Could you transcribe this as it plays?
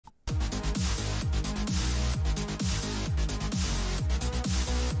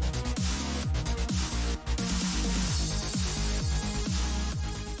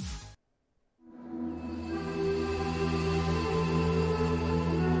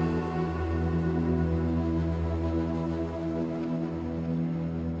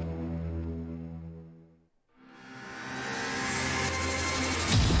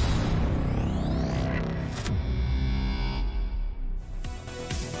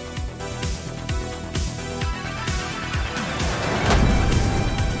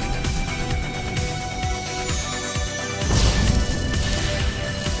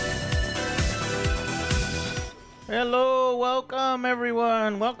Hello, welcome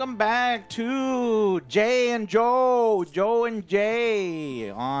everyone. Welcome back to Jay and Joe and Jay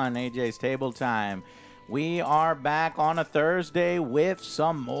on AJ's Table Time. We are back on a Thursday with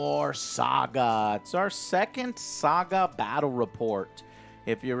some more Saga. It's our second Saga battle report.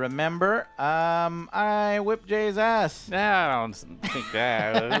 If you remember, I whipped Jay's ass. No, I don't think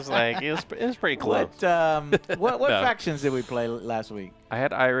that. It was pretty close. What No. factions did we play last week? I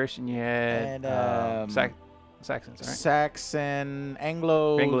had Irish and you had Saxons, right? Saxon,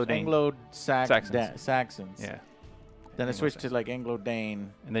 Anglo-Saxons. Yeah. Then I switched to like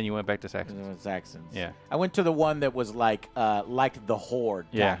Anglo-Dane. And then you went back to Saxons. And then Saxons. Yeah. I went to the one that was like the Horde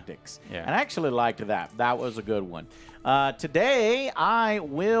tactics. Yeah. And I actually liked that. That was a good one. Today, I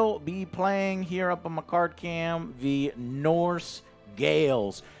will be playing here up on my card cam the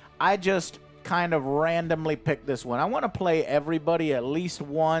Norse-Gaels. I just kind of randomly picked this one. I want to play everybody at least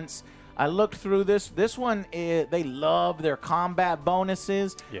once. I looked through this. This one, they love their combat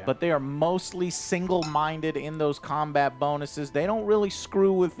bonuses, but they are mostly single-minded in those combat bonuses. They don't really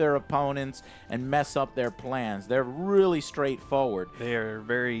screw with their opponents and mess up their plans. They're really straightforward. They are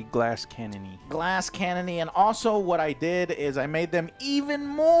very glass cannon-y. Glass cannon-y, and also what I did is I made them even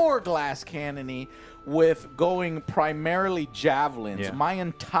more glass cannon-y with going primarily javelins. Yeah. My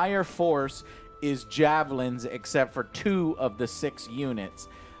entire force is javelins except for 2 of the 6 units.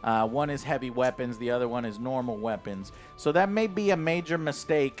 One is heavy weapons, the other one is normal weapons. So that may be a major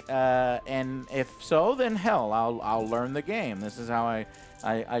mistake, and if so, then hell, I'll learn the game. This is how I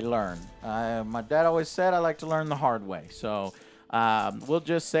learn. My dad always said I like to learn the hard way. So we'll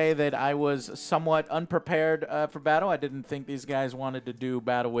just say that I was somewhat unprepared for battle. I didn't think these guys wanted to do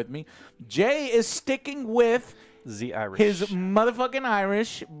battle with me. Jay is sticking with the Irish. His motherfucking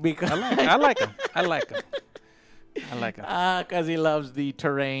Irish because I like him. I like him. Because he loves the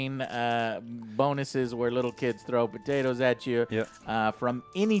terrain bonuses where little kids throw potatoes at you. Yep. From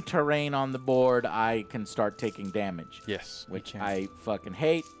any terrain on the board, I can start taking damage. Yes. Which I fucking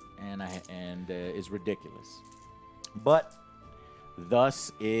hate and is ridiculous. But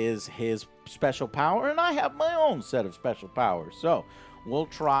thus is his special power, and I have my own set of special powers. So we'll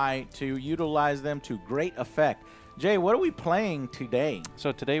try to utilize them to great effect. Jay, what are we playing today?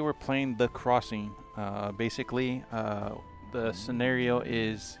 So today we're playing The Crossing. Basically, the scenario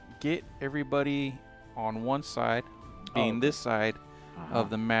is get everybody on one side, being this side of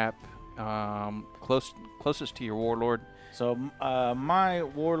the map, closest to your warlord. So my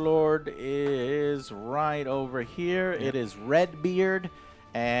warlord is right over here. Yep. It is Redbeard,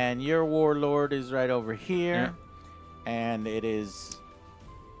 and your warlord is right over here, Yep. and it is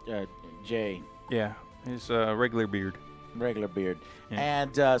Jay. Yeah, it's a regular beard. Regular beard. Yeah.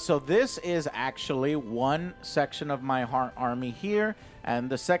 And so this is actually one section of my army here, and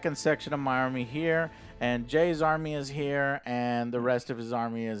the second section of my army here, and Jay's army is here, and the rest of his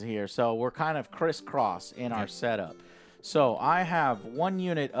army is here. So we're kind of crisscross in our setup. So I have one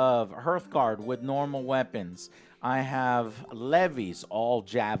unit of Hearthguard with normal weapons. I have levies, all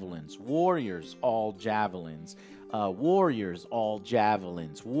javelins. Warriors, all javelins. Warriors, all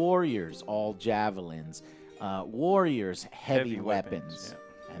javelins. Warriors, all javelins. Warriors, heavy weapons. Yeah.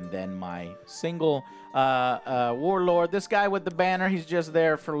 And then my single warlord, this guy with the banner, he's just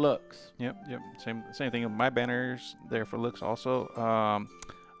there for looks. Yep. Same thing. My banner's there for looks also.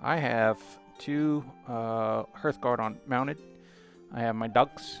 I have 2 Hearthguard on mounted. I have my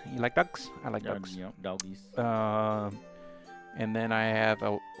dogs. You like dogs? I like dogs. Yep, doggies. And then I have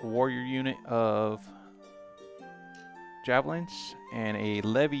a warrior unit of javelins and a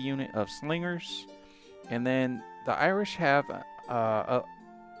levy unit of slingers. And then the Irish have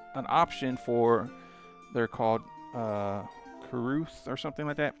an option for, they're called Caruth or something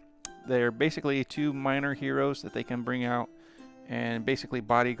like that. They're basically 2 minor heroes that they can bring out, and basically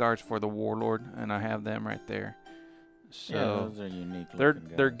bodyguards for the warlord, and I have them right there. So yeah, those are unique.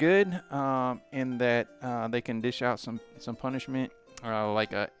 they're good in that they can dish out some punishment,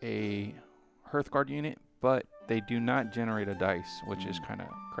 like a Hearthguard unit, but they do not generate a dice, which is kind of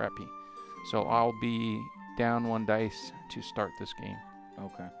crappy. So I'll be down 1 dice to start this game.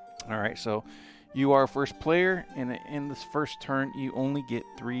 Okay. All right, so you are first player, and in this first turn, you only get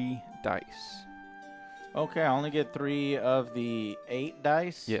 3 dice. Okay, I only get 3 of the 8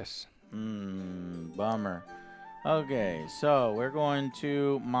 dice? Yes. Bummer. Okay, so we're going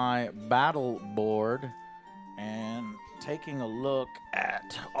to my battle board and taking a look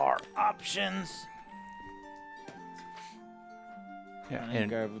at our options. Yeah, I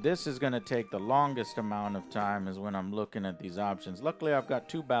think this is going to take the longest amount of time is when I'm looking at these options. Luckily, I've got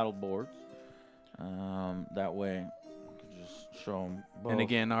 2 battle boards. That way, I can just show 'em both. And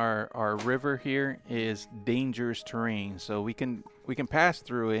again, our river here is dangerous terrain, so we can pass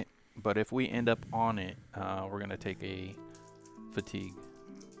through it, but if we end up on it, we're gonna take a fatigue.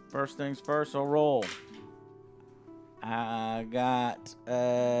 First things first, I'll roll. I got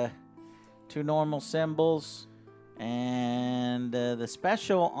 2 normal symbols, and the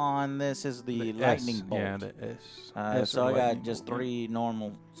special on this is the lightning S, bolt. Yeah, the S. So I got just 3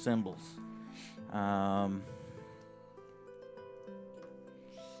 normal symbols.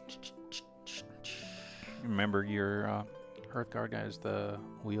 Remember, your Hearthguard has the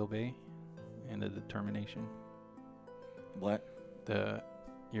wheel bay and the determination. What?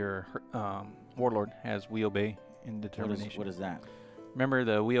 Your warlord has wheel bay and determination. What is that? Remember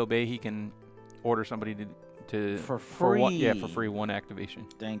the wheel bay? He can order somebody to For for free. one, yeah, for free, 1 activation.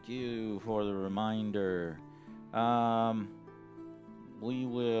 Thank you for the reminder. We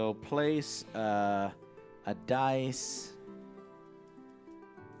will place a dice.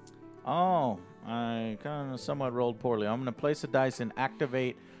 Oh, I kind of somewhat rolled poorly. I'm going to place a dice and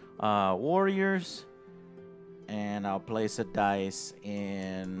activate warriors. And I'll place a dice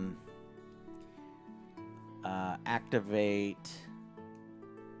in activate.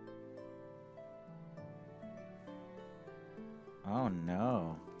 Oh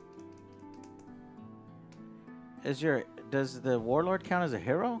no. Does the warlord count as a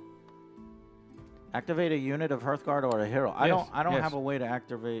hero? Activate a unit of Hearthguard or a hero. I don't yes. have a way to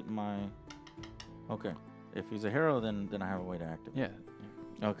activate my. Okay. If he's a hero, then I have a way to activate.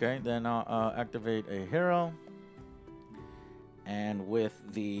 Yeah. Okay, then I'll activate a hero. And with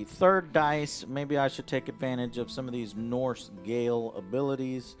the 3rd dice, maybe I should take advantage of some of these Norse-Gael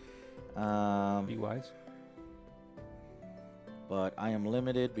abilities. Be wise. But I am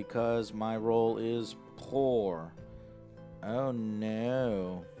limited because my roll is poor. Oh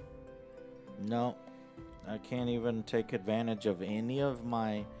no. No. I can't even take advantage of any of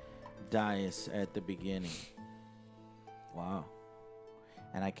my dice at the beginning. Wow.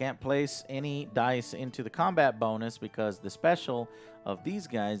 And I can't place any dice into the combat bonus because the special of these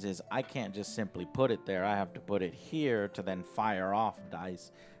guys is I can't just simply put it there. I have to put it here to then fire off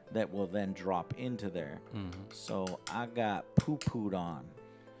dice that will then drop into there. So I got poo-pooed on.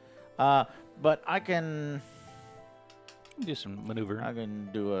 But I can Do some maneuvering. I can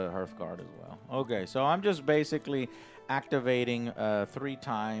do a Hearthguard as well. Okay, so I'm just basically activating 3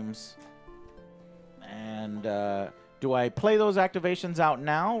 times. And do I play those activations out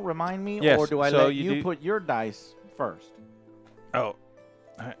now? Remind me? Yes, Or do I so let you you put your dice first? Oh,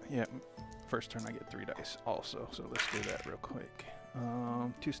 yeah. First turn I get 3 dice also, so let's do that real quick.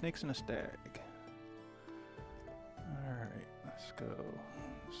 2 snakes and a stag. All right, let's go.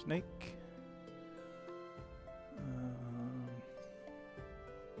 Snake.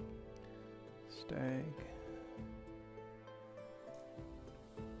 Stag.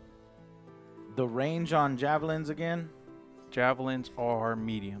 The range on javelins again? Javelins are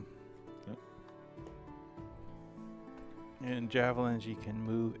medium. Yep. And javelins you can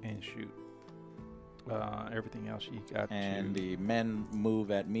move and shoot. Everything else you got And to... the men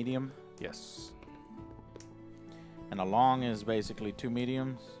move at medium? Yes. And a long is basically 2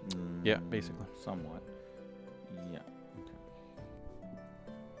 mediums? Yeah, basically. Somewhat. Yeah.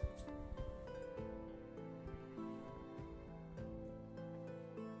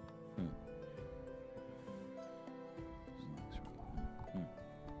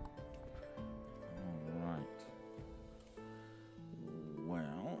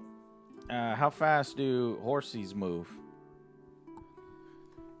 How fast do horses move?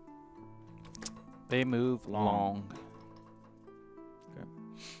 They move long. Okay.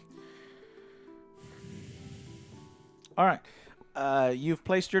 All right. You've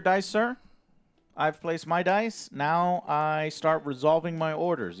placed your dice, sir? I've placed my dice. Now I start resolving my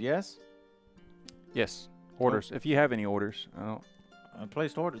orders, yes? Yes. Orders. If you have any orders. I don't... I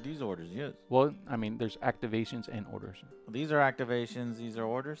placed these orders, yes. Well, I mean, there's activations and orders. These are activations. These are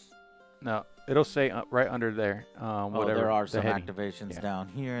orders? No, it'll say right under there. Whatever. There are the some heading. activations down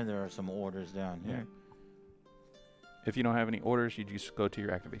here. There are some orders down here. If you don't have any orders, you just go to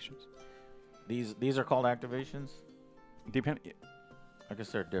your activations. These are called activations? Depend. I guess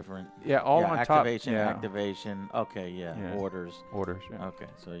they're different. Yeah, all on top. Activation, activation. Okay, yeah. Orders. Orders, yeah. Okay,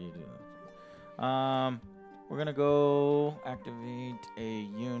 so you do that. We're going to go activate a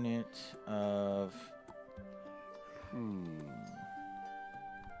unit of...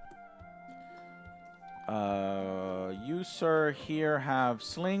 you, sir, here have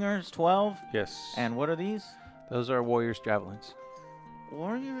slingers, 12. Yes. And what are these? Those are warriors' javelins.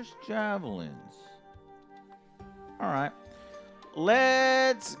 Warriors' javelins. All right.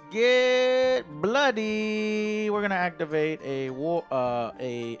 let's get bloody. We're gonna activate a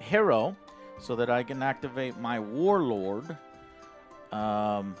hero, so that I can activate my warlord.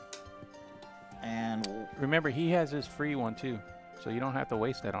 And Remember, he has his free one too, so you don't have to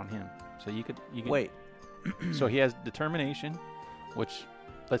waste that on him. So you could wait. So he has determination, which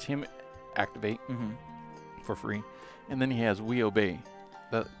lets him activate for free, and then he has we obey,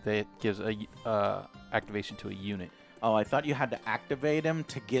 that gives a activation to a unit. Oh, I thought you had to activate him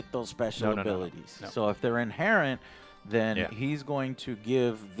to get those special abilities. No. So if they're inherent, then Yeah. he's going to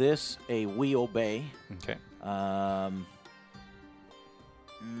give this a we obey. Okay.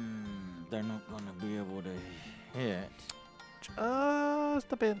 They're not going to be able to hit.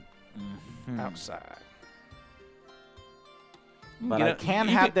 Just a bit outside. But I can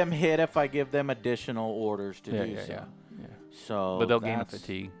have them hit if I give them additional orders to do so. Yeah. So But they'll gain a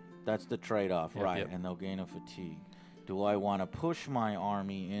fatigue. That's the trade-off, Yep, right? yep. And they'll gain a fatigue. Do I want to push my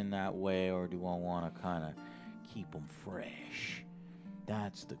army in that way, or do I want to kind of keep them fresh?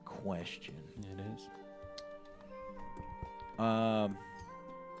 That's the question. It is.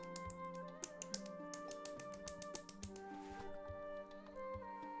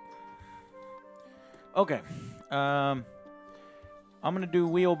 Okay. I'm going to do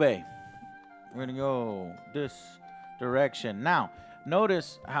we obey. We're going to go this direction. Now,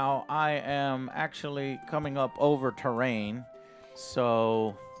 notice how I am actually coming up over terrain.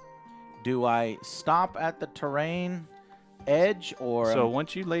 So, do I stop at the terrain edge, or... So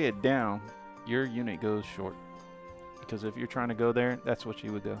once you lay it down, your unit goes short. Because if you're trying to go there, that's what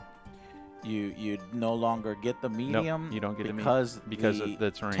you would go. You no longer get the medium. Nope, you don't get the medium because of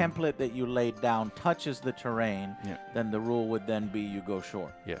the terrain. Template that you laid down touches the terrain. Yeah. Then the rule would then be you go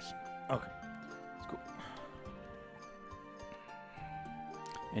short. Yes. Okay. That's cool.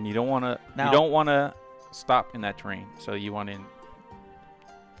 And you don't want to stop in that terrain. So you want to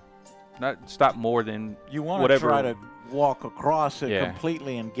not stop more than you want to whatever. try to walk across it Yeah.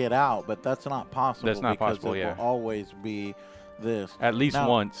 completely and get out, but that's not possible. That's not because possible, it yeah. will always be this. At least Now-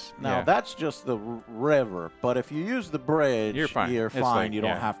 once. Now yeah. that's just the river, but if you use the bridge, You're fine. You're It's fine. like- You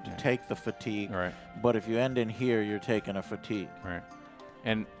don't yeah, have to yeah. take the fatigue. Right. But if you end in here, you're taking a fatigue. Right.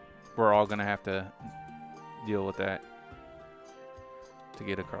 And we're all gonna have to deal with that to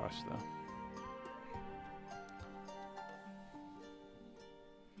get across, though.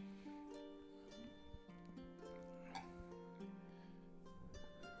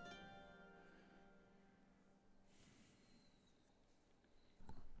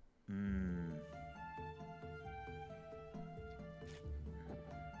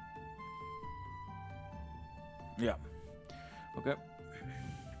 Yeah. Okay.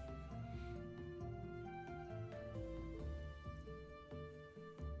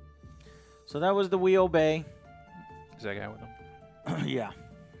 So that was the we obey. Is that guy with them? Yeah.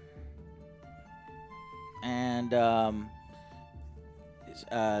 And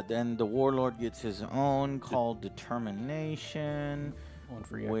then the warlord gets his own called determination, One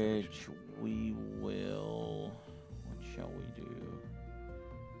free which we will. What shall we do?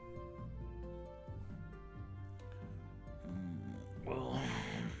 We'll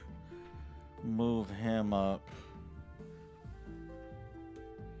move him up.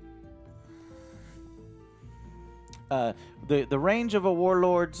 The range of a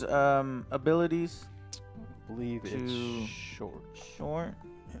warlord's abilities. I believe to- it's short. Short.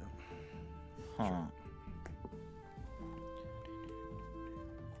 Yeah. Huh.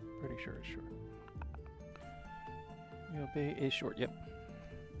 Pretty sure it's short. Obey is short. Yep.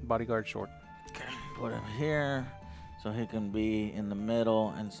 Bodyguard short. Okay. Put him here, so he can be in the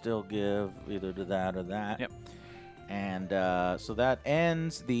middle and still give either to that or that. Yep. And so that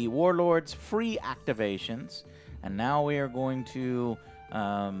ends the warlord's free activations. And now we are going to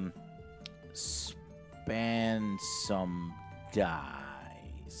spend some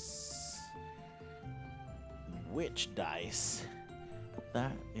dice. Which dice?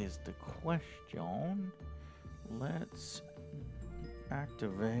 That is the question. Let's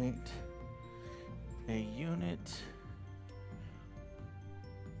activate a unit.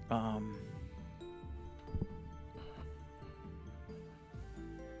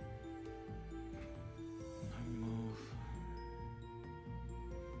 Move.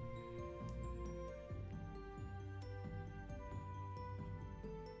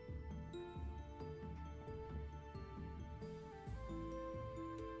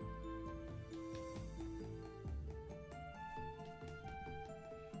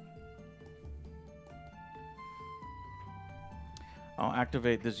 I'll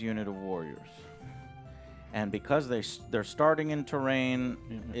activate this unit of warriors. and because they're starting in terrain,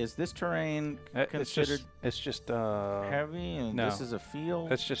 is this terrain considered it's just heavy? And no. This is a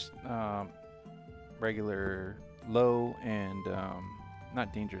field. It's just regular low and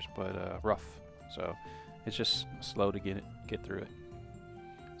not dangerous, but rough. So it's just slow to get through it.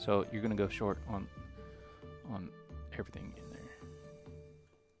 So you're gonna go short on everything in there.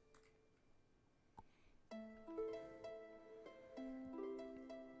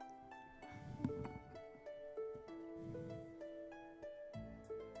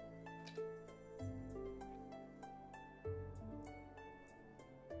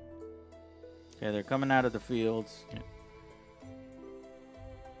 Okay, they're coming out of the fields. Yeah.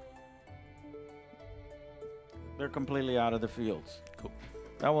 They're completely out of the fields. Cool.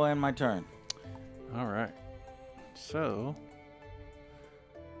 That will end my turn. All right. So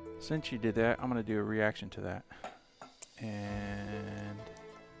since you did that, I'm going to do a reaction to that. And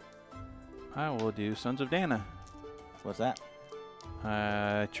I will do Sons of Dana. What's that?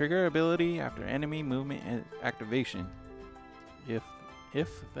 Trigger ability after enemy movement and activation. If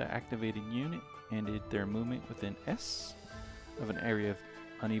the activated unit ended their movement within S of an area of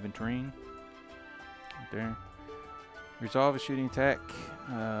uneven terrain. Right there. Resolve a shooting attack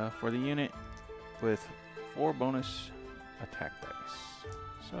for the unit with 4 bonus attack dice.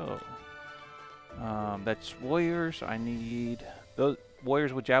 So that's warriors. I need those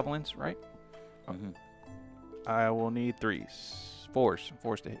warriors with javelins, right? Mm-hmm. I will need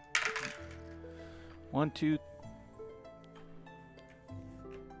 4s to hit. 1, 2,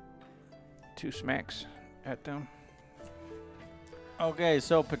 2 smacks at them. Okay,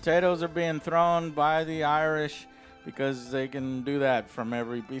 so potatoes are being thrown by the Irish because they can do that from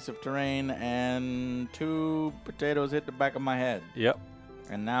every piece of terrain, and 2 potatoes hit the back of my head. Yep.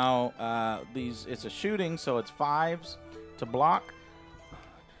 And now it's a shooting, so it's 5s to block,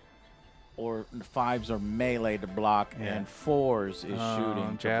 or 5s are melee to block, and 4s is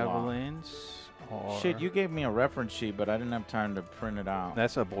shooting to javelins. block. Shit, you gave me a reference sheet, but I didn't have time to print it out.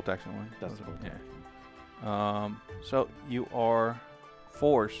 That's a bolt action one. That's a bolt action. So you are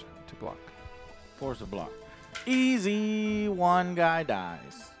 4s to block. 4s to block. Easy. 1 guy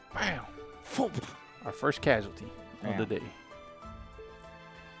dies. Bam. Our first casualty of the day.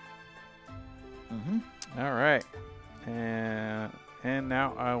 Mm-hmm. All right. And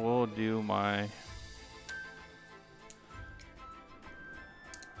now I will do my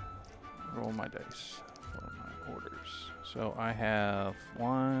roll my dice for my orders. So I have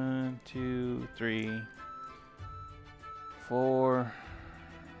 1, 2, 3, 4,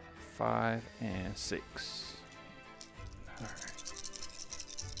 5, and 6. All right.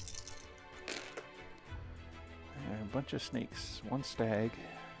 And a bunch of snakes. 1 stag.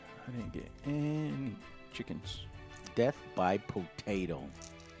 I didn't get any chickens. Death by potato.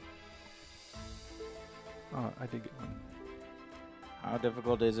 Oh, I did get 1. How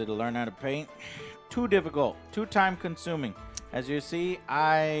difficult is it to learn how to paint? Too difficult. Too time consuming. As you see,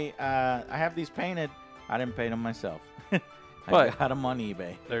 I have these painted. I didn't paint them myself. I got them on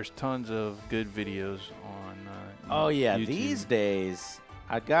eBay. There's tons of good videos on oh yeah, YouTube. These days,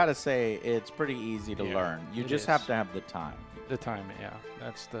 I gotta say it's pretty easy to learn. You just have to have the time. The time, yeah.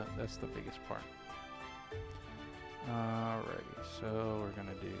 That's the biggest part. Alrighty, so we're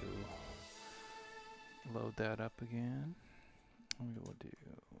gonna load that up again. We will do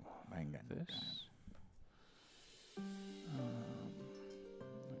this.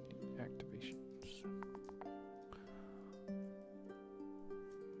 Activations.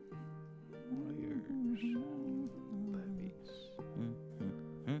 Warriors. Levies.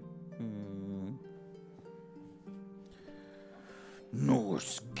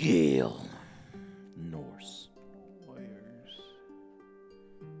 Norse-Gael. Norse. Warriors.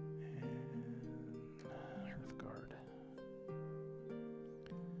 And Hearthguard.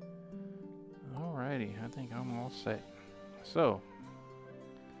 Alrighty, I think I'm all set. So,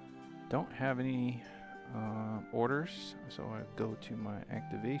 don't have any orders, so I go to my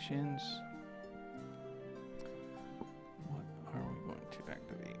activations. What are we going to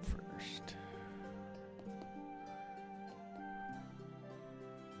activate first?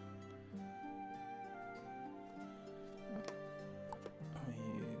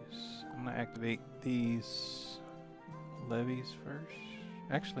 I'm gonna activate these levies first.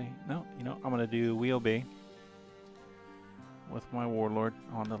 Actually, no, I'm gonna do We Obey with my warlord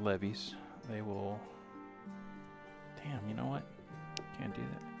on the levies. They will. Damn, you know what? Can't do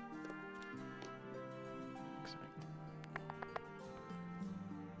that.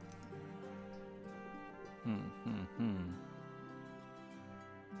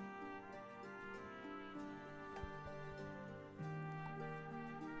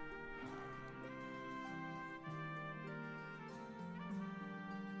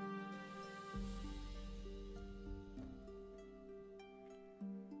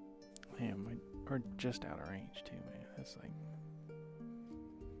 Or just out of range too, man. That's like.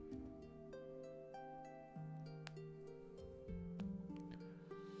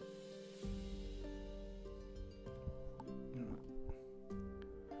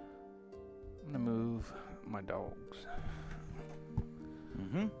 I'm gonna move my dogs.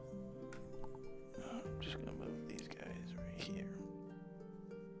 Mm-hmm. I'm just gonna move these guys right here.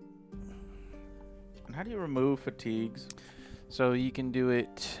 And how do you remove fatigues? So you can do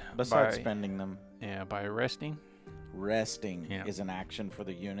it Besides by, spending them. yeah, by resting. Resting Yeah. is an action for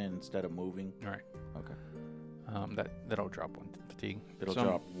the unit instead of moving. All right. Okay. That'll drop one fatigue. It'll Some-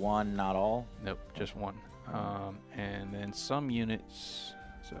 drop one, not all. Nope, just one. And then some units.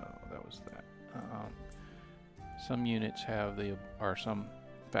 So that was that. Some units have some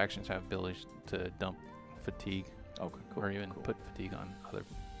factions have abilities to dump fatigue, Okay, cool. or even cool. put fatigue on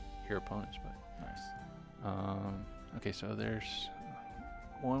your opponents. But Nice. okay, so there's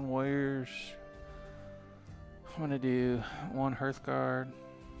one warriors. I'm gonna do one Hearthguard.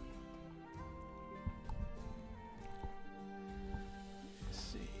 Let's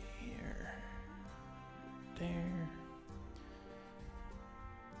see here. There.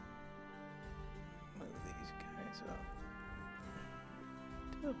 Move these guys up.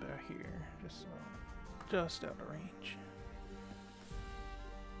 To about here, just out of range.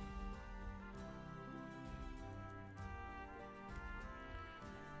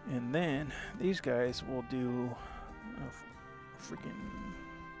 And then these guys will do a freaking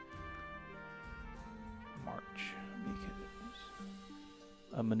march, because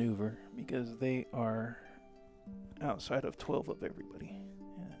a maneuver, because they are outside of 12 of everybody.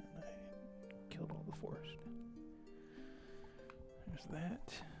 And I killed all the forest. There's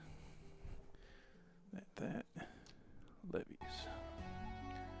that. That. Levies.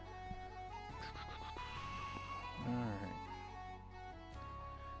 Alright.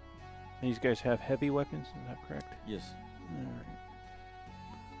 These guys have heavy weapons, is that correct? Yes. Alright.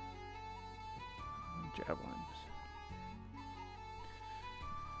 Javelins.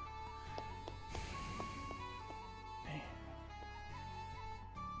 Man.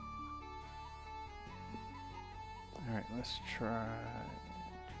 Alright, let's try.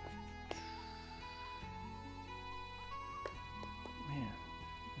 Man,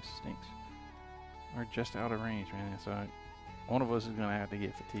 this stinks. We're just out of range, man. So one of us is gonna have to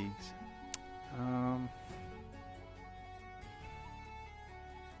get fatigues.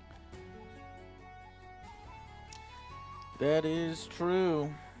 That is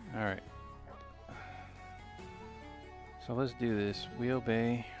true. All right. So let's do this. We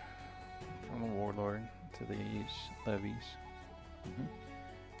obey from the warlord to these levies. Mhm.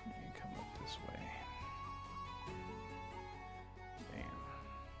 And come up this way. Bam.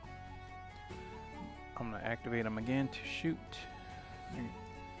 I'm gonna activate them again to shoot.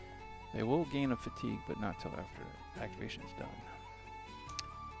 They will gain a fatigue, but not till after activation is done.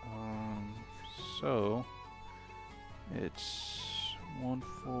 So it's 1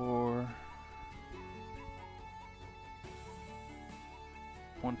 for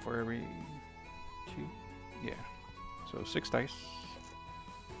every 2. Yeah. So 6 dice.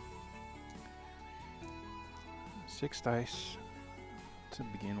 6 dice to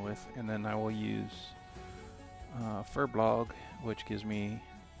begin with, and then I will use Furblog, which gives me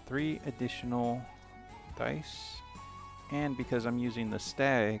 3 additional dice. And because I'm using the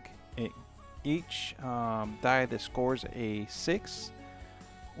stag, each die that scores a 6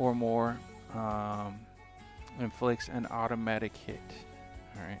 or more inflicts an automatic hit.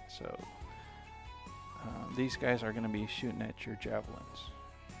 Alright, so these guys are going to be shooting at your javelins.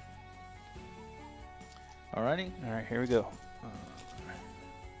 Alrighty. Alright, here we go.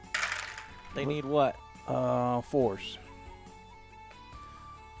 They need what? 4s.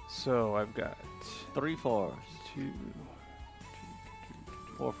 So I've got 3 4s.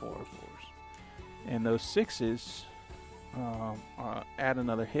 4 4s. And those 6s add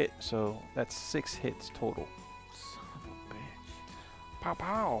another hit, so that's 6 hits total. Son of a bitch. Pow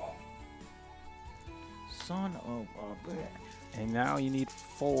pow! Son of a bitch. And now you need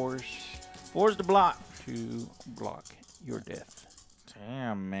 4s 4's to block. to block your death.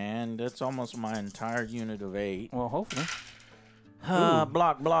 Damn, man. That's almost my entire unit of 8. Well, hopefully.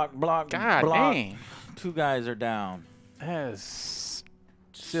 Block, block, block, God block. dang! 2 guys are down. That is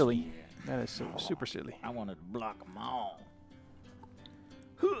silly. That is super silly. I wanted to block them all.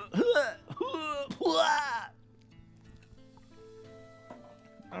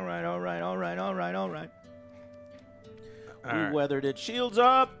 All right. All We right. weathered it. Shields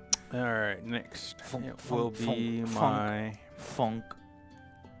up. All right. Next Funk, it funk, will be funk, my. Funk.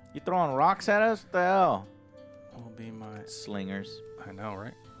 You throwing rocks at us? What the hell? Will be my. Slingers. I know,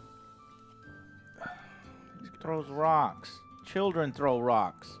 right? throws rocks? Children throw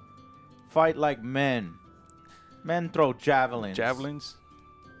rocks. Fight like men. Men throw javelins. Javelins.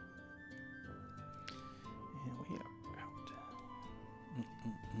 And we are out.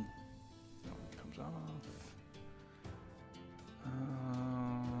 Comes off.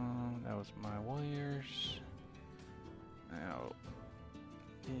 That was my warriors. Now,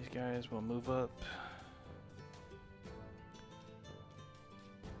 these guys will move up.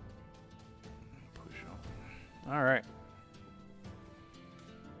 Push on. All right.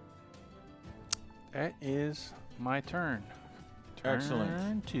 That is my turn. Excellent.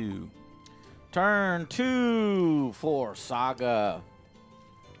 Turn 2. Turn 2 for Saga.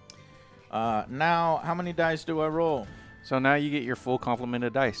 Now, how many dice do I roll? So now you get your full complement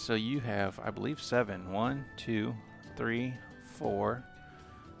of dice. So you have, I believe, 7. 1, 2, 3, 4,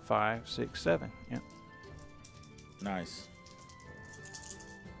 5, 6, 7. Yep. Nice.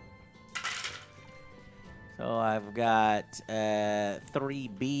 So I've got 3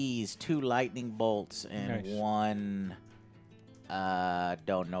 bees, 2 lightning bolts, and Nice. 1.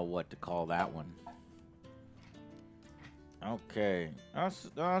 Don't know what to call that one. Okay,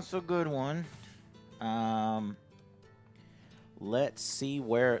 that's a good one. Let's see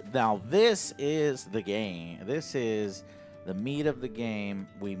where. Now this is the game. This is the meat of the game.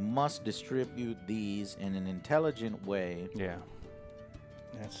 We must distribute these in an intelligent way. Yeah.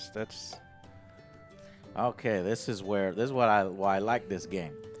 That's. Okay, this is why I like this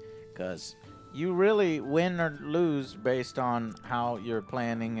game, because you really win or lose based on how you're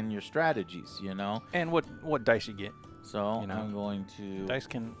planning and your strategies. You know. And what dice you get? So You know, I'm going to Those Dice,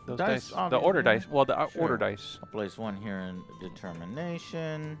 dice, the obviously, order yeah. dice. Well, the Sure. order dice. I'll place one here in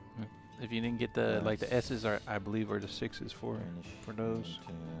determination. If you didn't get the like the S's are, I believe, are the 6s for those.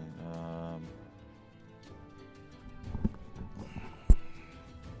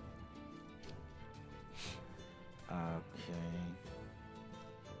 Okay.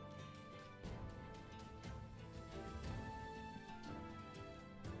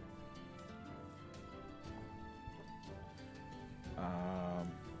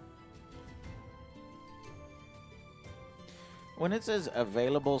 When it says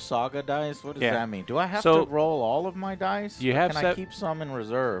available Saga dice, what does Yeah. that mean? Do I have So, to roll all of my dice? you Or have can I keep some in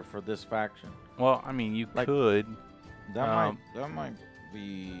reserve for this faction? Well, I mean, you Like- could, That might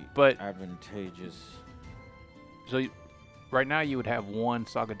be but advantageous. so right now you would have 1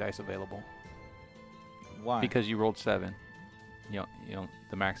 Saga dice available Why? because you rolled 7. You know,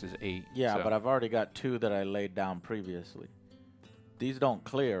 the max is 8. Yeah, so- but I've already got 2 that I laid down previously. These don't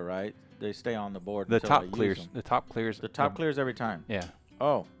clear, right? They stay on the board. the until I top use clears. them. The top clears. The top clears every time. Yeah.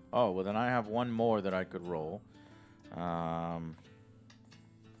 Oh, well then I have 1 more that I could roll. I'm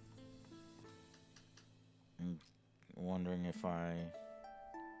wondering if I.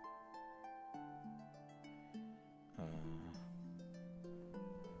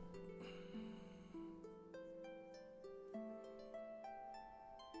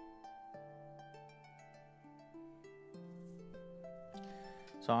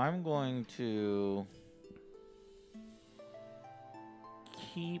 So I'm going to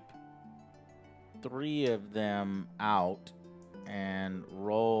keep 3 of them out and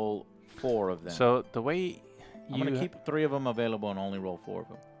roll 4 of them. So the way I'm going to keep 3 of them available and only roll 4 of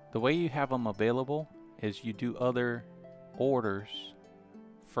them. the way you have them available is you do other orders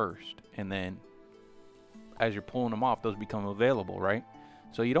first, and then as you're pulling them off, those become available, right?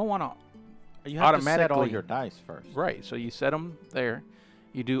 So you don't want to You have to set all automatically- your dice first. right. So you set them there.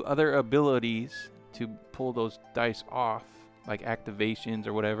 You do other abilities to pull those dice off, like activations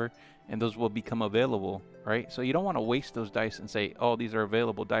or whatever, and those will become available, right? So you don't want to waste those dice and say, "Oh, these are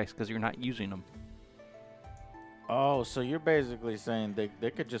available dice," because you're not using them. Oh, so you're basically saying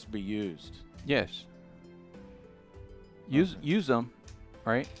they could just be used. Yes. Use Okay. use them,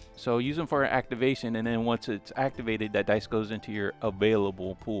 right? So use them for activation, and then once it's activated, that dice goes into your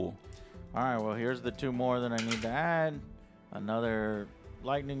available pool. All right, well, here's the 2 more that I need to add. Another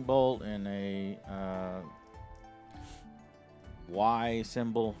lightning bolt and a Y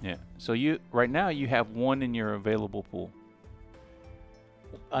symbol. Yeah. So right now you have 1 in your available pool.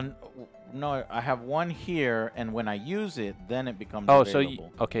 No, I have 1 here, and when I use it, then it becomes Oh,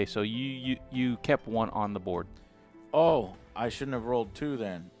 available. so you kept 1 on the board. Oh, I shouldn't have rolled 2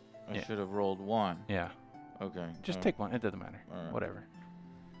 then. I Yeah. should have rolled 1. Yeah. Okay. Just take 1. It doesn't matter. All right. Whatever.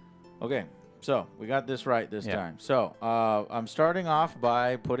 Okay, so we got this right this Yeah. time. So I'm starting off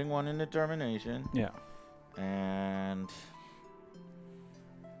by putting 1 in determination, Yeah. and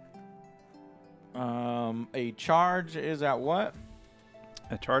a charge is at what?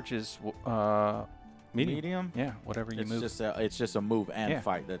 A charge is medium. Medium? Yeah. Whatever you It's move. just a move and Yeah.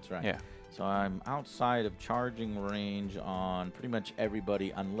 fight. That's right. Yeah. So I'm outside of charging range on pretty much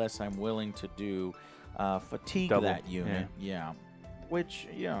everybody unless I'm willing to do fatigue Double, that unit. Yeah. Which,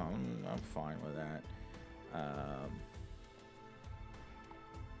 yeah, I'm fine with that.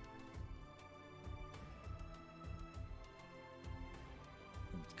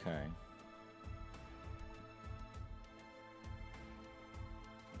 Okay.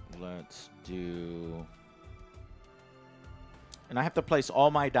 Let's do... And I have to place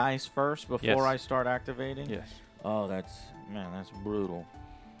all my dice first before Yes. I start activating? Yes. Oh, that's brutal.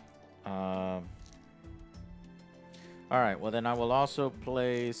 All right, well then I will also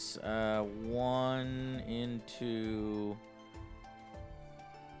place 1 into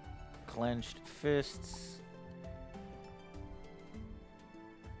clenched fists.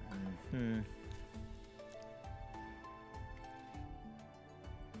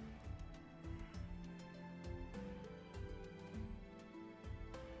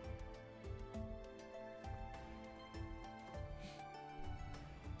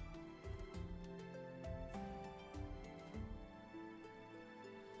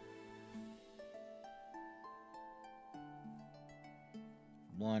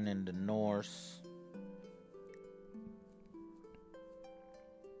 One in the Norse.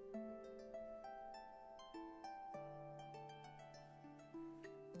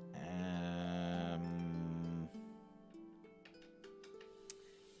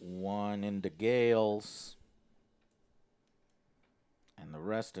 One in the Gaels. And the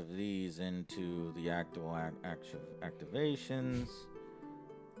rest of these into the activations.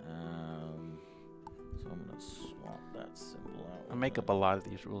 So I'm going to swap that symbol out. I make up a lot of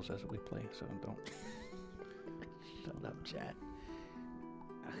these rules as we play, so don't. Shut up, Chad.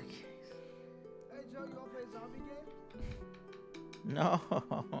 Okay. Hey Joe, you wanna play a zombie game? No,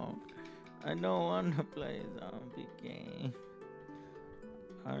 I don't want to play a zombie game.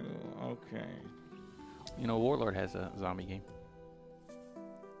 Okay. You know, Warlord has a zombie game.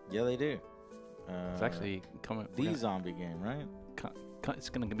 Yeah, they do. It's actually coming. The zombie game, right? It's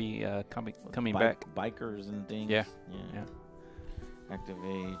going to be coming back. Bikers and things. Yeah. Activate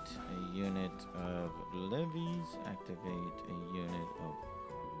a unit of levies. Activate a unit of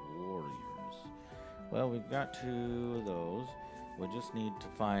warriors. Well, we've got 2 of those. We just need to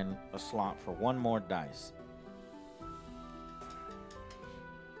find a slot for 1 more dice.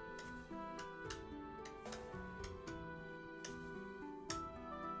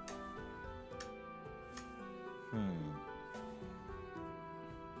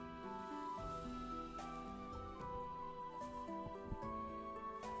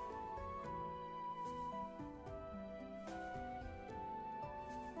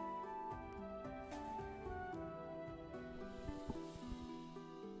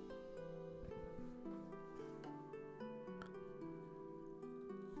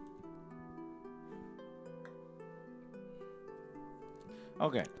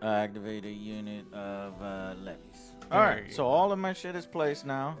 Okay, activate a unit of levies. All right, so all of my shit is placed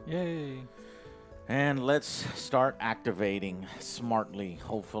now. Yay. And let's start activating smartly,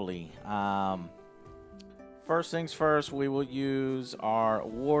 hopefully. First things first, we will use our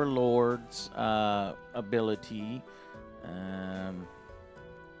Warlord's ability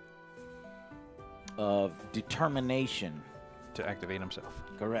of determination. To activate himself.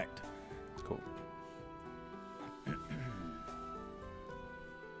 Correct. Cool.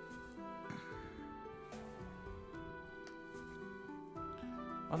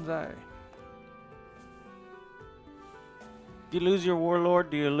 Banzai. Do you lose your Warlord?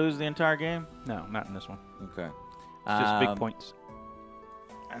 Do you lose the entire game? No, not in this one. Okay. It's just big points.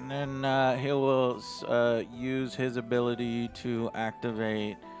 And then he will use his ability to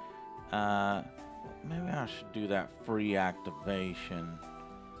activate. Maybe I should do that free activation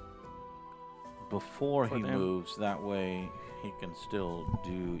before he moves. That way he can still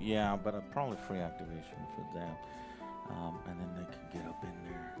do. Yeah, but probably free activation for them. And then they can get up in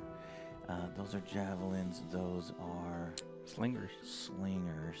there. Those are javelins. Those are Slingers.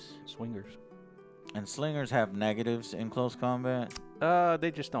 Swingers. And slingers have negatives in close combat.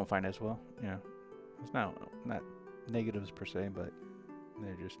 They just don't fight as well. Yeah. It's not negatives per se, but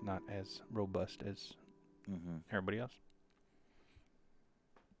they're just not as robust as everybody else.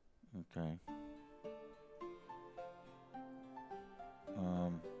 Okay.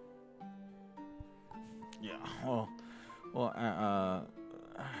 Yeah. Well,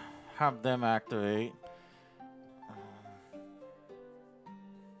 have them activate.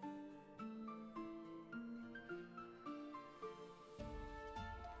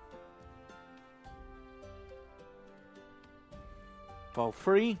 For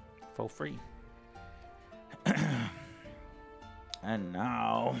free. For free. And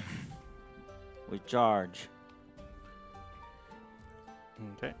now We charge.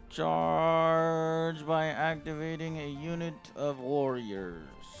 Okay. Charge by activating a unit of warriors.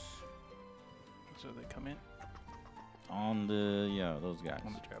 So they come in On the, yeah, those guys.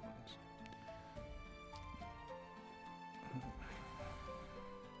 on the javelins.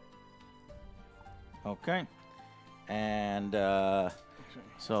 Okay. And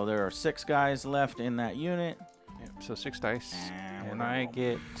so there are 6 guys left in that unit. Yep. So 6 dice, And and we're I gonna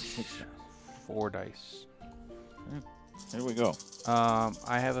get 4 dice. Here we go.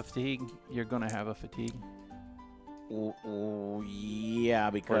 I have a fatigue. You're gonna have a fatigue. Yeah,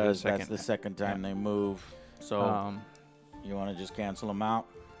 because that's second- the second time they move. So you want to just cancel them out?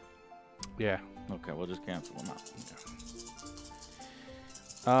 Yeah. Okay, we'll just cancel them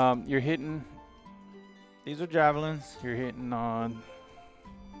out. You're hitting. These are javelins. You're hitting on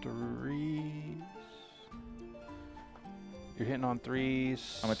 3s. You're hitting on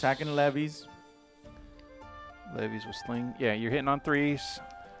 3s. I'm attacking levies. Levies with sling. Yeah, you're hitting on 3s.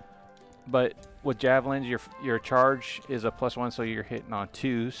 But with javelins, your charge is a +1, so you're hitting on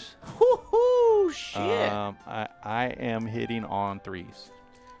 2s. Woohoo! Shit. I am hitting on 3s.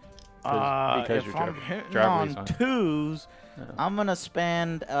 Because you're if I'm driving- hitting driving on these on. 2s, Yeah. I'm gonna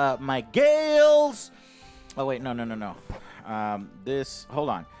spend my Gaels. Oh wait, no. Hold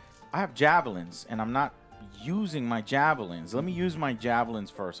on. I have javelins, and I'm not using my javelins. Let me use my javelins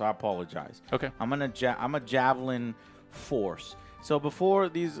first. I apologize. Okay. I'm a javelin force. So before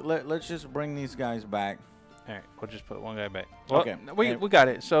these, let's just bring these guys back. All right, we'll just put one guy back. Well, Okay. we got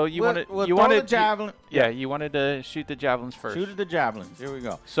it. So you wanted We'll you throw wanted the javelin. yeah, you wanted to shoot the javelins first. Shoot at the javelins. Here we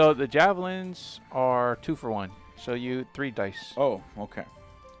go. So the javelins are 2 for 1. So you 3 dice. Oh, okay.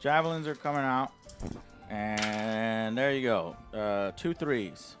 Javelins are coming out, and there you go. 2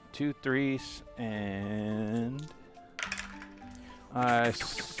 3s. 2 3s, and I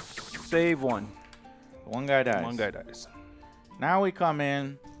save 1. One guy dies. 1 guy dies. Now we come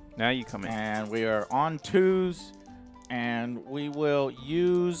in, Now you come in. and we are on 2s, and we will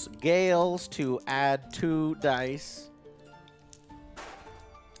use Gales to add 2 dice.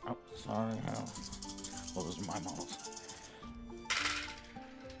 Oh, sorry. What was my mouse?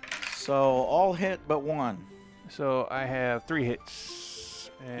 So all hit but 1. So I have 3 hits.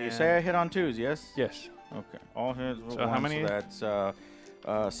 You say I hit on 2s, yes? Yes. Okay. All hits but So 1. how many? So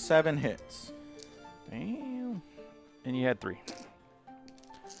that's 7 hits. Damn. And you had 3.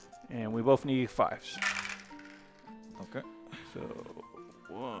 And we both need 5s. Okay. So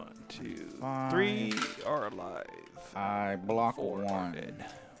 1, 2, 5. 3 are alive. I block 4 are 1. dead.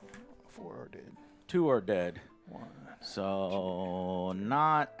 4 are dead. 2 are dead. 1. So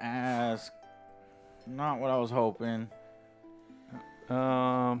not what I was hoping.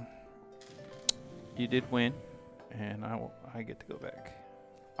 You did win, and I get to go back.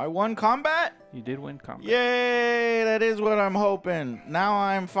 I won combat? You did win combat. Yay! That is what I'm hoping. Now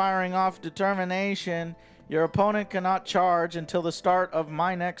I'm firing off determination. Your opponent cannot charge until the start of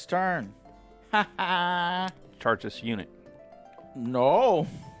my next turn. Ha ha! Charge this unit. No.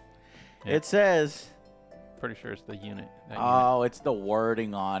 Yeah. It says. Pretty sure it's the unit. That Oh, it's the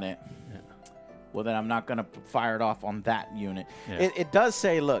wording on it. unit. Well, then I'm not going to fire it off on that unit. Yeah. It does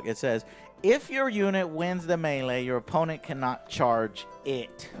say, look, it says, if your unit wins the melee, your opponent cannot charge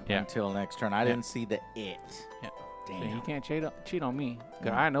it until next turn. I didn't see the it. Yeah. Damn. So you can't cheat on me.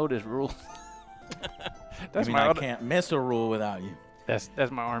 'Cause Mm. I know this rule. That's I mean, my I other, can't miss a rule without you. That's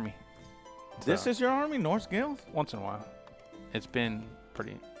my army. This So, is your army, Norse-Gaels? once in a while. It's been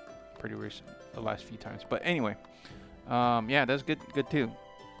pretty recent the last few times. But anyway, yeah, that's good too.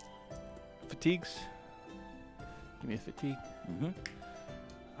 Fatigues. Give me a fatigue. Mm-hmm.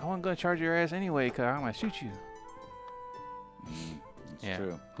 I wasn't gonna charge your ass anyway, cause I'm gonna shoot you. It's Yeah.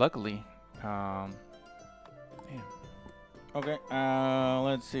 true. Luckily, Okay,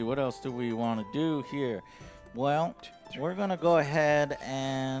 let's see. What else do we want to do here? Well, we're going to go ahead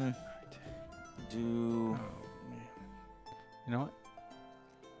and do... you know what?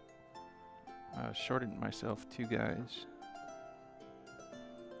 I shorted myself 2 guys.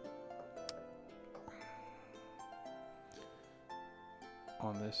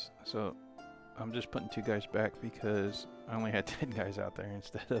 On this, so I'm just putting 2 guys back because I only had 10 guys out there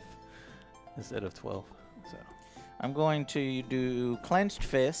instead of 12. So I'm going to do Clenched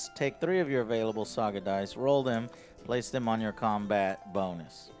Fist. Take 3 of your available Saga dice, roll them, place them on your combat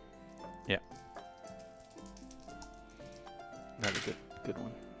bonus. yeah, that's a good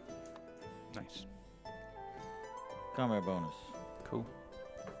one. Nice, Combat bonus. cool.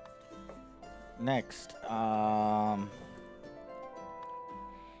 Next,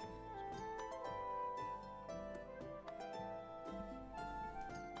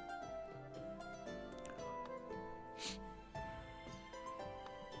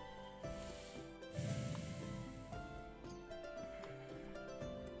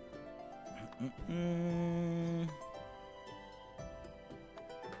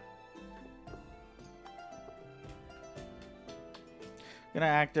 Gonna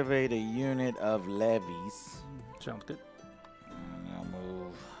activate a unit of levies. Sounds good. And I'll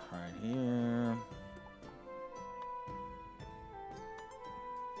move right here.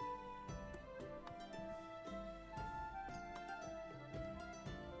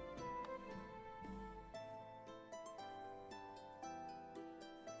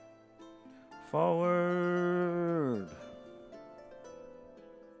 Forward.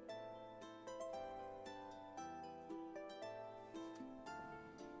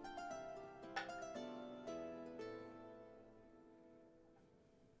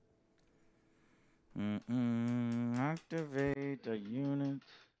 Activate a unit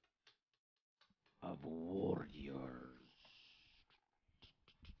of warriors.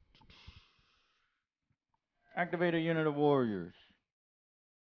 Activate a unit of warriors.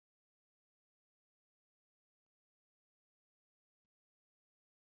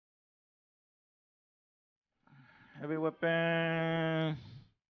 Heavy weapon.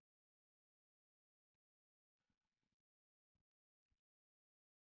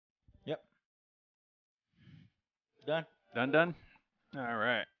 Yep. Done. Done. All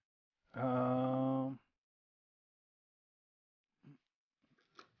right. All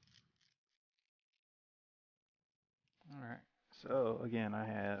right. So again, I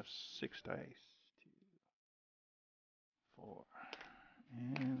have 6 dice. 2, 4,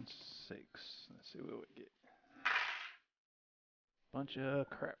 and 6. Let's see what we get. Bunch of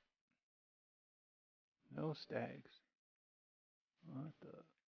crap. No stags. What the?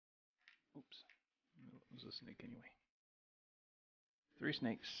 Oops. It was a snake anyway. 3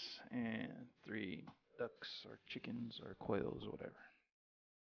 snakes and 3 ducks or chickens or quails or whatever.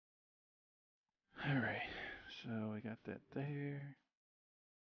 Alright, so we got that there.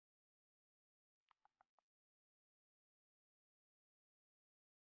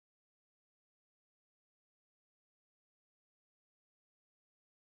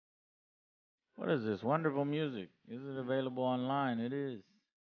 What is this wonderful music? Is it available online? It is.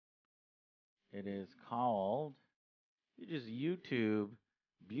 It is called, you just YouTube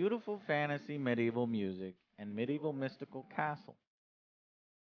beautiful fantasy medieval music and medieval mystical castle.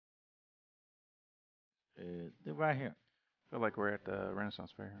 They're right here. I feel like we're at the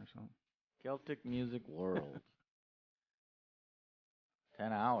Renaissance Fair or something. Celtic Music World.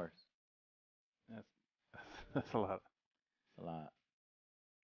 10 hours. That's a lot. That's a lot.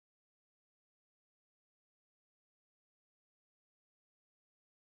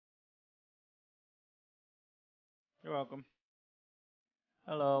 You're welcome.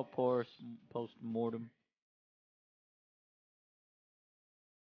 Hello, post-mortem.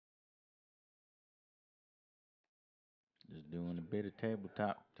 Just doing a bit of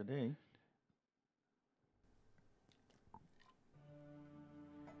tabletop today.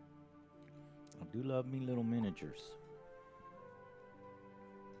 I do love me little miniatures.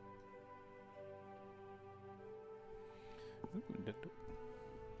 Ooh,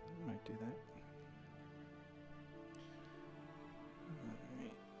 might do that.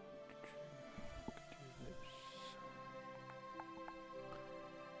 Alright. Do this.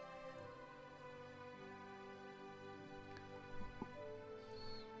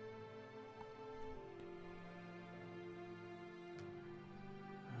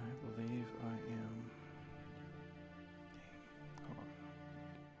 I believe I am. Hold on.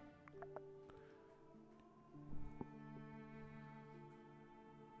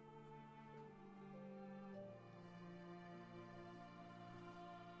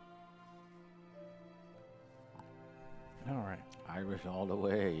 All right. Irish all the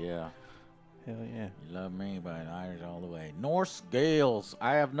way, yeah. Hell yeah. You love me, but Irish all the way. Norse-Gaels.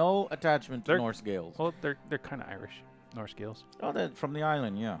 I have no attachment to They're- Norse-Gaels. Well, they're kind of Irish, Norse-Gaels. Oh, they're from the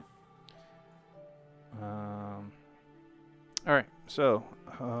island, yeah. All right. So,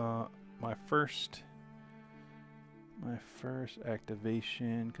 my first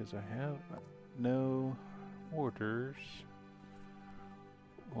activation, because I have no orders,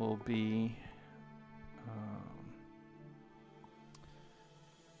 will be.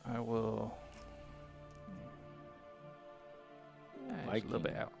 I will. It's a little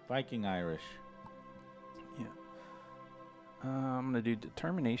bit out. Viking Irish. Yeah. I'm gonna do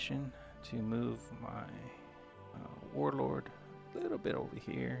determination to move my warlord a little bit over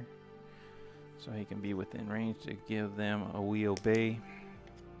here, so he can be within range to give them a we obey.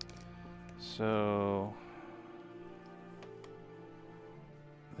 So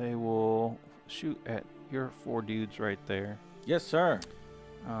they will shoot at your 4 dudes right there. Yes, sir.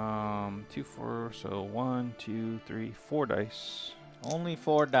 2, 4, so 1, 2, 3, 4 dice. Only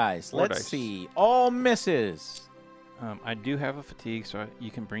 4 dice. 4 Let's dice. see. All misses. I do have a fatigue, so you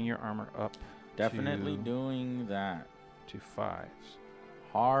can bring your armor up Definitely to, doing that. to 5s.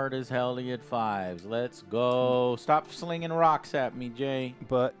 Hard as hell to get 5s. Let's go. Stop slinging rocks at me, Jay.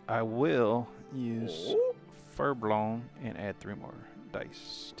 But I will use Oh. Furblown and add 3 more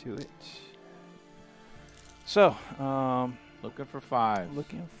dice to it. So, Looking for 5.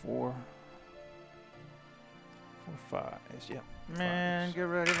 looking for 5s. Yep. Man, fives. get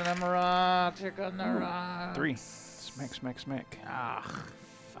ready for them rocks. Here come the rocks. 3. Smack, smack, smack. Ah,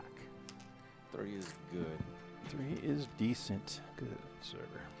 fuck. 3 is good. 3 is decent. Good, sir.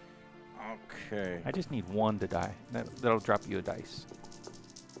 Okay. I just need 1 to die. That'll drop you a dice.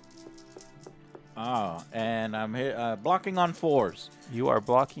 Oh, and I'm blocking on 4s. You are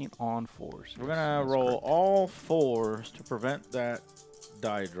blocking on 4s. We're Yes, gonna that's roll correct. all 4s to prevent that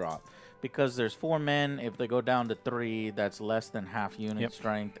die drop. Because there's 4 men. If they go down to 3, that's less than half unit Yep.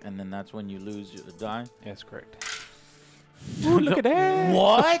 strength, and then that's when you lose the die. That's correct. Ooh, look at that!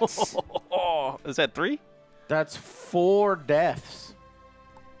 What? Is that 3? That's 4 deaths.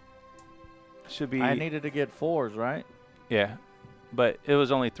 Should be. I needed to get 4s, right? Yeah, but it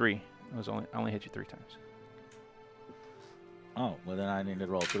was only 3. I only hit you 3 times. Oh, well then I need to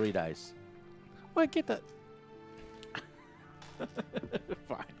roll 3 dice. Well, get that.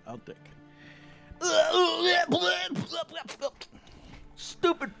 Fine, I'll take it.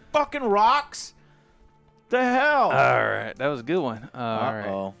 Stupid fucking rocks. The hell? All right, that was a good one. All right.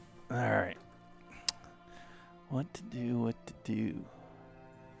 Uh-oh. All right. What to do? What to do?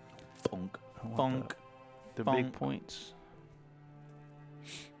 Funk. I want Funk. The funk. big points.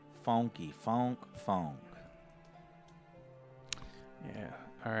 Funky. Funk. Funk. Yeah.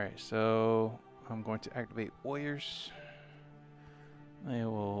 All right. So I'm going to activate warriors. They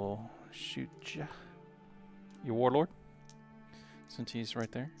will shoot ya. Your warlord, since he's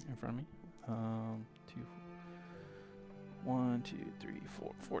right there in front of me. 1, 2, 3,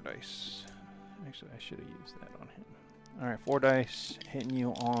 4. 4 dice. Actually, I should have used that on him. All right, 4 dice hitting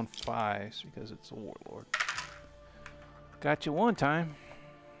you on 5s because it's a warlord. Got you 1 time.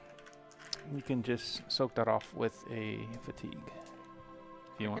 You can just soak that off with a fatigue.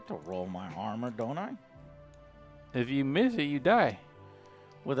 If you I want. get to roll my armor, don't I? If you miss it, you die.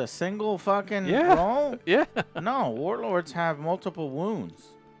 With a single fucking Yeah. roll? Yeah. No, warlords have multiple wounds.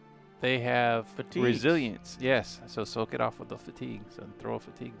 They have Fatigues. resilience. Yes. So soak it off with the fatigue. So throw a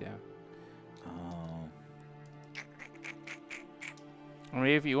fatigue down. Oh. I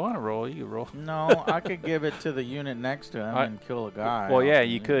mean, if you want to roll, you can roll. No, I could give it to the unit next to him and kill a guy. Well, yeah,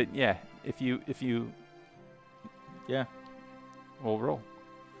 you could. Yeah. If you. Yeah. Well, roll.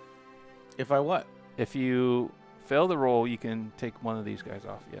 If I what? If you fail the roll, you can take one of these guys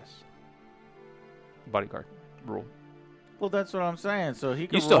off. Yes. Bodyguard. Roll. Well, that's what I'm saying. So he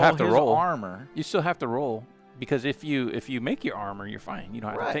can You still roll have to his roll. armor. You still have to roll because if you make your armor, you're fine. You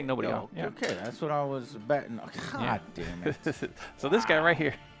don't have to take nobody off. Yeah. Okay, that's what I was betting. God damn it. So this guy right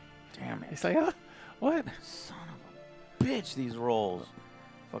here, Damn it. he's like, oh, what? Son of a bitch, these rolls.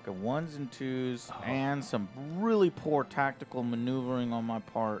 Fucking 1s and 2s and some really poor tactical maneuvering on my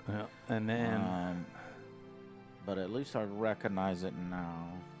part. Yeah. And then But at least I recognize it now.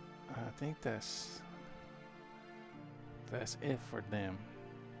 I think that's it for them.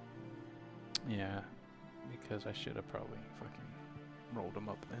 Yeah, because I should have probably fucking rolled them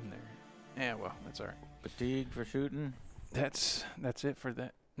up in there. Yeah, well, that's all right. Fatigue for shooting? That's it for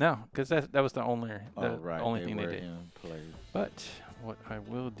that. No, because that was the only only thing they were did. in play. But what I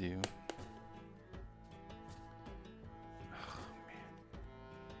will do.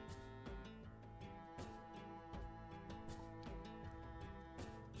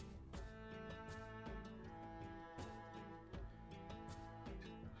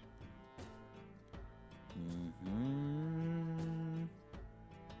 Mm-hmm.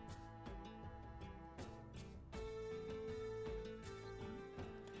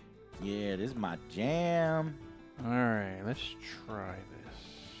 Yeah, this is my jam. All right, let's try this.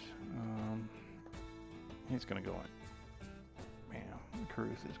 He's gonna go in. Man,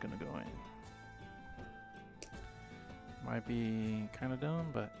 Cruz is gonna go in. Might be kind of dumb,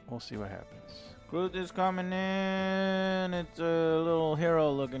 but we'll see what happens. Groot is coming in. It's a little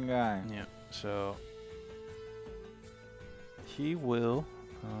hero-looking guy. Yeah. So he will.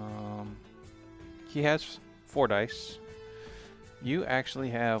 He has 4 dice. You actually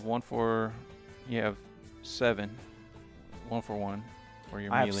have 1 for. You have 7. 1 for 1 for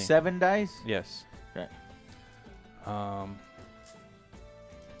your I melee. have 7 dice. Yes. Okay.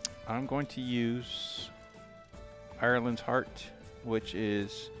 I'm going to use Ireland's Heart, which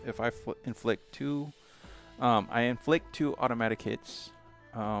is if I inflict 2 I inflict 2 automatic hits,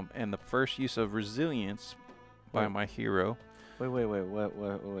 and the first use of resilience by my hero.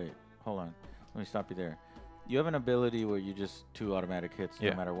 Wait. Hold on. Let me stop you there. You have an ability where you just 2 automatic hits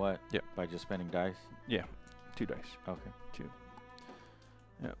no matter what? Yep. By just spending dice? Yeah, 2 dice. Okay. 2.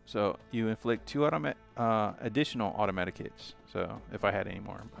 Yep. So you inflict 2 additional automatic hits. So if I had any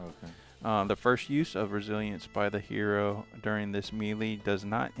more. Okay. The first use of resilience by the hero during this melee does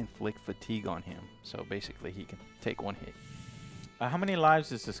not inflict fatigue on him. So basically, he can take 1 hit. How many lives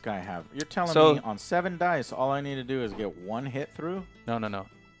does this guy have? You're telling me on 7 dice, all I need to do is get 1 hit through? No.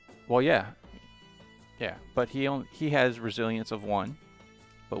 Well, yeah. Yeah, but he has resilience of 1.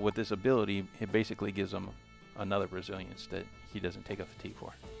 But with this ability, it basically gives him another resilience that he doesn't take a fatigue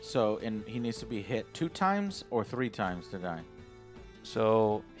for. So he needs to be hit 2 times or 3 times to die?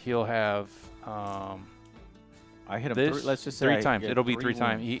 So he'll have I hit him this let's just say 3 I times. get It'll be 3 3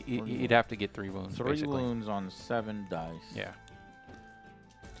 times. wounds. He'd have to get 3 wounds. 3 basically. wounds on 7 dice. Yeah.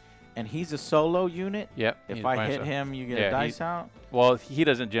 And he's a solo unit? Yep. If he's I by hit himself. him, you get Yeah, a dice out? Well, he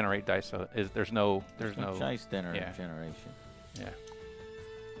doesn't generate dice, so there's no dice Yeah. generation. Yeah.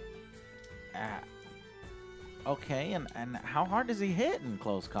 Okay, and how hard does he hit in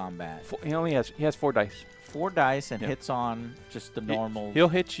close combat? He has 4 dice. 4 dice and Yep. hits on just the normal. He'll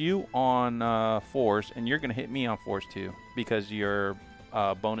hit you on 4s, and you're gonna hit me on 4s too, because your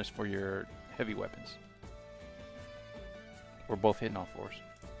bonus for your heavy weapons. We're both hitting on 4s.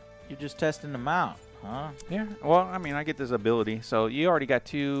 You're just testing them out, huh? Yeah. Well, I mean, I get this ability, so you already got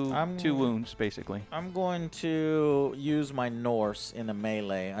 2 I'm- wounds basically. I'm going to use my Norse in the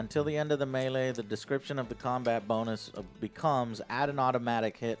melee. Until the end of the melee, the description of the combat bonus becomes add an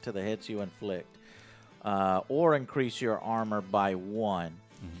automatic hit to the hits you inflict, or increase your armor by 1.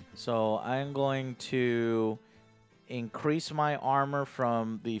 So I'm going to increase my armor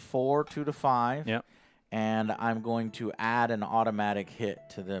from the 4 to 5. Yep. And I'm going to add an automatic hit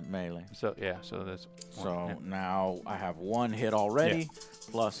to the melee. So yeah, so that's So now I have 1 hit already,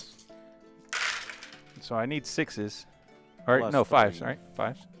 plus. So I need 6s. Or Plus no, 5s, 3. right?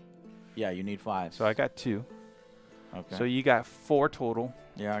 5s. Yeah, you need 5. So I got 2. Okay. So you got 4 total.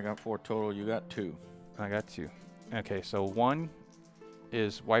 Yeah, I got 4 total. You got 2. I got 2. Okay, so 1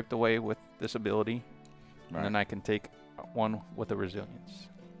 is wiped away with this ability, and then I can take 1 with the resilience.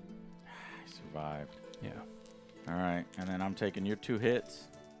 I survived. Yeah. All right, and then I'm taking your 2 hits.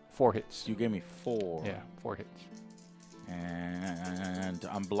 4 hits. You gave me 4. Yeah, 4 hits. And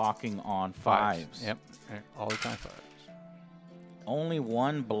I'm blocking on 5s. Yep. All the time 5s. Only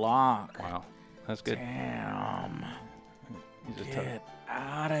 1 block. Wow. That's good. Damn. He's a tough. Get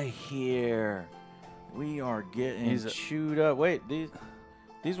out of here. We are getting He's a- chewed up. Wait,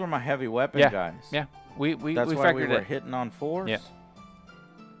 these were my heavy weapon Yeah. guys. Yeah. We That's why we factored were it hitting on 4s? Yeah.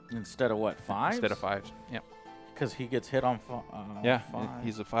 Instead of what, 5s? instead of 5s. Yep. Because he gets hit on Yeah. 5.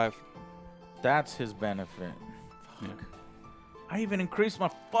 He's a 5. That's his benefit. Yeah. I even increased my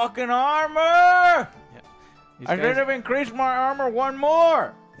fucking armor! These I guys, should have increased my armor 1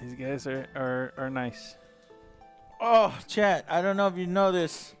 more! these guys are nice. Oh, chat, I don't know if you know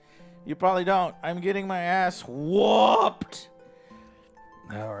this. You probably don't. I'm getting my ass whooped!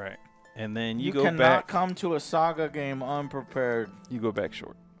 All right. And then You go cannot back. come to a Saga game unprepared. You go back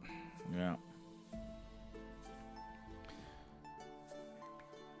short. Yeah.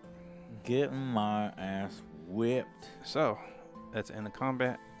 Getting my ass whipped. So, that's in the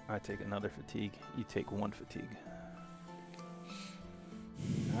combat. I take another fatigue. You take 1 fatigue.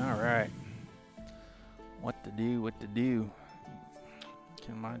 All right. What to do? What to do?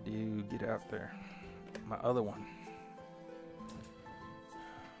 Can my dude get out there? My other one.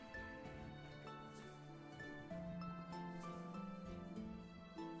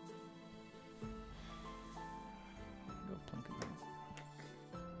 Go plink him out.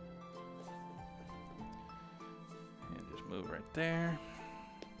 And just move right there.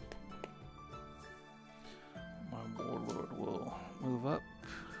 My warlord will move up.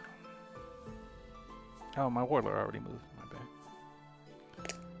 Oh, my warlord already moved. My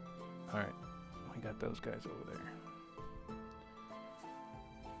bad. Alright. We got those guys over there.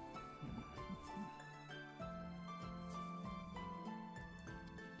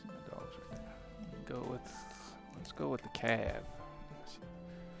 See my dogs right there. Let's go with the cav.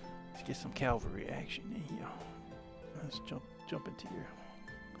 Let's get some cavalry action in here. Let's jump into here.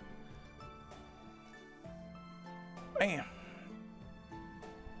 Bam!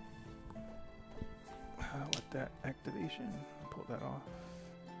 Let that activation, pull that off.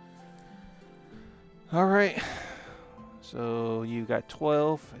 All right. So you got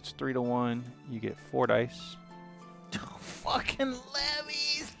 12. It's 3-1. You get 4 dice. Fucking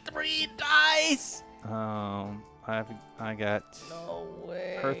levies, 3 dice. I got No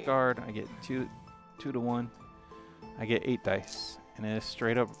way. Hearthguard. I get 2 to 1. I get 8 dice, and it's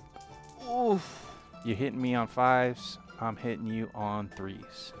straight up. Oof. You hitting me on 5s. I'm hitting you on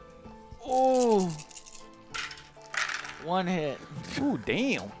 3s. Ooh. One hit. Ooh,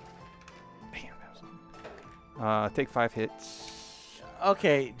 damn. Damn. Take 5 hits.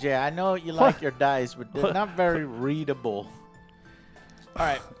 Okay, Jay, I know you like your dice, but they're not very readable. All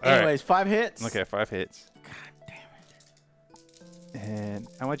right. All right. Anyways, 5 hits. Okay, 5 hits. God damn it. And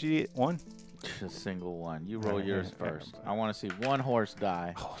how much you get? 1? Just a single one. You roll Alright, yours yeah, first. I want to see one horse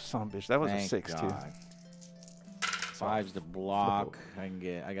die. Oh, son of a bitch. That was Thank a 6 too. God. 5's the block.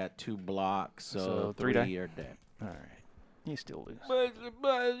 I got 2 blocks, so So 3 3 die? are dead. All right. You still lose.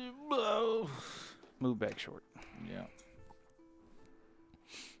 Move back short. Yeah.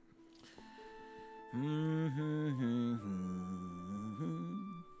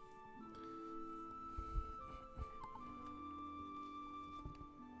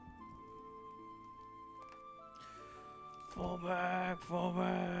 Fall back, fall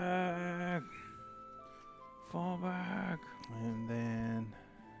back, fall back. And then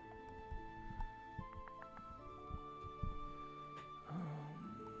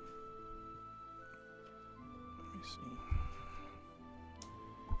let me see.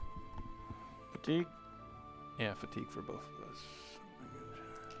 Fatigue. Yeah, fatigue for both of us.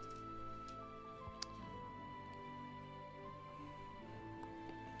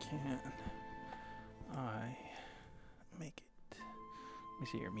 Can I make it? Let me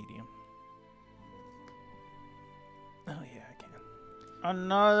see your medium. Oh yeah, I can.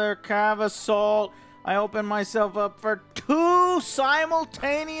 Another cav assault. I open myself up for 2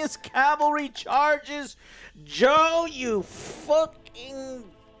 simultaneous cavalry charges. Joe, you fucking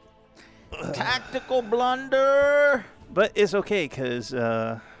tactical blunder. But it's okay, cause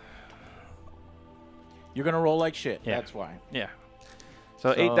You're gonna roll like shit. Yeah. That's why. yeah.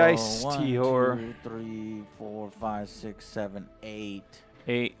 So 8 dice 1, to your 2, 3, 4, 5, 6, 7, 8.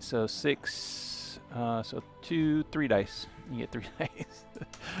 8. So 6. So 3 dice. You get 3 dice.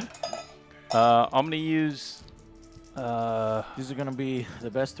 I'm gonna use. These are gonna be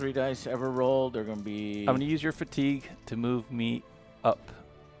the best 3 dice ever rolled. They're gonna be. I'm gonna use your fatigue to move me up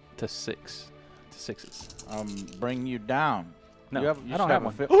to 6. To 6s. Bring you down. No, You I should don't have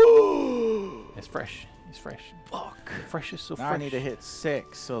one. It's It's fresh. It's fresh. Fuck. Fresh is so Now fresh. I need to hit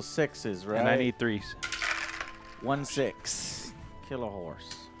 6. So 6s, right? And I need 3s. 1 6. Kill a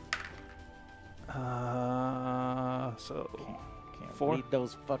horse. So. Can't 4? read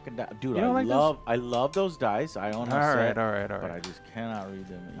those fucking dice. Dude, You don't like I love those dice. I own a All set, right. but I just cannot read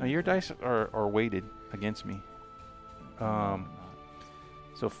them. Your dice are weighted against me.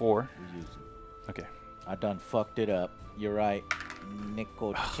 So 4. Reuse them. Okay. I done fucked it up. You're right.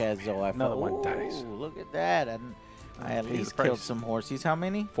 Nico Chezo. Another one dies. Look at that. I at Pay the least price. killed some horses. How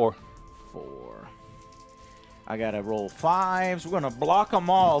many? 4. 4. I gotta roll 5s. We're gonna block them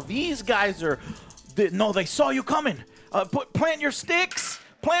all. These guys are. No, they saw you coming. Plant your sticks.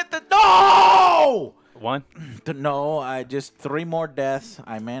 Plant the. No! 1. No, I just 3 more deaths.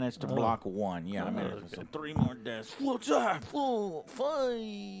 I managed to block 1. Yeah, I managed. So 3 more deaths. What's that? 4, 5.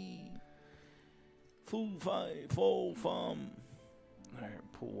 4, 5, 4, 5. All right,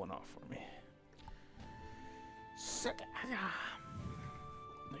 pull 1 off for me. Second.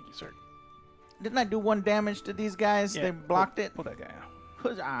 Thank you, sir. Didn't I do 1 damage to these guys? Yeah, They blocked it. Pull that guy out.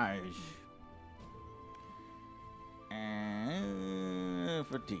 Huzzah. And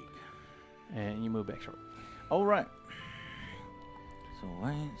fatigue. And you move back short. All right. So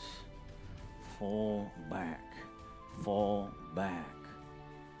let's fall back. Fall back.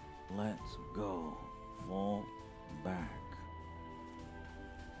 Let's go. Fall back.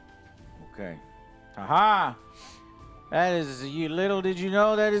 Okay. Aha! That is, you little did you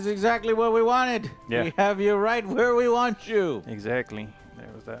know, that is exactly what we wanted. Yeah. We have you right where we want you. Exactly. There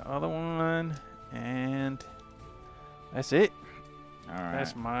was that other one. And that's it. All right.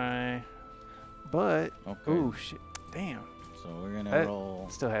 That's my. But. Okay. Ooh, shit. Damn. So we're going to That roll.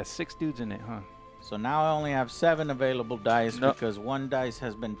 still has 6 dudes in it, huh? So now I only have 7 available dice Nope. because 1 dice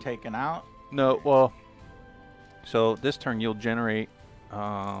has been taken out. No, well. So this turn you'll generate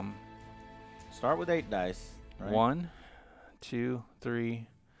Start with 8 dice. Right? 1, 2, 3,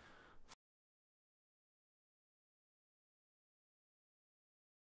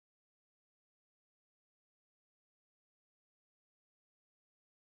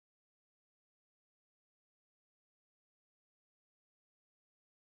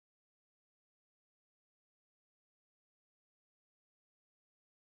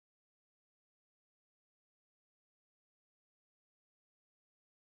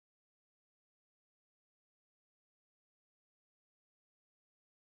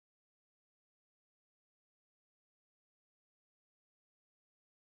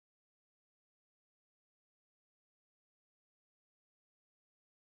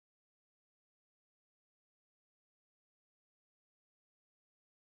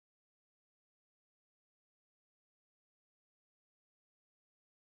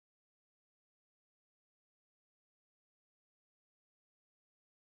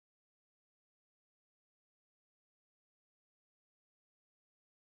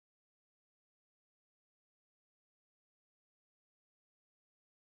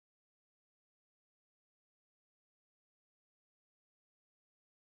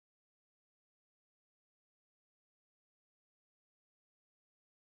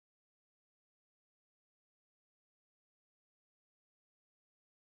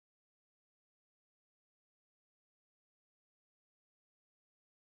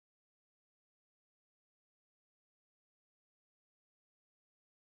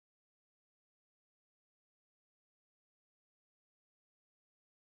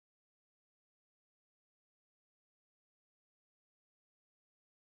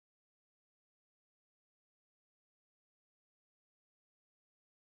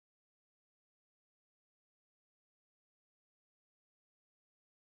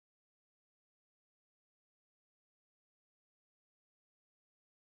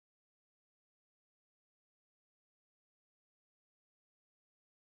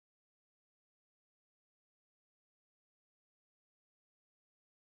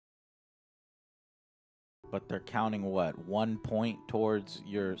 But they're counting what? 1 point towards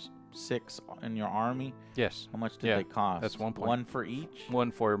your 6 in your army? Yes. How much did Yeah, they cost? that's 1 point. 1 for each?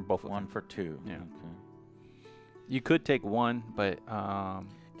 One for both of them. 1 for 2. Yeah. Okay. You could take one, but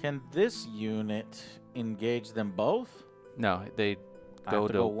Can this unit engage them both? no, they I go have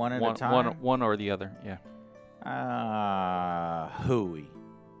to to go one at a time? one or the other. Yeah. Hooey.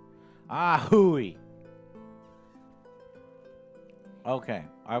 Hooey. Okay,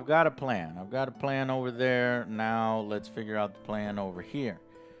 I've got a plan. I've got a plan over there. Now let's figure out the plan over here.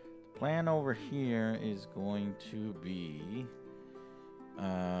 The plan over here is going to be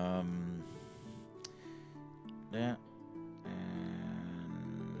that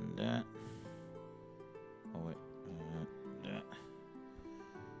and that. Oh wait, that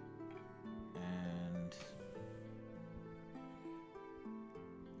and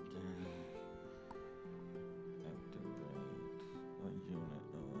then activate a unit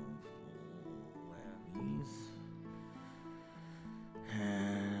of levies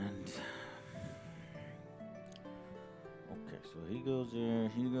and okay, so he goes there,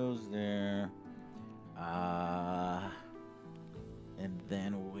 he goes there. And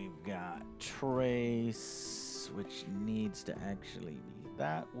then we've got Trace, which needs to actually be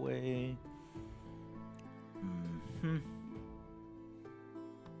that way.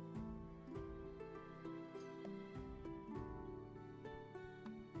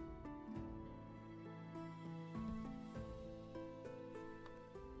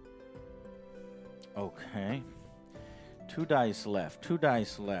 Okay. 2 dice left. 2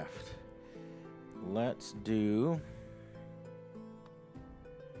 dice left. Let's do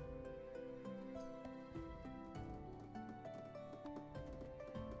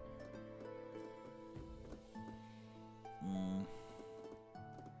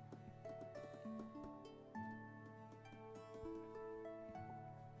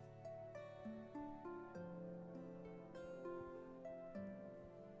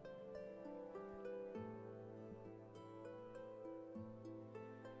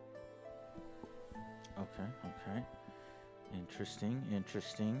okay. Interesting.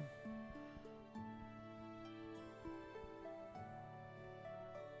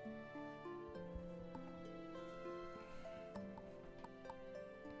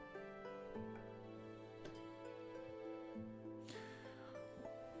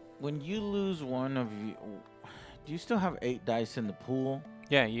 When you lose one of you, do you still have 8 dice in the pool?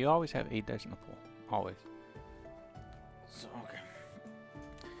 Yeah, you always have 8 dice in the pool. Always. So, okay.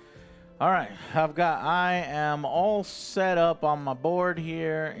 All right, I am all set up on my board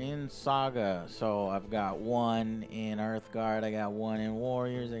here in Saga. So I've got 1 in Earthguard, I got 1 in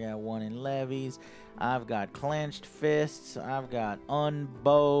Warriors, I got 1 in Levies, I've got Clenched Fists, I've got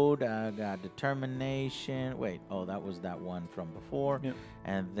Unbowed, I've got Determination. Wait, oh, that was that one from before. Yep.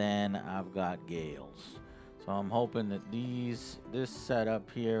 And then I've got Gales. So I'm hoping that this setup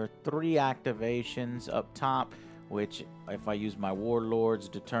here, 3 activations up top, which if I use my Warlord's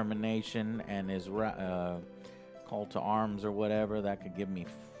Determination and his Call to Arms or whatever, that could give me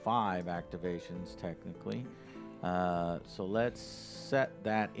 5 activations technically. So let's set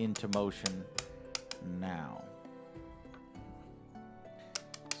that into motion now.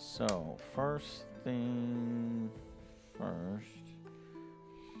 So first thing first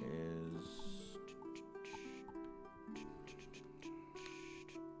is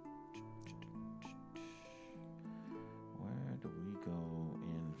where do we go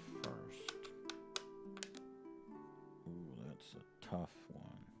in first? Ooh, that's a tough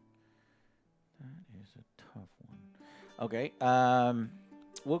one. That is a tough one. Okay,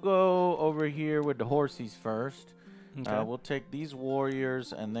 we'll go over here with the horsies first. Okay. We'll take these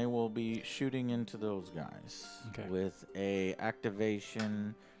warriors, and they will be shooting into those guys with a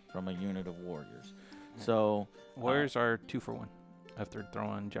activation from a unit of warriors. So Warriors are 2 for 1 after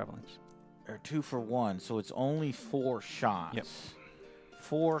throwing javelins. they're 2 for 1, so it's only 4 shots. Yep.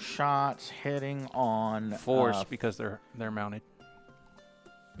 4 shots hitting on Force because they're mounted.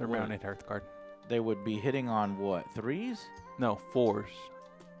 They're Wait. mounted Hearthguard. They would be hitting on what, 3s? No, 4s.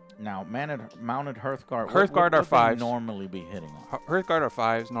 Now, mounted Hearthguard. Hearthguard what are would they 5s. normally be hitting on? Hearthguard are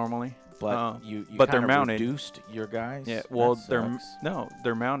 5s normally. But you but they're kinda mounted. reduced your guys. Yeah, well, That sucks.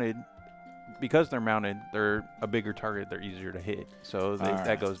 they're mounted. Because they're mounted, they're a bigger target. They're easier to hit, so All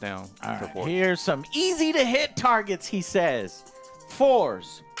that goes down All to right, 4. here's some easy to hit targets, he says.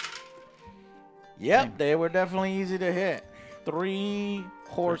 4s. Yep, Same. they were definitely easy to hit. 3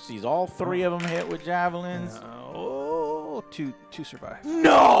 horsies. All 3 of them hit with javelins. Two survive.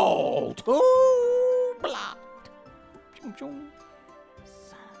 No! 2 blocked. Chum, chum.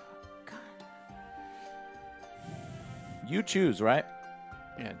 Son of a gun. You choose, right?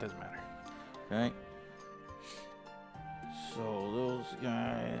 Yeah, it doesn't matter. Okay. So those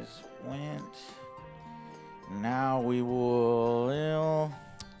guys went. Now we will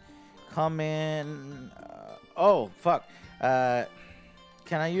come in. Oh, fuck. Can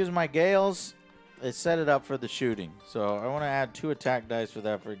I use my Gales? It set it up for the shooting. So I want to add 2 attack dice for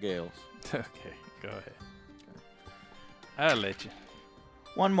that for Gales. Okay, go ahead. I'll let you.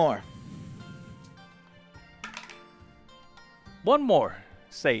 One more. One more.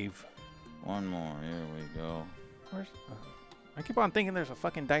 Save. One more. Here we go. Where's? I keep on thinking there's a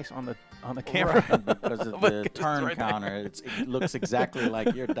fucking dice on the camera. Right, because of Look, the it's turn right counter. there. It looks exactly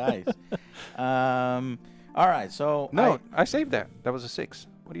like your dice. All right, so No, I saved that. That was a 6.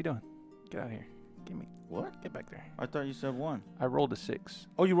 What are you doing? Get out of here. Give me. What? Get back there. I thought you said 1. I rolled a 6.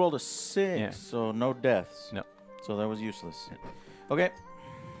 Oh, you rolled a 6, Yeah. so no deaths. No. So that was useless. Okay.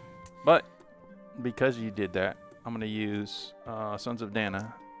 But because you did that, I'm gonna use Sons of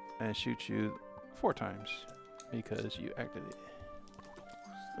Dana and shoot you 4 times because you acted it.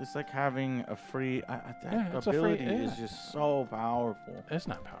 It's like having a free. That Yeah, it's a free- ability yeah. is just so powerful. It's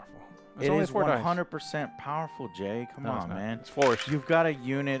not powerful. It's It only is 4 dice. 100% powerful, Jay. Come No, it's on, not. man. It's force. You've got a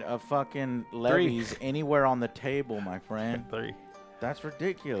unit of fucking levies anywhere on the table, my friend. 3. That's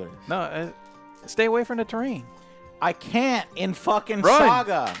ridiculous. No, stay away from the terrain. I can't in fucking Run.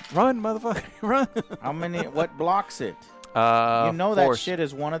 Saga. Run, motherfucker, run. How many? What blocks it? You know force. that shit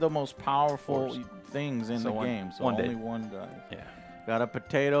is one of the most powerful Force. things in So the one- game. So one only dead. one dies. Yeah. Got a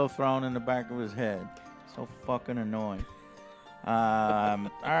potato thrown in the back of his head. So fucking annoying. All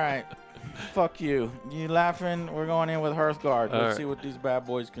right. Fuck you. You laughing? We're going in with Hearthguard. Let's All right. see what these bad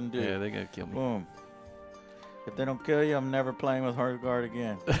boys can do. Yeah, they gotta kill me. Boom. If they don't kill you, I'm never playing with Hearthguard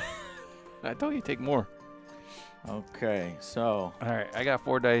again. I told you to take more. Okay, so All right, I got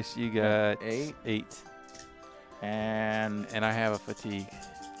 4 dice. You got 8. 8, and and I have a fatigue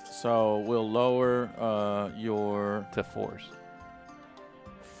so we'll lower your. to 4s.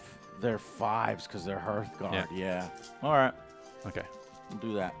 They're 5s because they're Hearthguard. Yeah. Yeah. All right, Okay. we'll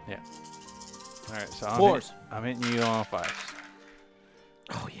do that. All right, so 4s. I'm hitting you on 5s.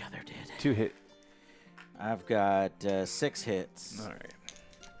 Oh yeah, they're dead. 2 hit. I've got 6 hits. All right.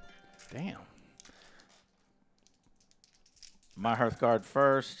 Damn. My Hearthguard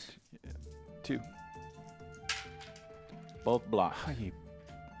first. 2. Both block. Oh, you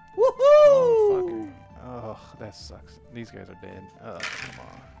Woohoo! motherfucker. Oh, that sucks. These guys are dead. Oh, come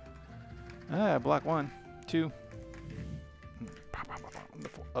on. Ah, block 1, 2. Pop, pop, pop, pop. The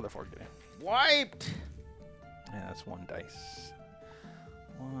other 4 get in. Wiped. Yeah, that's 1 dice.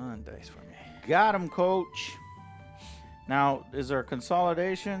 1 dice for me. Got him, coach. Now, is there a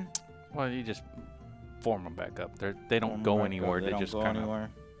consolidation? Well, you just form them back up. They don't Form go back up. anywhere. They don't just go kind of anywhere.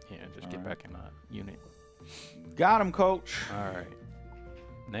 just get Alright. back in a unit. Got him, coach. All right.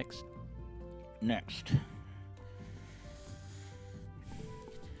 Next. Next.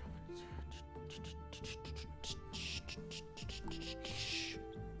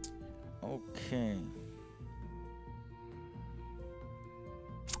 Okay.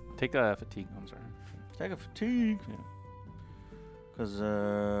 Take a fatigue. I'm sorry. Take a fatigue. Yeah. Because,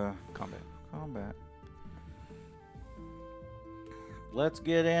 Combat. combat. Let's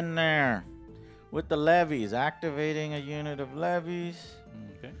get in there with the levies. Activating a unit of levies.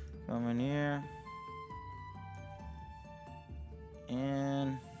 Okay. Coming here.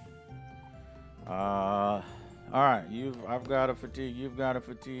 In. All right. I've got a fatigue. You've got a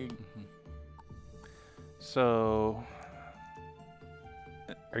fatigue. So,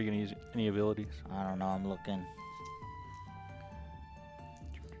 are you gonna use any abilities? I don't know. I'm looking.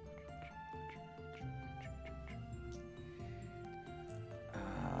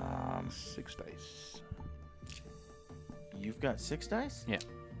 Um, 6 dice. You've got 6 dice? Yeah.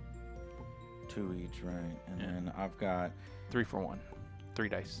 2 each, right? And Yeah. then I've got 3 for 1. 3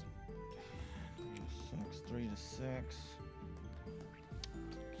 dice. 3 to 6.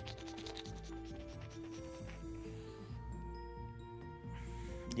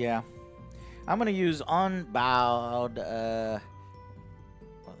 Yeah. I'm going to use unbowed.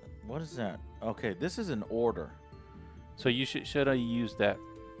 What is that? Okay, this is an order. So you should have used that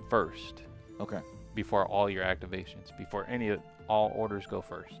first Okay. before all your activations. Before all orders go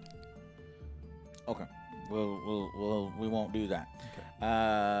first. Okay. We won't do that.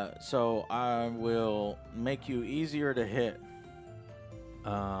 Okay. So I will make you easier to hit.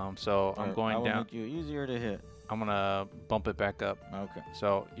 So I'm Or I going will down. make you easier to hit. I'm gonna bump it back up. Okay.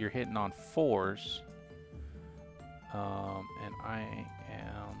 So you're hitting on 4s, and I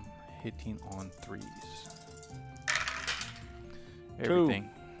am hitting on 3s. Everything.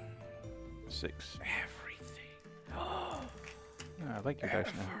 6. Everything. Yeah, I like your dice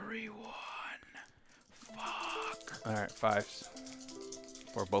now. Everyone. Fuck. All right, 5s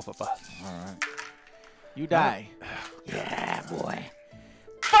for both of us. All right. You die. Yeah, boy.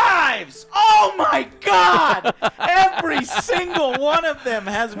 5s! Oh my God! Every single one of them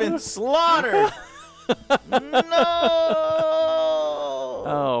has been slaughtered. No.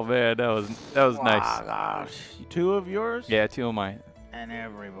 Oh man, that was nice. Oh gosh. 2 of yours? Yeah, 2 of mine. And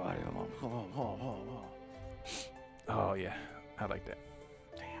everybody. Oh yeah, I like that.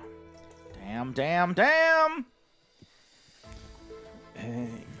 Damn. Hey,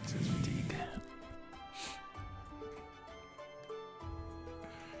 this is fatigue.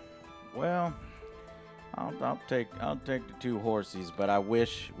 Well, I'll take the 2 horses, but I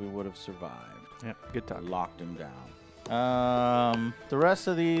wish we would have survived. Yeah, good talk. Locked him down. The rest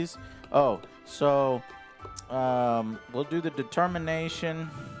of these. Oh, so we'll do the determination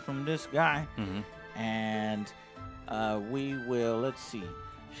from this guy, and we will. Let's see.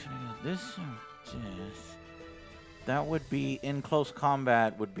 Should I do this or this? That would be in close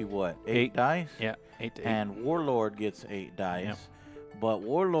combat. Would be what? 8 dice. Yeah, 8 to 8. And Warlord gets 8 dice. Yep. But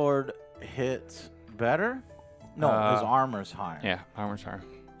Warlord hits better. No, his armor's higher. Yeah, armor's higher.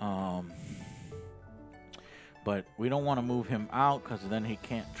 But we don't want to move him out because then he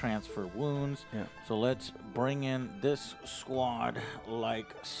can't transfer wounds. Yeah. So let's bring in this squad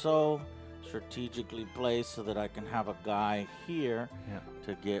like so, strategically placed so that I can have a guy here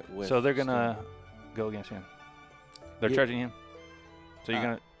to get with. So they're gonna go against him. They're charging him. So you're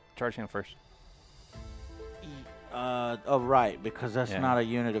gonna charge him first. Oh, right, because that's not a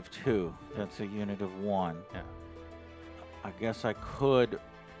unit of 2. That's a unit of 1. Yeah. I guess I could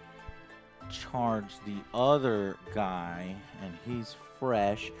charge the other guy, and he's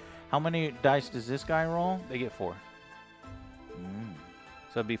fresh. How many dice does this guy roll? They get 4.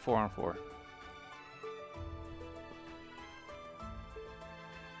 So it'd be 4 on 4.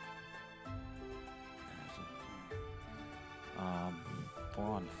 Um, 4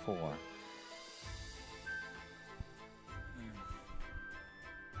 on 4.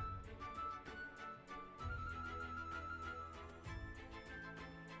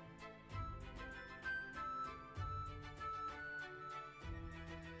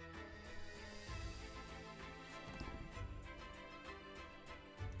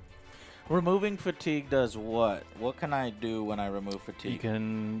 Removing fatigue does what? What can I do when I remove fatigue? You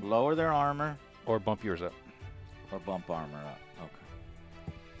can lower their armor or bump yours up. or bump armor up. Okay.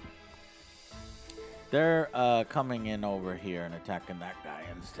 They're coming in over here and attacking that guy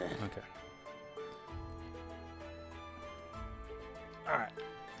instead. Okay. All right.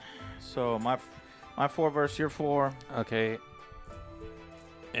 So my 4 versus your 4. Okay.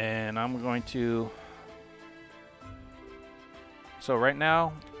 And I'm going to. So right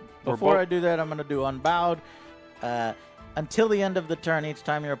now. Before I do that, I'm going to do unbowed. Until the end of the turn, each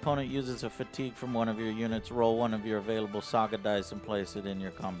time your opponent uses a fatigue from one of your units, roll one of your available saga dice and place it in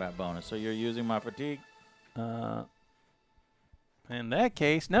your combat bonus. So you're using my fatigue? In that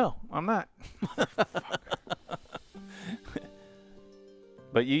case, no, I'm not.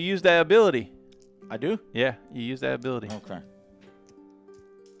 But you use that ability. I do? Yeah, you use that ability. Okay.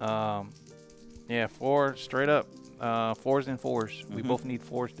 Yeah, 4 straight up. 4s and 4s. We both need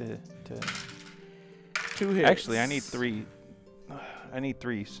 4s to 2 hits. Actually, I need 3. I need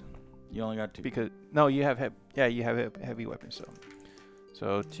 3s. You only got 2. Because no, you have you have heavy weapons.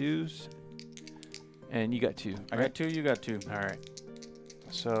 So 2s, and you got 2. I got 2. You got 2. All right.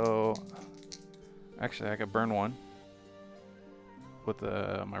 So actually, I could burn 1 with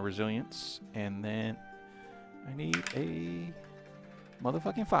my resilience, and then I need a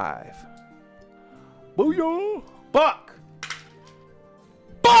motherfucking 5. Booyah! Buck!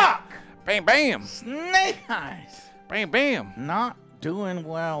 Buck! Bam, bam! Snake eyes! Bam, bam! Not doing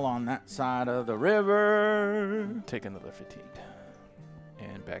well on that side of the river. Take another fatigue.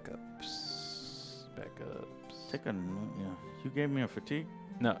 And backups. Backups. Take a... Yeah. You gave me a fatigue?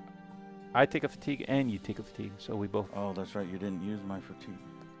 No. I take a fatigue and you take a fatigue. So we both... Oh, that's right. You didn't use my fatigue.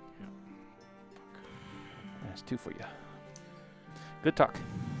 That's 2 for you. Good talk.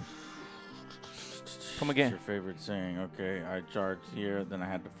 Come again. What's your favorite saying? Okay, I charged here, then I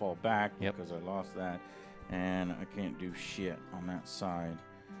had to fall back because I lost that. And I can't do shit on that side.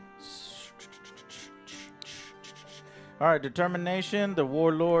 All right, determination. The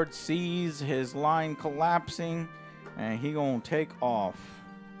warlord sees his line collapsing, and he gonna take off.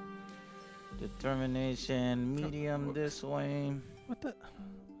 Determination, medium this way. What the?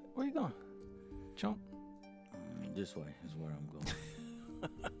 Where you going? Jump. This way is where I'm going.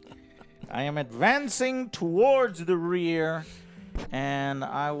 I am advancing towards the rear, and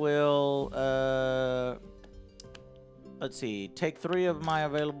I will Let's see. Take 3 of my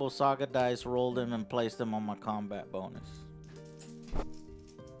available Saga dice, roll them, and place them on my combat bonus.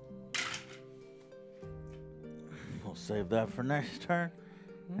 We'll save that for next turn.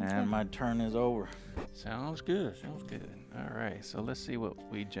 And my turn is over. Sounds good. Sounds good. All right. So let's see what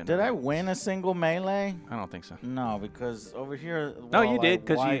we generate. Did I win a single melee? I don't think so. No, because over here. No, while you I did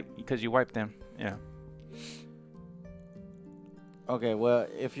wipe- because you wiped them. Yeah. Okay, well,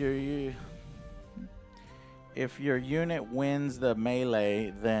 if your unit wins the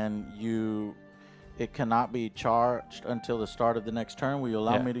melee, then it cannot be charged until the start of the next turn. Will you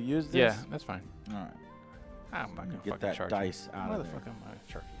allow Yeah. me to use this? Yeah, that's fine. All right. I'm not gonna Get fucking that charge dice you. out of there. Motherfucker, I'm gonna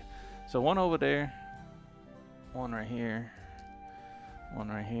charge you. So one over there, one right here, one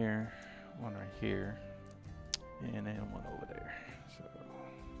right here, one right here, and then one over there.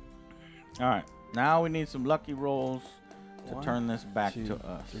 So All right. Now we need some lucky rolls to One, turn this back 2, to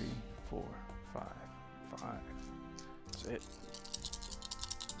us. 3, 4, 5. That's it.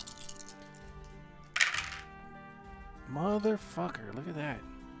 Motherfucker, look at that.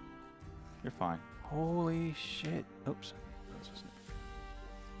 You're fine. Holy shit. Oops. That's a snake.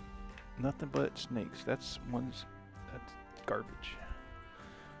 Nothing but snakes. That's garbage.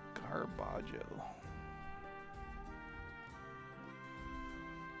 Garbaggio.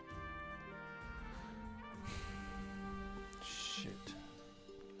 Shit.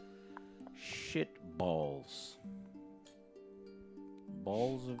 Shit balls.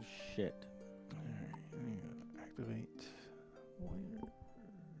 Balls of shit. Alright, I'm gonna activate. Where?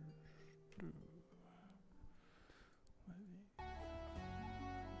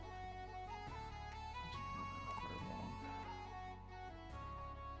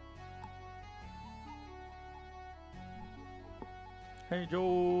 Hey,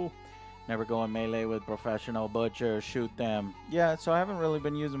 Joe. Never go in melee with professional butchers. Shoot them. Yeah, so I haven't really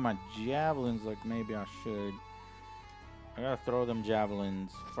been using my javelins like maybe I should. I gotta throw them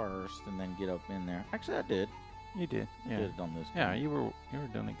javelins first and then get up in there. Actually, I did. You did. I Yeah. did it on this. Yeah, game. you were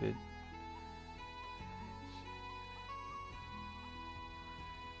doing it good.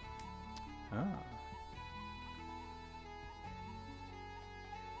 Ah.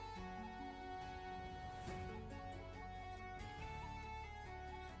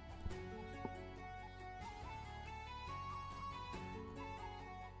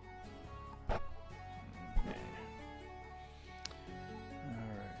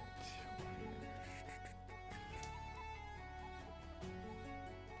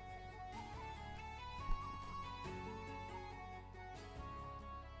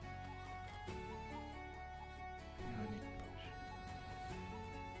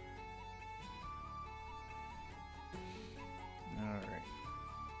 Alright.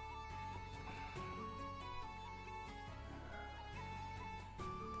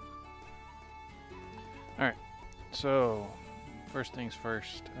 Alright. So, first things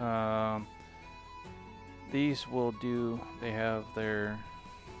first. These will do. They have their.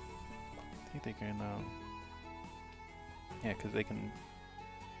 I think they can. Yeah, because they can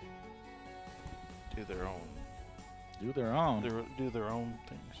do their own. Do their own. Do their own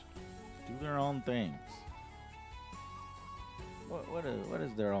things. Do their own things. What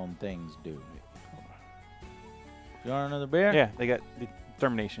does their own things do? You want another beer? Yeah, they got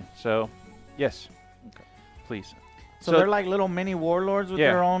determination. So, yes. Okay. Please. So they're like little mini warlords with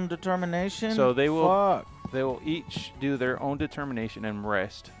Yeah. their own determination? So they will- Fuck. They will each do their own determination and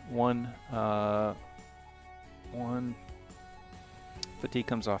rest. One fatigue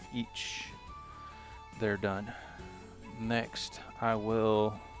comes off each. They're done. Next, I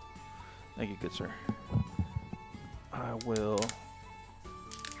will. Thank you, good sir. I will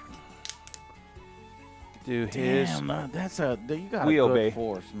do his. Damn, that's you got We a good obey.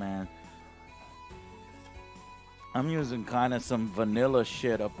 force, man. I'm using kind of some vanilla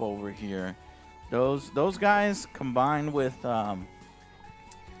shit up over here. Those guys combined with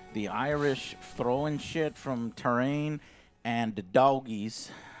the Irish throwing shit from terrain and the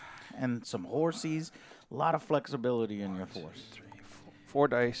doggies and some horsies. A lot of flexibility in your force. 4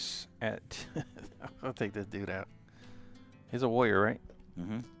 dice at. I'll take this dude out. He's a warrior, right?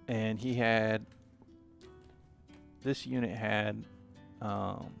 Mm-hmm. And he had. This unit had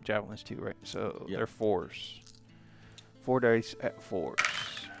javelins too, right? So Yep. they're 4s. 4 dice at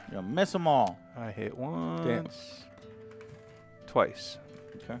 4s. You'll miss them all. I hit once. Twice.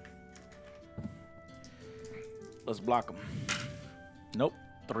 Okay. Let's block them. Nope.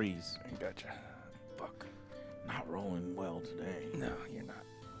 3s. Gotcha. Fuck. Not rolling well today. No, you're not.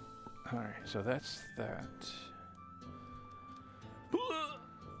 Alright, so that's that.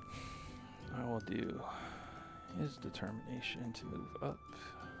 I will do his determination to move up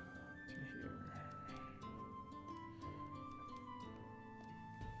to here.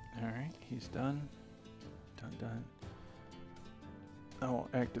 Alright, he's done. Done. I will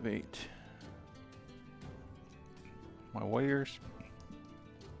activate my warriors.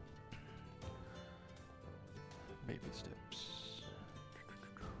 Baby steps.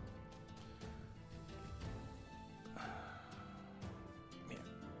 Yeah.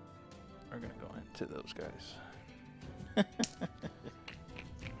 We're gonna go into those guys.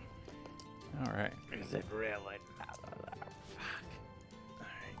 Alright. Is it really?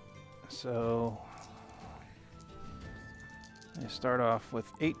 So I start off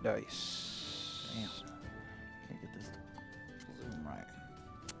with 8 dice. Damn. Can't get this to zoom right.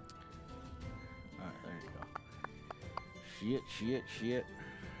 Alright, there you go. Shit.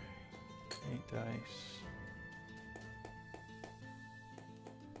 8 dice.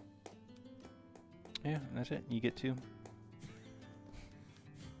 Yeah, and that's it. You get 2.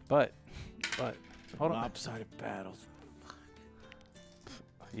 But hold on. Lopsided battles.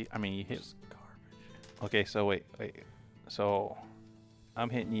 I mean, you hit. Just garbage. Okay, so wait. So I'm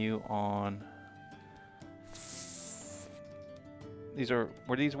hitting you on.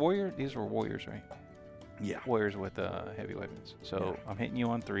 Were these warriors? These were warriors, right? Yeah. Warriors with heavy weapons. So Yeah. I'm hitting you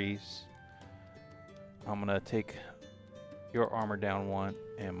on 3s. I'm gonna take your armor down 1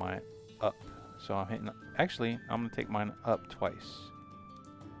 and mine up. So I'm hitting. Actually, I'm gonna take mine up twice.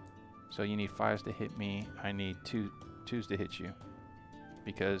 So you need 5s to hit me. I need 2s to hit you,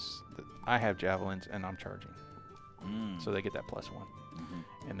 because I have javelins and I'm charging. So they get that +1.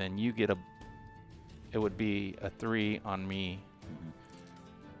 Mm-hmm. And then you get it would be a 3 on me,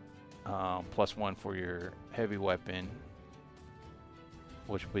 +1 for your heavy weapon,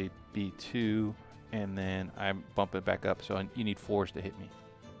 which would be 2, and then I bump it back up, so you need 4s to hit me.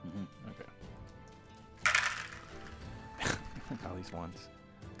 Okay. All these 1s.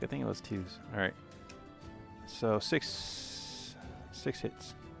 Good thing it was 2s. All right. So 6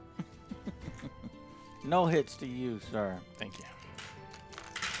 hits. No hits to you, sir. Thank you.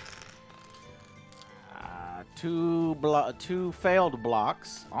 2 failed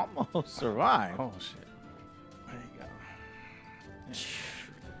blocks. Almost survived. Oh shit. There you go.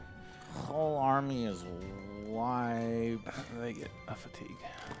 Whole army is wiped. They get a fatigue.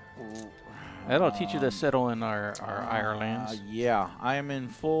 That'll teach you to settle in our Irelands. Yeah, I am in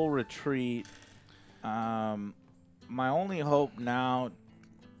full retreat. My only hope now,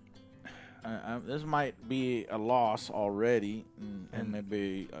 this might be a loss already, and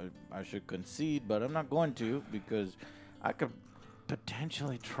maybe I should concede, but I'm not going to, because I could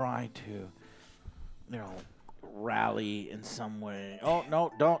potentially try to, rally in some way. Oh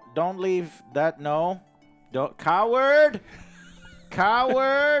no! Don't leave that. No, don't, coward.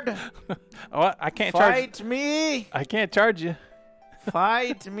 Coward! Oh, I can't charge. Fight me! I can't charge you.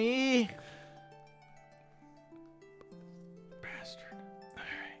 Fight me! Bastard.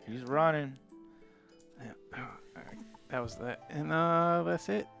 He's running. Yeah. All right. That was that, and that's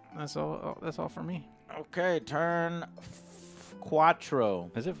it. That's all. That's all for me. Okay, turn quattro.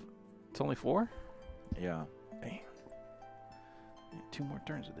 Is it? It's only 4. Yeah. Dang. 2 more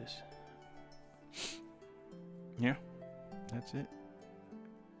turns of this. Yeah. That's it.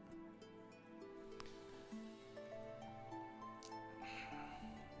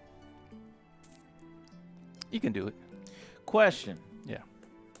 You can do it. Question. Yeah.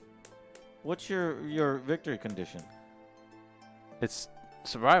 What's your victory condition? It's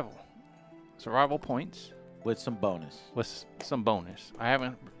survival. Survival points With some bonus. with some bonus. I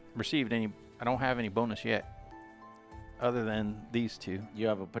haven't received any. I don't have any bonus yet, other than these 2. You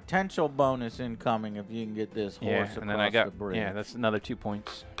have a potential bonus incoming if you can get this horse Yeah, across and then I got the bridge. yeah. That's another 2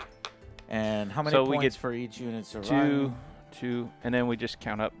 points. And how many So we points get for each unit surviving? 2, and then we just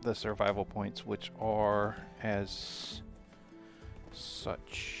count up the survival points, which are as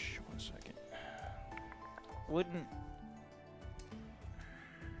such. 1 second. Wouldn't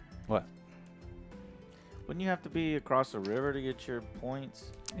What? you have to be across the river to get your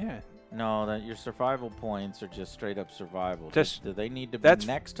points? Yeah. No, that your survival points are just straight up survival. Just- do they need to be that's-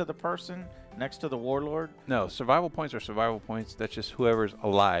 next to the person, next to the warlord? No, survival points are survival points. That's just whoever's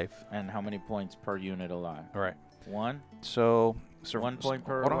alive. And how many points per unit alive? All right. 1? So 1 point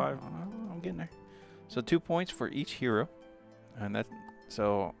per hold on, alive? I'm getting there. So 2 points for each hero, and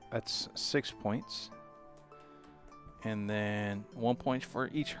that's 6 points. And then 1 point for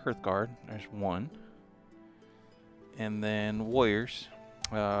each Hearthguard. There's 1. And then warriors,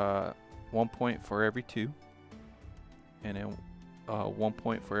 1 point for every 2. And then 1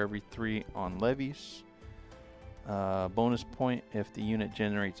 point for every 3 on levies. Bonus point if the unit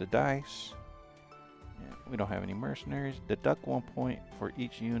generates a dice. Yeah, we don't have any mercenaries. Deduct 1 point for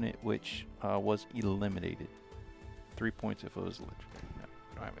each unit which was eliminated. 3 points if it was eliminated. No,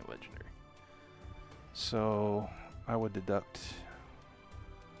 we don't have any legendary. So I would deduct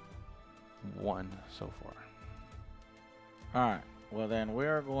 1 so far. All right. Well, then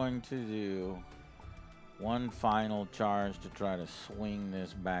we're going to do one final charge to try to swing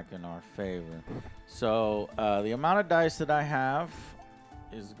this back in our favor. So the amount of dice that I have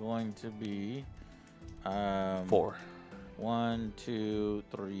is going to be 4. 1, 2,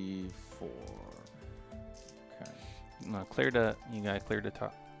 3, 4. Okay. No, you gotta clear the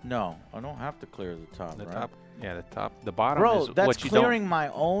top. No, I don't have to clear the top. The right? top, yeah, the top. The bottom Bro, is that's what you clearing my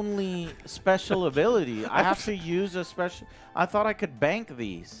only special ability. I have to use a special. I thought I could bank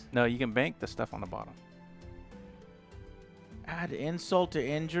these. don't. No, you can bank the stuff on the bottom. Add insult to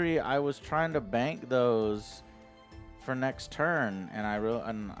injury. I was trying to bank those for next turn, and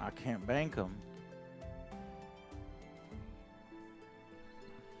I can't bank them.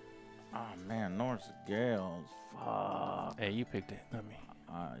 Oh man, Norse-Gaels. Fuck. Hey, you picked it, not me.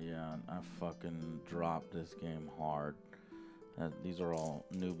 Yeah, I fucking dropped this game hard. These are all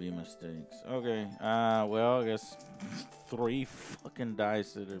newbie mistakes. Okay, well, I guess 3 fucking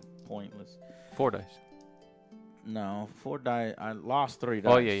dice that are pointless. 4 dice. No, 4 dice. I lost 3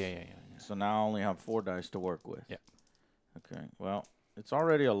 dice. Oh yeah. So now I only have 4 dice to work with. Yeah. Okay, well, it's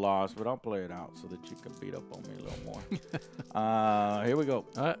already a loss, but I'll play it out so that you can beat up on me a little more. Here we go.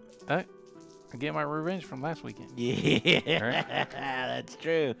 I get my revenge from last weekend. Yeah, that's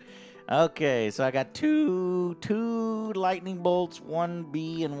true. Okay, so I got two lightning bolts, 1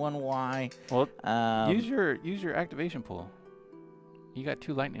 B and 1 Y. Well, use your activation pool. You got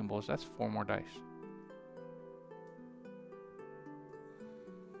 2 lightning bolts. That's 4 more dice.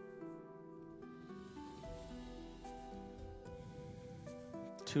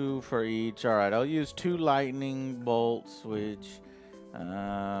 Two for each. All right, I'll use 2 lightning bolts, which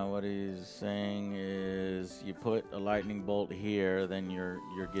what he's saying is you put a lightning bolt here, then you're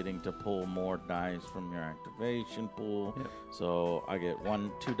getting to pull more dice from your activation pool. Yep. So I get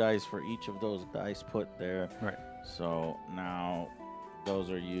 2 dice for each of those dice put there. Right. So now those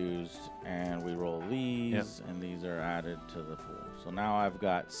are used, and we roll these, Yep. and these are added to the pool. So now I've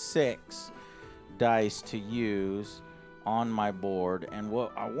got 6 dice to use on my board, and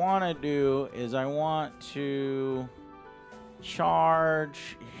what I want to do is I want to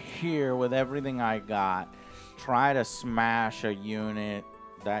charge here with everything I got, try to smash a unit,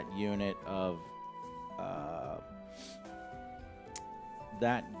 that unit of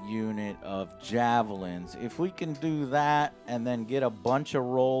javelins. If we can do that and then get a bunch of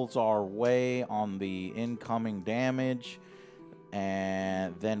rolls our way on the incoming damage,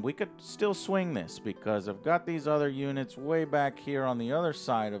 and then we could still swing this, because I've got these other units way back here on the other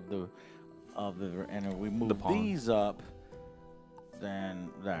side of the and if we move these up, then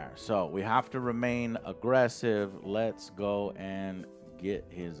there. So we have to remain aggressive. Let's go and get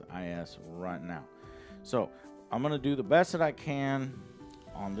his IS right now. So I'm gonna do the best that I can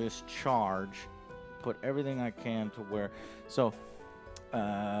on this charge, put everything I can to where, so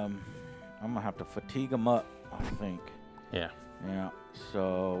I'm gonna have to fatigue him up, I think. Yeah. Yeah,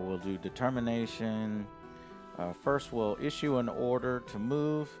 so we'll do determination. First, we'll issue an order to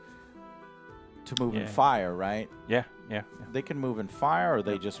move in fire, right? Yeah. They can move in fire, or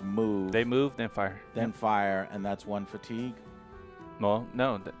they just move. They move, then fire. Then fire, and that's 1 fatigue. Well,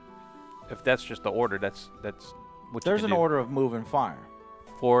 no. If that's just the order, that's what There's you an can do. order of move and fire.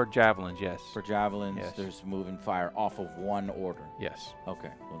 For javelins, yes. For javelins, Yes. there's move and fire off of 1 order. Yes.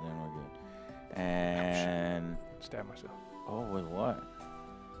 Okay, well then we're good. And Stab myself. oh, with what?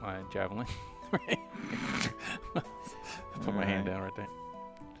 My javelin. Right. Put my hand down right there.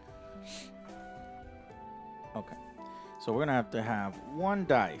 Okay, so we're gonna have 1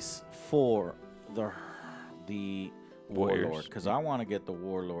 dice for the Warriors. warlord, because I want to get the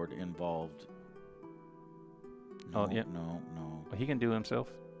warlord involved. Oh, yeah. No. Well, he can do it himself.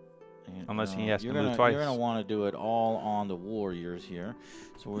 Yeah, Unless he no, has to you're move gonna, twice. You're gonna want to do it all on the warriors here.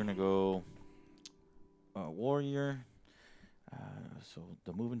 So we're gonna go warrior. So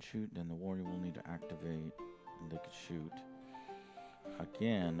the move and shoot, then the warrior will need to activate, and they can shoot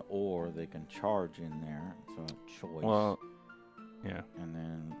again, or they can charge in there. So a choice. Well, yeah. And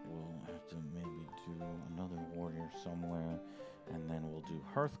then we'll have to maybe do another warrior somewhere, and then we'll do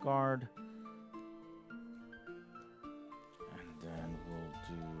Hearthguard, and then we'll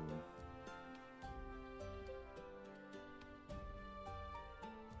do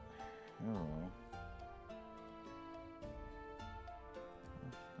Hero.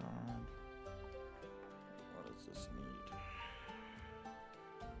 Hearthguard. What does this need?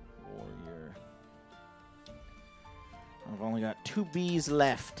 Warrior. I've only got 2 Bs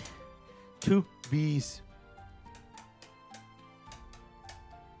left. 2 Bs.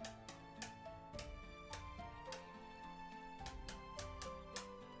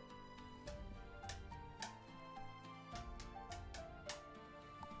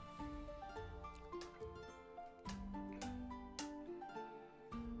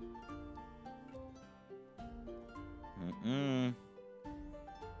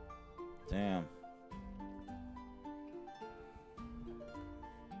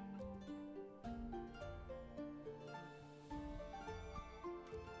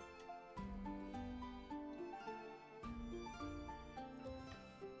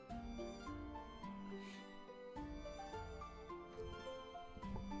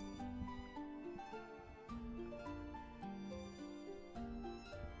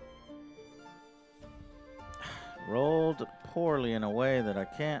 rolled poorly in a way that I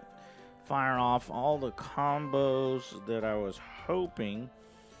can't fire off all the combos that I was hoping.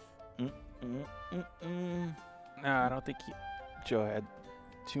 No, I don't think Joe had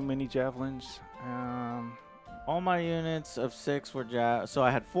too many javelins. All my units of 6 were so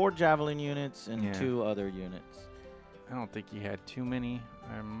I had 4 javelin units and Yeah. 2 other units. I don't think you had too many.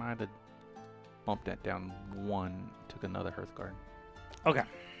 I might have bumped that down 1, took another Hearthguard. Okay,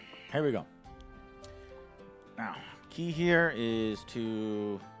 here we go. Now, key here is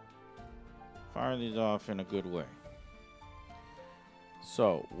to fire these off in a good way.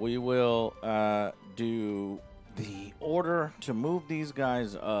 So we will do the order to move these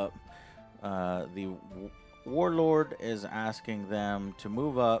guys up. The warlord is asking them to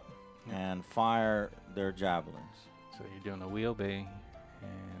move up and fire their javelins. So you're doing a wheel bay,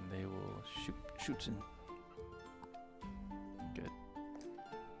 and they will shoot in. Good.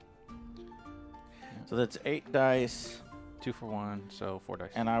 So that's 8 dice, 2 for 1, so 4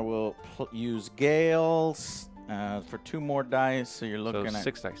 dice. and I will use Gales for 2 more dice. So you're looking so at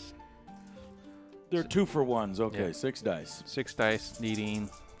 6 dice. They're 2 for 1s. Okay, Yeah. 6 dice. 6 dice needing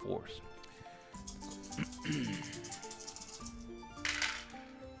 4s.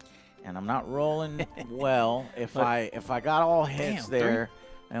 And I'm not rolling well. If I got all hits Damn, there,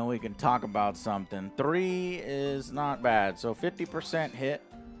 and we can talk about something. 3 is not bad. So 50% hit.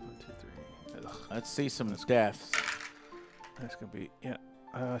 1, 2, 3. Ugh, Let's see some deaths. that's gonna be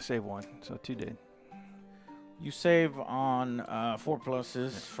save 1, so 2 dead. You save on 4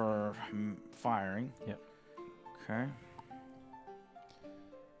 pluses for firing. Yep. Okay.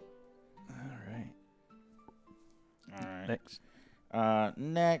 All right. All right. Next.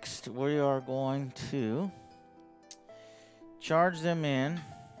 Next, we are going to charge them in.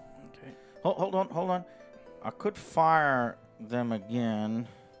 Okay. Hold on. I could fire them again.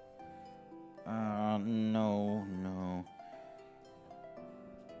 No.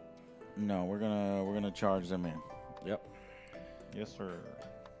 No, we're gonna charge them in. Yep. Yes, sir.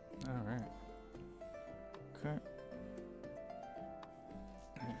 All right. Okay.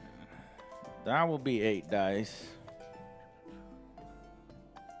 That will be 8 dice.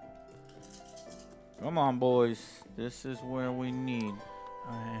 Come on, boys. This is where we need.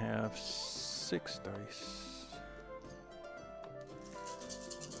 I have 6 dice.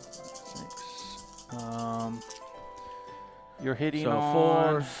 6. You're hitting So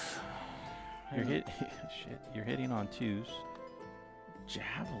on 4s. You're hitting on 2s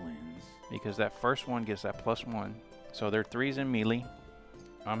Javelins. because that first one gets that +1. So they're 3s in melee.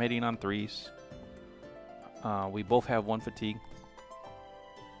 I'm hitting on 3s. We both have 1 fatigue.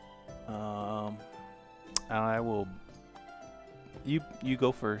 I will. You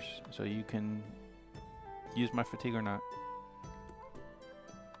go first, so you can use my fatigue or not.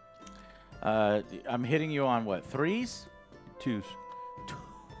 I'm hitting you on what? 3s? 2s.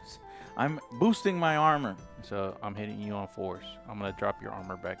 I'm boosting my armor So I'm hitting you on 4s. I'm gonna drop your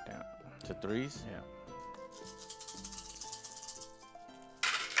armor back down. to 3s.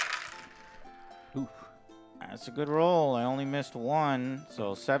 Yeah. Oof. That's a good roll. I only missed 1,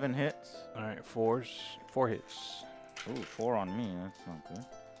 so 7 hits. All right, 4s. 4 hits. Ooh, 4 on me. That's not good.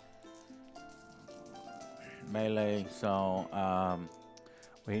 Melee. So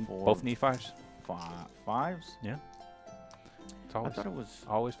We Four. both need 5s. 5s. It's I always thought it was.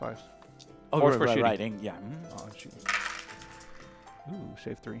 always 5s. Oh, Fours right, for right, shooting. right. Yeah. Oh, shoot. Ooh,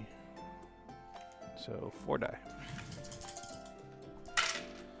 save 3. So 4 die.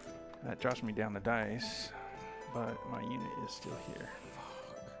 That drops me down the dice, but my unit is still here.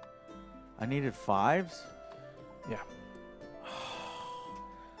 I needed 5s. Yeah.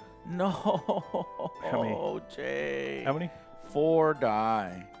 No. How many? Oh, Jay. How many? 4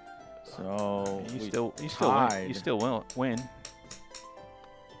 die. So You we still tied. win. You still will win.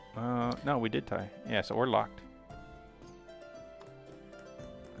 No, we did tie. Yeah, so we're locked.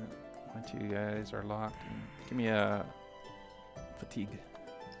 My 2 guys are locked. Give me a fatigue.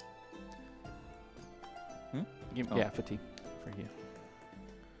 Give me, Oh. Yeah, fatigue for you.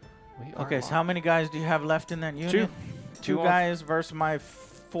 We are Okay, so how many guys do you have left in that unit? 2. 2 off. guys versus my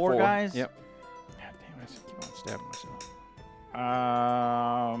 4 guys? Yep. God damn, I just keep on stabbing myself.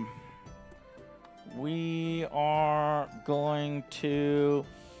 We are going to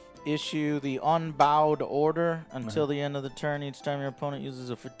issue the unbowed order until the end of the turn. Each time your opponent uses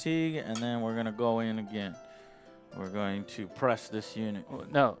a fatigue, and then we're going to go in again. We're going to press this unit Oh,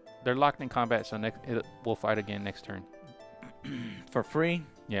 no, they're locked in combat, so we'll fight again next turn. for free.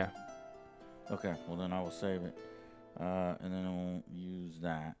 Yeah. Okay, well then I will save it, and then I'll use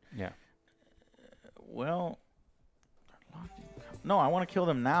that. Yeah. Well, they're locked in no, I want to kill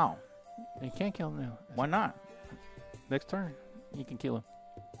them now. You can't kill them now. Why not? next turn, you can kill him.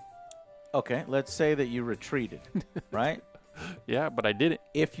 Okay, let's say that you retreated, right? Yeah, but I didn't.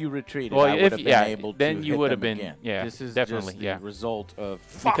 If you retreated, Well, I would if have been yeah, able then to you hit would have them been. again. Yeah, This is definitely. just the Yeah, result of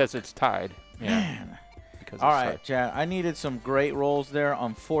because it's tied. Yeah, Man. because All it's right, tied. Chad. I needed some great rolls there.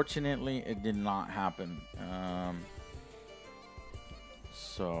 Unfortunately, it did not happen.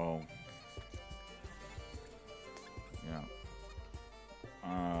 So, yeah.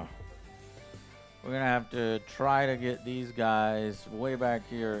 We're going to have to try to get these guys way back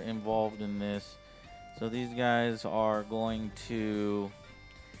here involved in this. So these guys are going to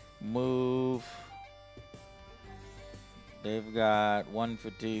move. They've got 1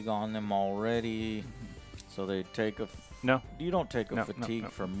 fatigue on them already. So they take a... No. You don't take a No, fatigue no,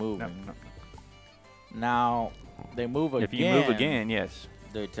 for no, moving. no. Now, they move again. If you move again, yes.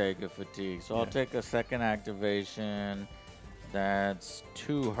 They take a fatigue. So Yeah. I'll take a second activation. That's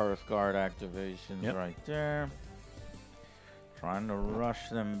 2 Hearthguard activations right there. Trying to rush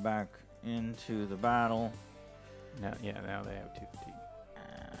them back into the battle. Now, now they have 2 fatigue.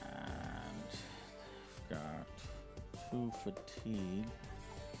 And they've got 2 fatigue.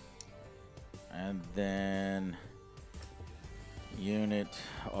 And then unit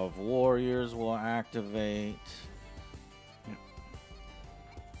of warriors will activate.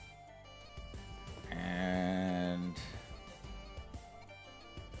 And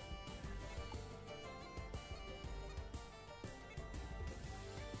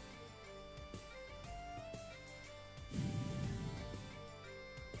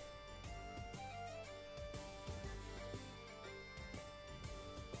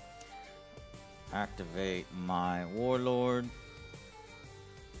activate my warlord.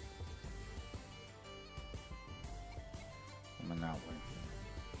 Coming that way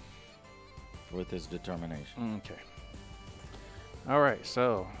with his determination. Okay. All right,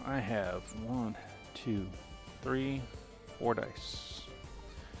 so I have 1, 2, 3, 4 dice.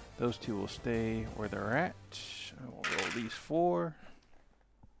 Those 2 will stay where they're at. I will roll these 4.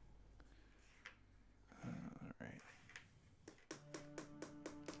 All right.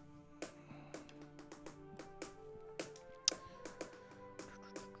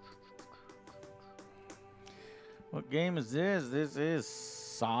 What game is this? This is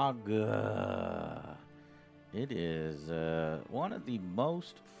SAGA. It is one of the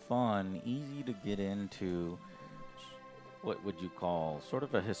most fun, easy to get into, what would you call, sort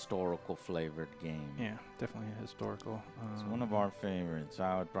of a historical flavored game. Yeah, definitely a historical. It's one of our favorites.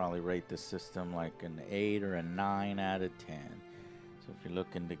 I would probably rate the system like an 8 or a 9 out of 10. So if you're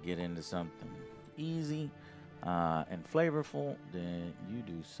looking to get into something easy and flavorful, then you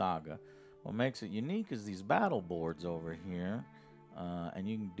do SAGA. What makes it unique is these battle boards over here, and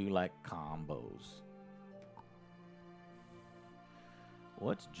you can do like combos.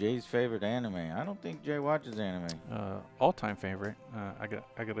 What's Jay's favorite anime? I don't think Jay watches anime. All-time favorite. I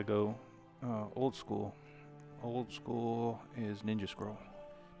gotta go old school. Old school is Ninja Scroll.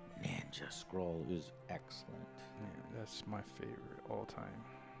 Ninja Scroll is excellent. Yeah, that's my favorite all time.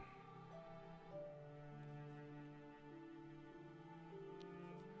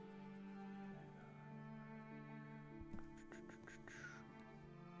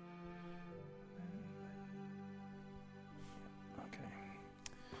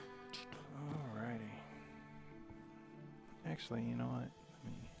 Actually, you know what? I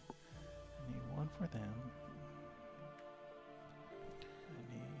need 1 for them. I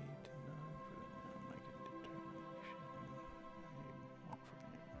need none for them. I get determination. I need 1 for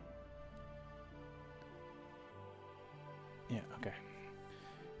them. Yeah, okay.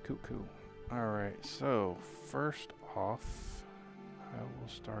 Cool. Alright, so first off, I will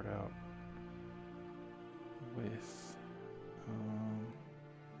start out with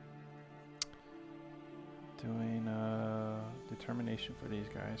doing determination for these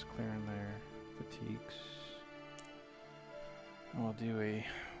guys, clearing their fatigues. I'll do a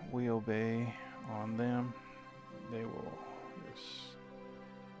wheel bay on them. They will just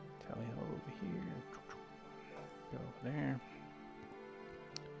tally ho over here, go over there.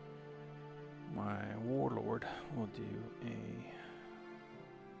 My warlord will do a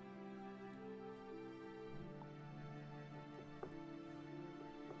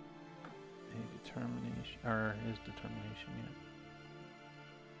determination, or his determination, yeah.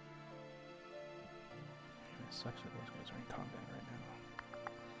 It sucks that those guys are in combat right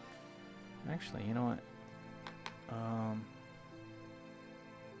now. Actually, you know what?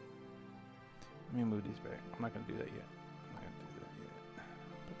 Let me move these back. I'm not gonna do that yet.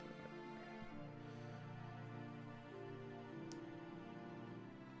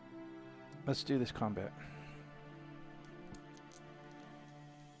 Let's do this combat.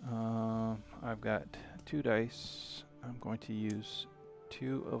 I've got 2 dice. I'm going to use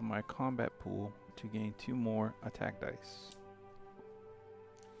 2 of my combat pool to gain 2 more attack dice.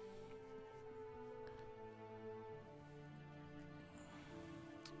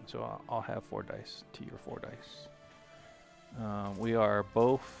 So I'll have 4 dice to your 4 dice. We are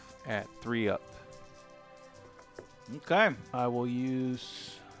both at 3 up. Okay. I will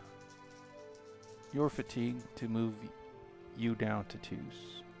use your fatigue to move you down to 2s.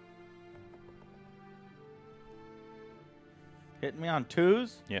 Hitting me on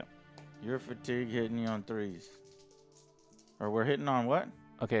 2s? Yep. Your fatigue hitting you on 3s. Or we're hitting on what?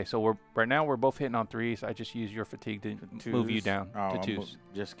 Okay, so right now we're both hitting on 3s. I just use your fatigue to move you down to 2s.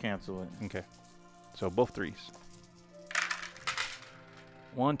 Just cancel it. Okay. So both 3s.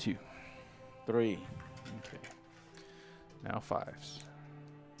 1, 2. 3. Okay. Now 5s.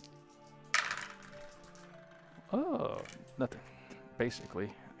 Oh, nothing.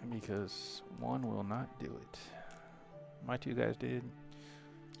 Basically, because 1 will not do it. My 2 guys did.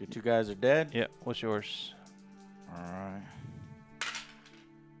 Your 2 guys are dead? Yeah. What's yours? Alright.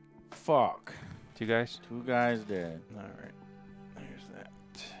 Fuck. 2 guys? 2 guys dead. Alright. There's that.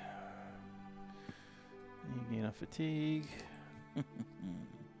 You gain a fatigue.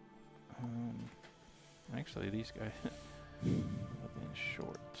 Actually, these guys have been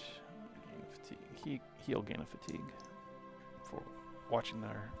short. Gain a fatigue. He'll gain a fatigue for watching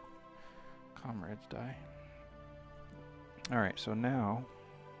their comrades die. Alright, so now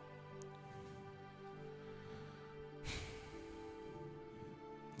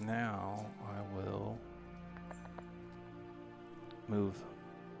I will move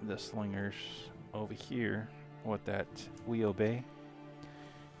the slingers over here with that we obey,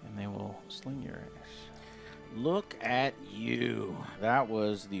 and they will sling your ass. Look at you. That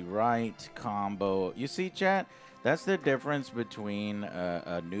was the right combo. You see, chat? That's the difference between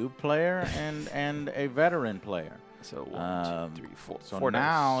a new player and a veteran player. So 1, 2, 3, 4. So 4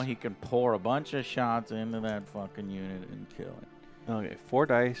 now dice. he can pour a bunch of shots into that fucking unit and kill it. Okay, 4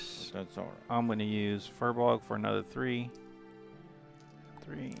 dice. That's all right. I'm going to use Furbog for another 3.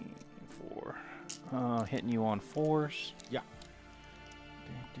 3, 4. Hitting you on 4s. Yeah.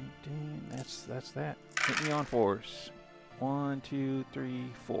 That's that. Hitting you on 4s. 1, 2, 3,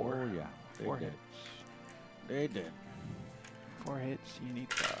 4. Oh, yeah. 4 did. hits. They did. 4 hits, you need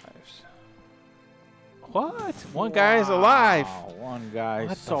 5s. What? One guy's alive. One guy's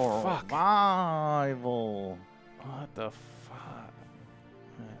What the fuck? survival. What the fuck?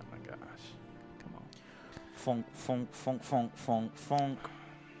 Oh my gosh. Come on. Funk, funk, funk, funk, funk, funk.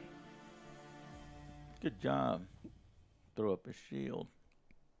 Good job. Throw up a shield.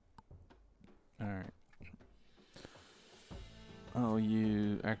 Alright. Oh,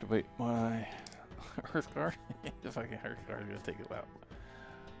 you activate my Earth card? The fucking Earth card is gonna take it out.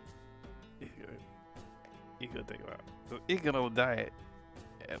 He's gonna take it out. He's gonna die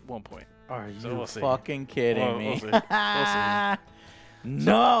at one point. Are So you we'll see. fucking kidding We'll me? see. We'll see.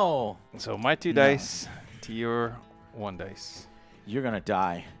 No! So my 2 No. dice to your 1 dice. You're gonna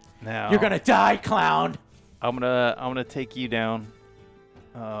die. Now You're gonna die, clown! I'm gonna take you down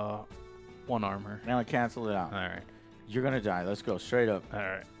 1 armor. Now I cancel it out. Alright. You're gonna die. Let's go straight up.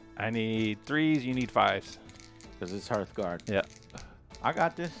 Alright. I need 3s, you need 5s. Because it's Hearthguard. Yeah. I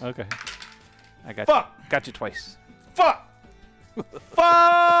got this. Okay. I got Fuck! you. Got you twice. Fuck!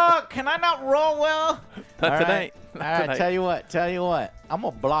 Fuck! Can I not roll well? Not All tonight. Right. Not All right, tonight. tell you what. I'm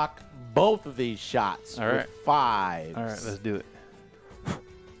gonna block both of these shots All with right. 5s. Alright, let's do it.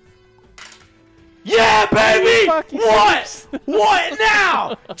 Yeah, baby! Fucking What? What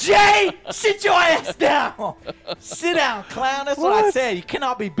now? Jay, sit your ass down. Sit down, clown. That's what I What? said. You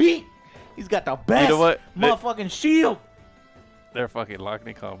cannot be beat. He's got the best what? motherfucking shield. They're fucking locked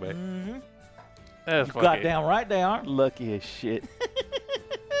in combat. Mm-hmm. That's You fucking goddamn right they are. lucky as shit.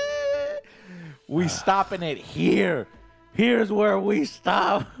 We stopping it here. Here's where we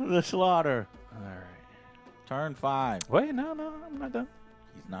stop the slaughter. Alright. Turn 5. Wait, no, I'm not done.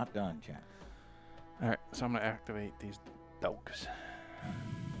 He's not done, chat. Alright, so I'm gonna activate these dogs.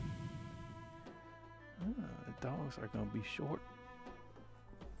 The dogs are gonna be short.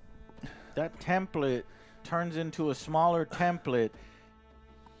 That template turns into a smaller template.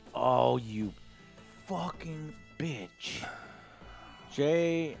 Oh, you fucking bitch.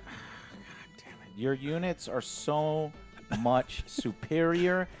 Jay, God damn it. Your units are so much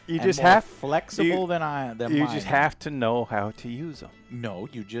superior. You and just more have- flexible than You mine. just have to know how to use them. No,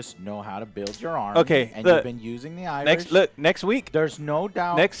 you just know how to build your army. Okay, and look, you've been using the Irish. Next week. There's no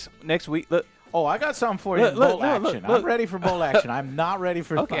doubt. Next week. Look, Oh, I got something for you. Look, in look, bolt look, action. look. I'm ready for bolt action. I'm not ready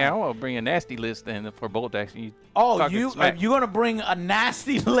for. Okay, I want to bring a nasty list then for bolt action. You Oh, talking you smack. you're gonna bring a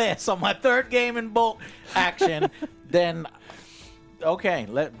nasty list on my third game in bolt action? Then, okay,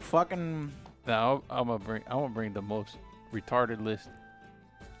 let fucking. No, I'm gonna bring the most retarded list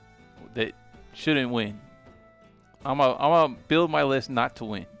that shouldn't win. I'm gonna build my list not to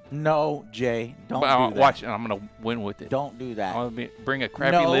win. No, Jay, don't But do I'll that. watch it. I'm gonna win with it. Don't do that. I'm gonna bring a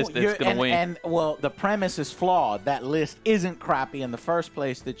crappy list that's gonna win. And well, the premise is flawed. That list isn't crappy in the first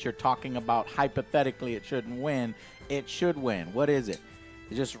place. That you're talking about hypothetically, it shouldn't win. It should win. What is it?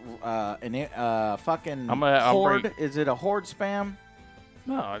 It's just fucking horde. Is it a horde spam?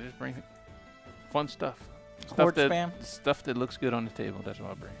 No, I just bring fun stuff. Horde Stuff spam? Stuff that looks good on the table. That's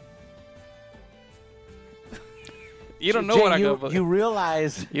what I bring. You don't know what I go for. You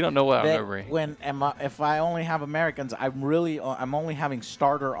realize You don't know what I'm that gonna bring. if I only have Americans, I'm only having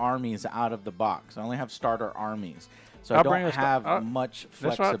starter armies out of the box. I only have starter armies, so I don't have much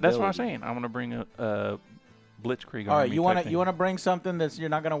flexibility. That's what I'm saying. I'm gonna bring a Blitzkrieg All right, army. you want to bring something that you're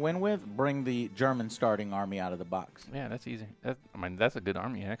not gonna win with? Bring the German starting army out of the box. Yeah, that's easy. That's a good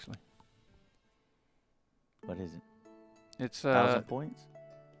army actually. What is it? It's 1,000 points.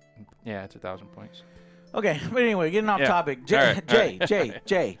 Yeah, it's 1,000 points. Okay, but anyway, getting off Yeah. topic. All right.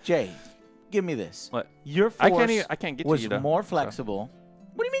 Jay, give me this. What? Your force I can't get to was you though. more flexible.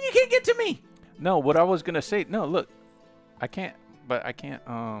 What do you mean you can't get to me? No, what I was gonna say. No, look, I can't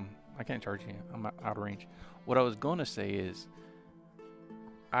charge you. I'm out of range. What I was gonna say is,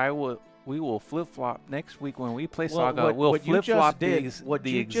 we will flip flop next week when we play Saga. We'll flip flop these. What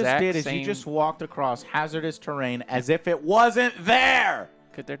the you exact just did is same, you just walked across hazardous terrain as if it wasn't there.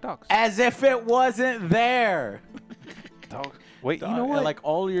 Cause they're dogs. As if it wasn't there. Dogs. Wait, you know what? Like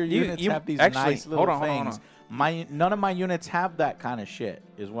all your units have these actually, nice little hold on, things. None of my units have that kind of shit.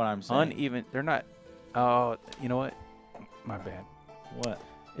 Is what I'm saying. Uneven. They're not. Oh, you know what? My bad. What?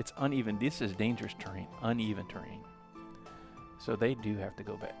 It's uneven. This is dangerous terrain. Uneven terrain. So they do have to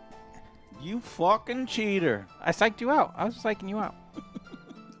go back. You fucking cheater. I psyched you out. I was psyching you out.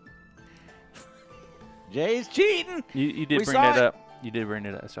 Jay's cheating. You did bring that up. You did bring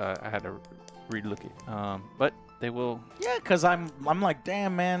it up, so I had to relook it. But they will. Yeah, because I'm like,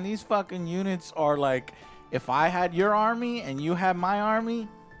 damn, man, these fucking units are like, if I had your army and you had my army,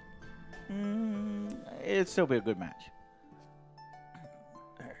 it'd still be a good match.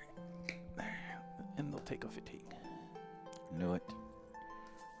 And they'll take a fatigue. Knew it.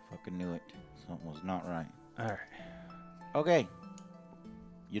 Fucking knew it. Something was not right. All right. Okay.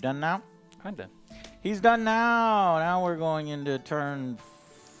 You done now? I'm done. He's done now. Now we're going into turn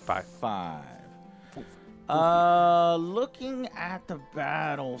 5. Looking at the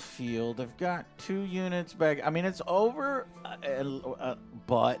battlefield, I've got 2 units back. I mean, it's over,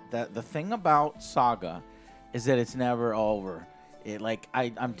 but the thing about Saga is that it's never over.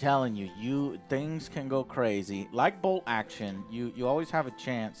 I'm telling you, things can go crazy. Like bolt action, you always have a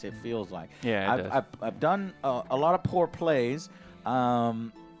chance. It feels like. Yeah, I've done a lot of poor plays,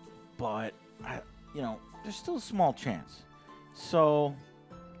 but there's still a small chance. So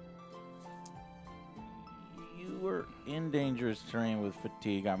you were in dangerous terrain with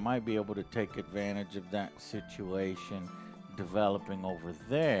fatigue. I might be able to take advantage of that situation developing over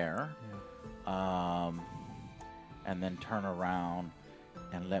there. Yeah. And then turn around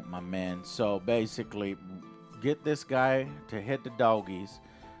and let my men. So basically, get this guy to hit the doggies,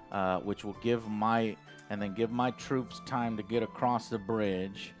 which will give my troops time to get across the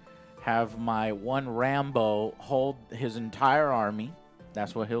bridge. Have my one Rambo hold his entire army.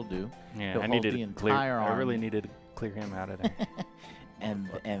 That's what he'll do. Yeah, he'll hold the entire army. I really needed to clear him out of there. and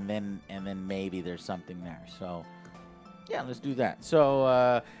then maybe there's something there. So yeah, let's do that.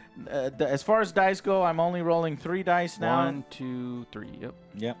 So as far as dice go, I'm only rolling 3 dice now. 1, 2, 3.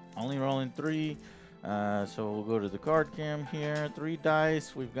 Yep. Only rolling 3. So we'll go to the card cam here. 3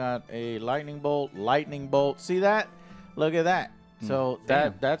 dice. We've got a lightning bolt. See that? Look at that. So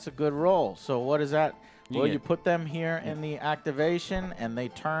that's a good roll. So what is that? Well, you put them here in the activation, and they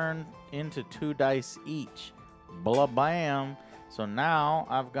turn into 2 dice each. Blah bam. So now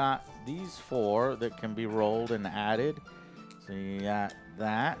I've got these 4 that can be rolled and added. So you got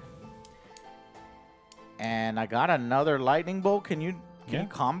that. And I got another lightning bolt. Can you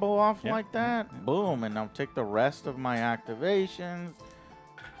combo off like that? Yeah. Boom. And I'll take the rest of my activations.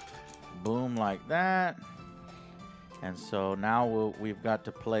 Boom, like that. And so now we've got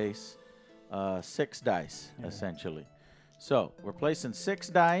to place 6 dice, essentially. So we're placing 6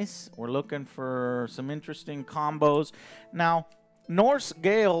 dice. We're looking for some interesting combos. Now,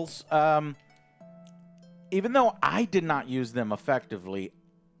 Norse-Gaels, even though I did not use them effectively,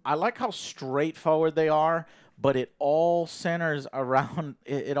 I like how straightforward they are, but it all centers around.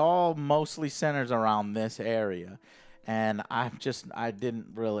 It all mostly centers around this area, and I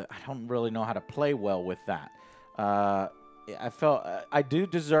don't really know how to play well with that. I felt I do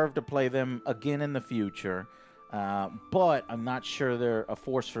deserve to play them again in the future, but I'm not sure they're a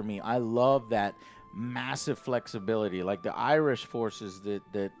force for me. I love that massive flexibility. Like the Irish forces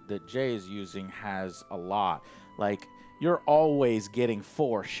that Jay is using has a lot. Like you're always getting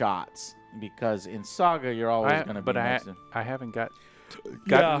 4 shots because in Saga you're always going to be mixing. I haven't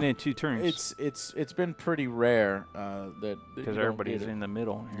gotten in 2 turns. It's been pretty rare that because everybody's in the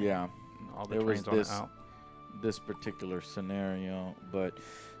middle. Here. Yeah, All the it was trains on out. this particular scenario, but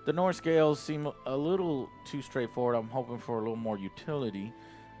the Norse-Gaels seem a little too straightforward. I'm hoping for a little more utility.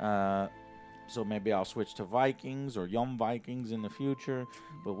 So maybe I'll switch to Vikings or Young Vikings in the future,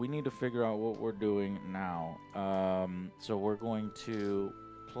 but we need to figure out what we're doing now. So we're going to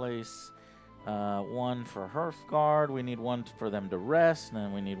place 1 for Hearthguard. We need 1 for them to rest, and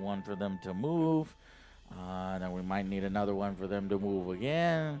then we need 1 for them to move. Then we might need another 1 for them to move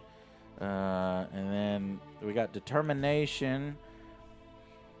again. And then we got Determination,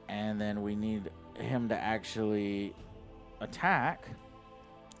 and then we need him to actually attack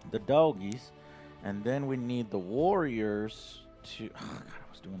the doggies. And then we need the warriors to... Oh, God, I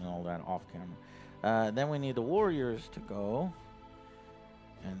was doing all that off camera. Then we need the warriors to go.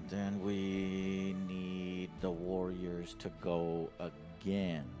 And then we need the warriors to go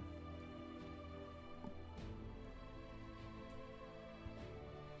again.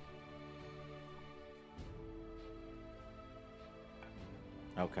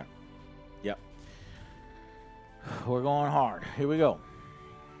 Okay. Yep. We're going hard. Here we go.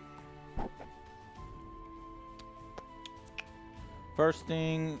 First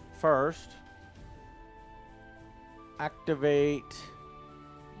thing first, activate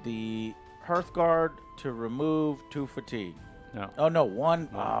the Hearthguard to remove 2 fatigue. No. Oh, no, 1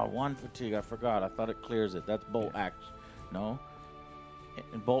 fatigue. I forgot. I thought it clears it. That's bolt action. No?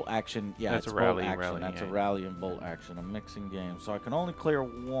 In bolt action, yeah, That's it's a rally, bolt action. rally, That's yeah. a rally and bolt action. I'm mixing games. So I can only clear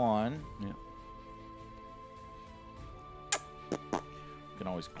 1. Yeah. We can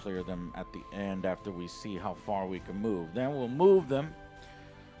always clear them at the end after we see how far we can move. Then we'll move them.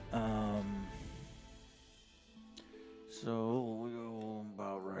 So we'll go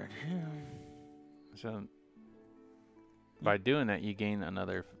about right here. So by doing that, you gain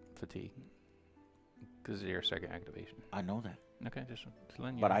another fatigue because of your second activation. I know that. Okay, just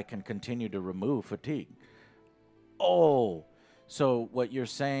letting you But know. I can continue to remove fatigue. Oh, so what you're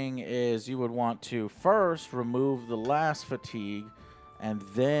saying is you would want to first remove the last fatigue and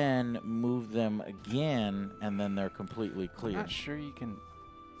then move them again, and then they're completely I'm clear. not sure you can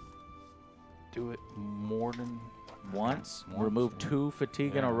do it more than Once? Once, Remove yeah. 2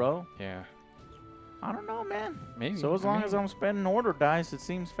 fatigue in a Yeah. row? Yeah, I don't know, man. maybe. So as long as I'm spending order dice, it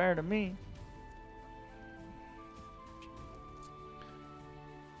seems fair to me.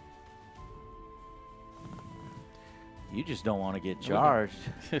 You just don't want to get charged.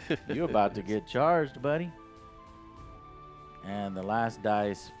 You're about to get charged, buddy. And the last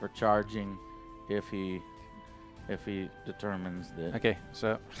dice for charging, if he determines that. Okay,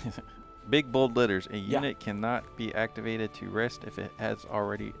 so big bold letters. A Yeah. unit cannot be activated to rest if it has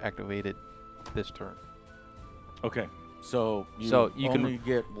already activated this turn. Okay. So you only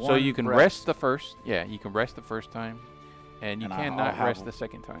get one. So you can rest the first. Yeah, you can rest the first time, and you And I'll cannot have rest a- the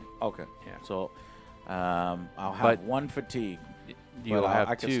second time. Okay. Yeah. So I'll have But 1 fatigue. You'll but have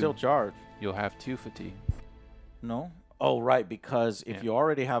I 2. can still charge. You'll have 2 fatigue. No? Oh, right, because if Yeah. you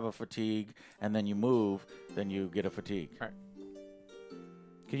already have a fatigue and then you move, then you get a fatigue. Right.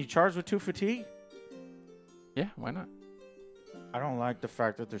 Can you charge with 2 fatigue? Yeah, why not? I don't like the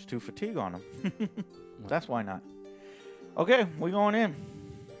fact that there's 2 fatigue on them. That's why not. Okay, we going in.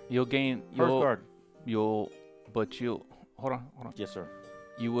 You'll gain. Hearthguard. But you'll hold on. Yes, sir.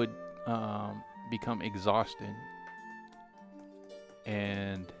 You would become exhausted,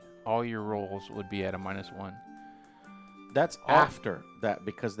 and all your rolls would be at a -1. That's Oh. after that,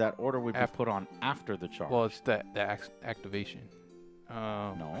 because that order would be Af- put on after the charge. Well, it's the activation.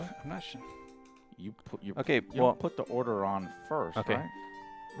 No. I'm not sure. You put you Okay, you well, don't put the order on first, Okay. right?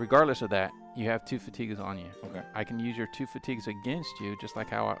 regardless of that, you have 2 fatigues on you. Okay. I can use your 2 fatigues against you, just like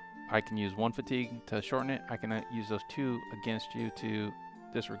how I can use 1 fatigue to shorten it. I can use those 2 against you to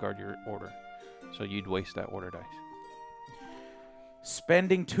disregard your order. So you'd waste that order dice.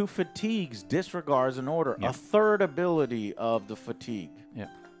 Spending 2 fatigues disregards an order. Yeah. A third ability of the fatigue. Yeah.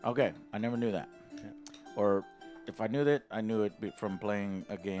 Okay, I never knew that. Yeah. Or if I knew that, I knew it from playing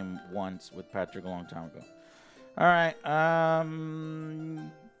a game once with Patrick a long time ago. All right.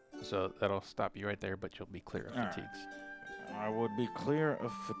 So that'll stop you right there, but you'll be clear of All right. fatigues. I would be clear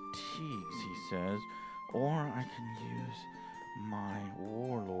of fatigues, he says, or I can use my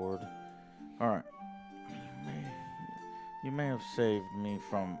warlord. All right. You may have saved me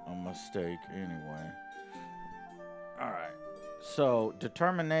from a mistake anyway. All right. So,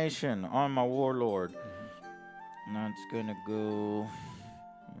 determination on my warlord. Mm-hmm. That's going to go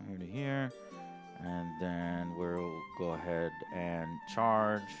here to here. And then we'll go ahead and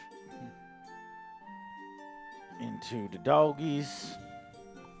charge into the doggies.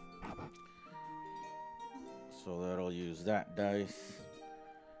 So that'll use that dice.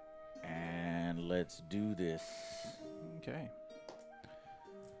 And let's do this. Okay.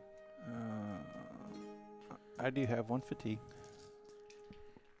 I do have 1 fatigue.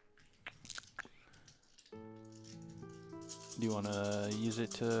 Do you want to use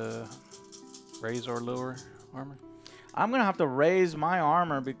it to raise or lower armor? I'm going to have to raise my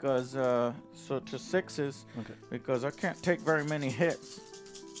armor because, so to 6s, Okay. because I can't take very many hits.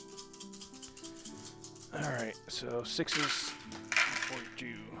 All right. So 6s,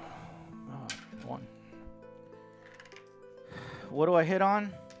 42. 1. What do I hit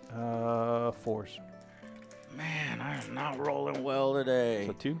on? 4s. Man, I am not rolling well today.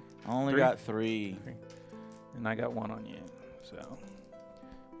 So 2. I only 3? got 3. And I got 1 on you. So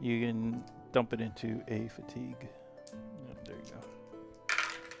you can dump it into a fatigue. Yep, there you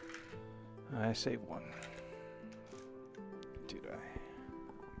go. I save 1. 2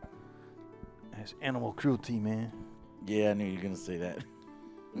 die. That's animal cruelty, man. Yeah, I knew you were going to say that.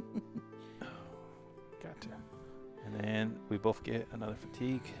 Got to. And then we both get another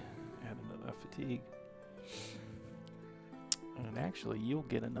fatigue. Add another fatigue. And actually, you'll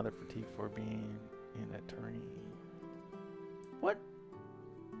get another fatigue for being in that terrain. What?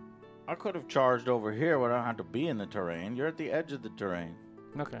 I could have charged over here where I don't have to be in the terrain. You're at the edge of the terrain.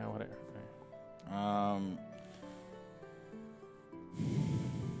 Okay, whatever.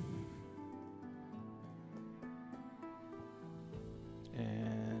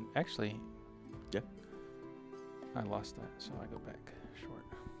 And actually, yeah, I lost that, so I go back short.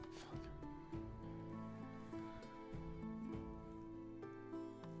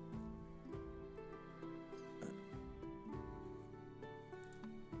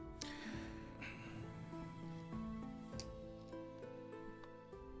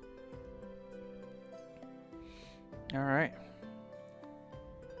 All right.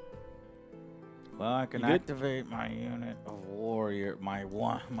 Well, I can You good? activate my unit of warrior, my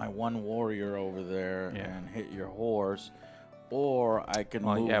one warrior over there, Yeah. and hit your horse, or I can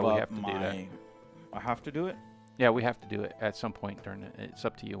Well, move yeah, we up have to do my. that. I have to do it, Yeah, we have to do it at some point during it. It's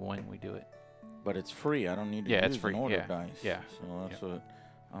up to you when we do it. but it's free. I don't need to Yeah, use it's free. an order Yeah. dice. Yeah. So that's Yep. what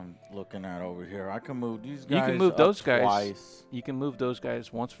I'm looking at over here. I can move these You guys. can move up those guys. twice. You can move those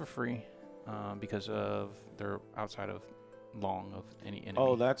guys once for free because of they're outside of long of any enemy.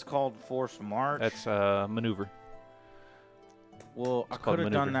 Oh, that's called forced march. That's maneuver. Well, I It's called could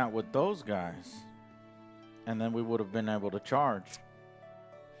have done maneuver. that with those guys, and then we would have been able to charge.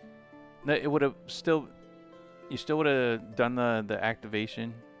 No, it would have still. You still would have done the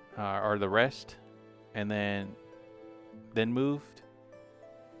activation or the rest, and then moved.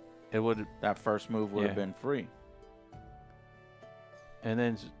 It would, That first move would Yeah. have been free. and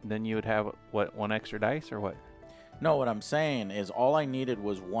then you would have what, 1 extra dice or what? No, what I'm saying is all I needed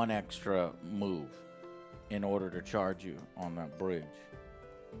was 1 extra move in order to charge you on that bridge.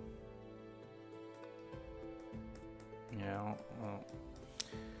 Yeah. Well,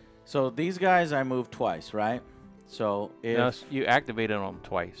 So these guys I moved twice, right? So if no, you activated them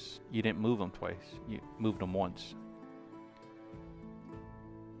twice. You didn't move them twice. You moved them once.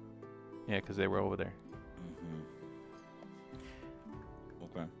 Yeah, because they were over there.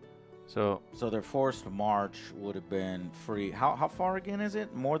 Okay. So So their forced march would have been free. How far again is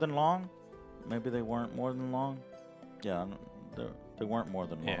it? More than long? Maybe they weren't more than long. Yeah, they weren't more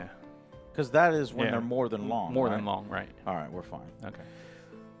than long. yeah, Because that is when Yeah. they're more than long. more right? than long, right? All right, we're fine. Okay.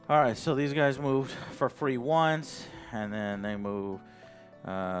 All right, so these guys moved for free once, and then they move.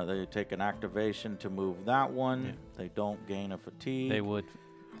 They take an activation to move that one. Yeah. They don't gain a fatigue. They would.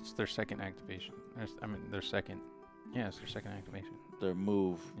 It's their second activation. Their second. Yeah, it's their second activation. Their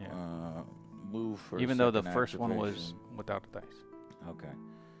move. Yeah. Move for. Even though the second first one was activation. without the dice. Okay.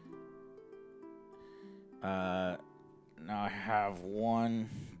 Now I have 1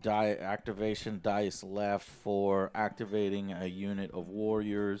 activation dice left for activating a unit of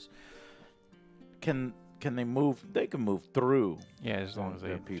warriors. Can they move? They can move through. Yeah, as long as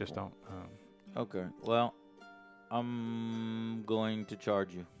They're they just people. don't. Okay. Well, I'm going to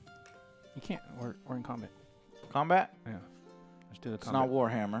charge you. You can't. We're in combat. Combat? Yeah. Let's do the It's combat. not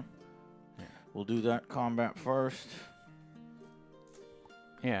Warhammer. Yeah. We'll do that combat first.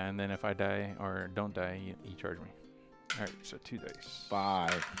 Yeah, and then if I die or don't die, you charge me. All right, so 2 dice.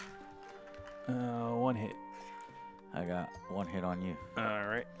 5. 1 hit. I got 1 hit on you. All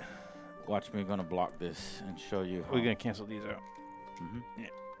right. Watch me gonna block this and show you how. We're gonna cancel these out. Mhm.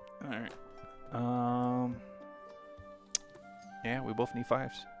 All right. Yeah, we both need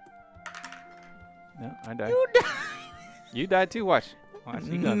 5s. No, I died. You died. You died too. Watch.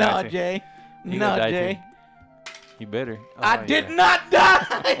 You gonna No, die too. Jay. You No, gonna die Jay. too. You better. I Oh, did yeah. not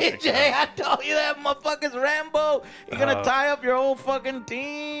die, Jay. I told you that motherfucker's Rambo. You're gonna tie up your whole fucking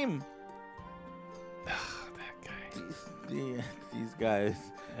team. That guy. These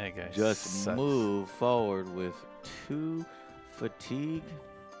guys That guy just sucks. move forward with 2 fatigue.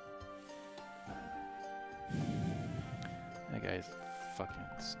 That guy's fucking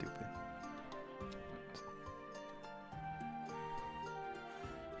stupid.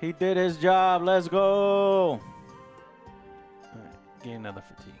 He did his job. Let's go. All right, gain another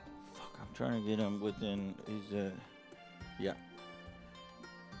fatigue. Fuck, I'm trying to get him within. He's yeah.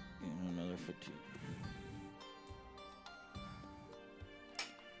 Getting another fatigue.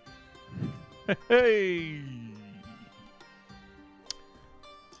 Hey.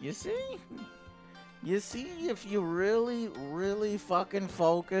 You see? You see, if you really, really fucking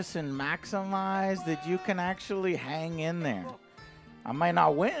focus and maximize, that you can actually hang in there. I might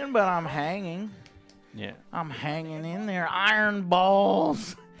not win, but I'm hanging. Yeah. I'm hanging in there. Iron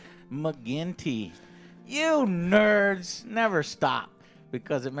balls. McGinty. You nerds never stop,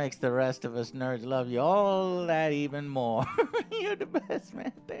 because it makes the rest of us nerds love you all that even more. You're the best,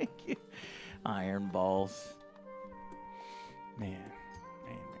 man. Thank you. Iron balls. Man.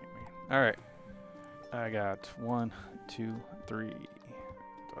 All right. I got 1, 2, 3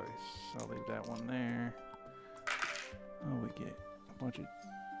 dice. I'll leave that one there. Oh, we get a bunch of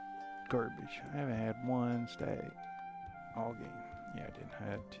garbage. I haven't had 1 stag all game. Yeah, I didn't.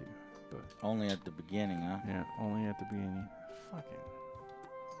 I had 2, but Only at the beginning, huh? yeah, only at the beginning. Fucking.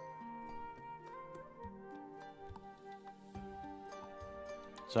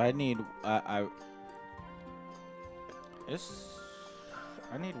 So I need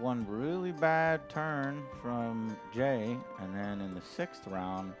I need one really bad turn from Jay, and then in the 6th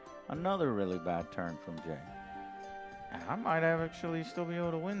round, another really bad turn from Jay. And I might have actually still be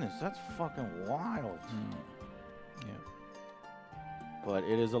able to win this. That's fucking wild. Yeah. But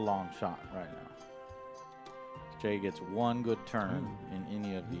it is a long shot right now. Jay gets 1 good turn in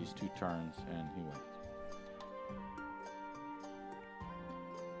any of these 2 turns, and he wins.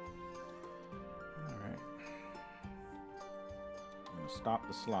 All right. I'm gonna stop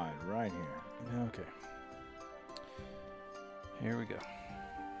the slide right here. Okay. Here we go.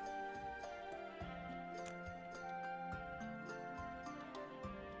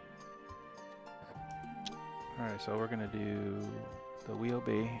 Alright, so we're going to do the wheel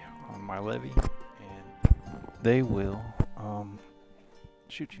bay on my levy, and they will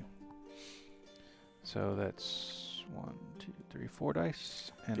shoot you. So that's 1, 2, 3, 4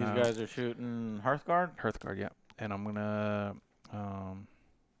 dice. And These guys are shooting Hearthguard? Hearthguard, yeah. And I'm going to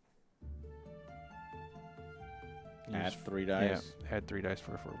Add 3 dice. Yeah, add 3 dice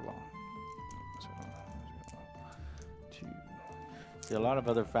for blow. So, 2. See, a lot of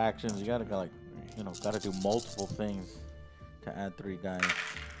other factions, you gotta gotta do multiple things to add 3 dice.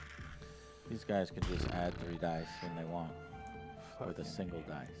 These guys can just add 3 dice when they want with a single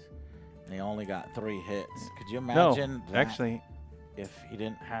dice. And they only got 3 hits. Could you imagine No, that actually, if he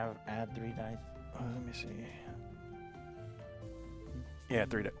didn't have add 3 dice? let me see. Yeah,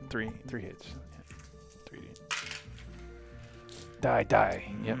 3 hits. Yeah, 3 hits.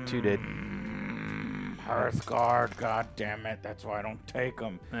 Die. Yep, 2 did. Hearthguard, god damn it. That's why I don't take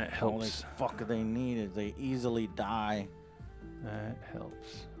them. That The only helps. fuck they need is they easily die. That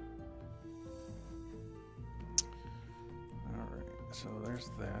helps. Alright, so there's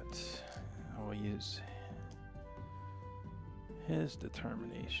that. I will use his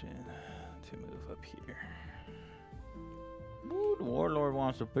determination to move up here. Ooh, the warlord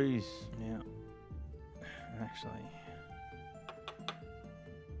wants a piece. Yeah. Actually.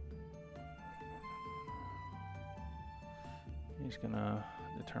 He's gonna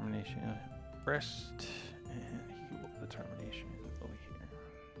determination rest, and he will determination over here.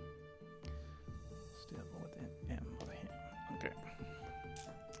 Still with him over him. Okay.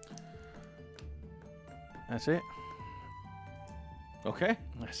 That's it. Okay.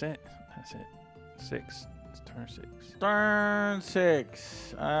 That's it. 6. It's turn 6. Turn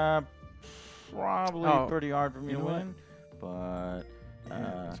 6. Probably Oh, pretty hard for me you to know what? win, but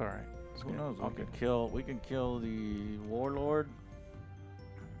Yeah, it's alright. who knows? We can kill the warlord.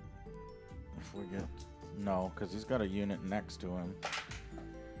 If we get no, because he's got a unit next to him.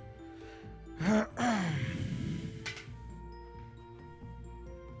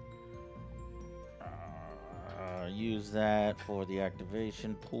 Use that for the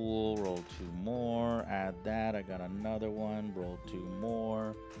activation pool. Roll 2 more. Add that. I got another one. Roll 2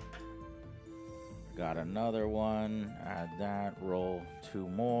 more. Got another one. Add that. Roll 2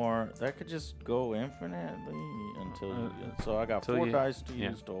 more. That could just go infinitely until. So I got 4 dice to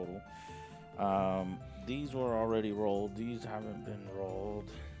use total. These were already rolled. These haven't been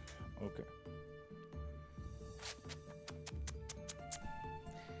rolled. Okay.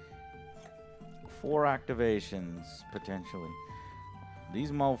 Four activations, potentially. These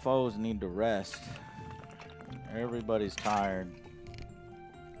mofos need to rest. Everybody's tired.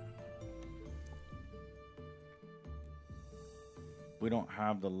 We don't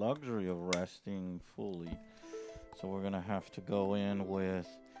have the luxury of resting fully. So we're going to have to go in with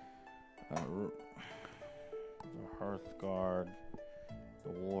the Hearthguard,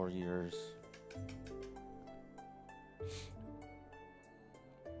 the Warriors.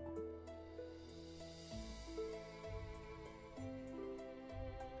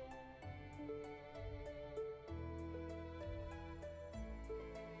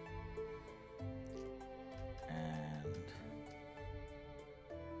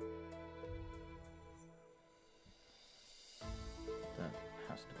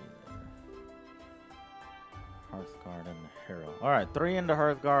 Hearthguard and the Hero. All right, 3 into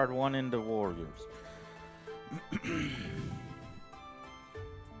Hearthguard, 1 into Warriors.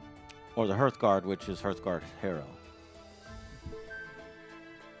 Or the Hearthguard, which is Hearthguard Hero.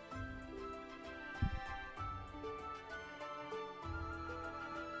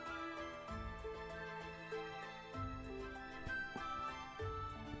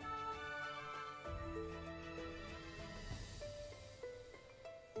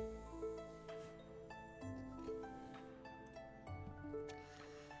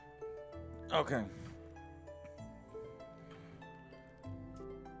 Okay.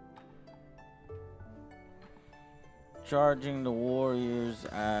 Charging the Warriors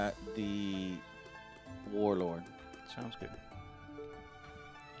at the Warlord. Sounds good.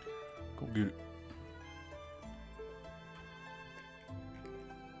 Go get it.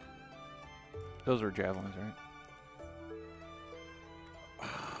 Those are javelins, right?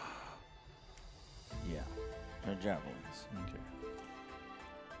 Yeah, they're javelins. Okay.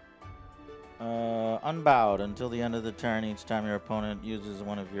 Unbowed until the end of the turn. Each time your opponent uses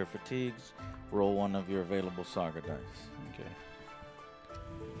one of your fatigues, roll one of your available Saga dice. Okay.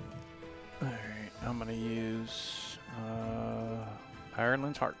 Alright, I'm going to use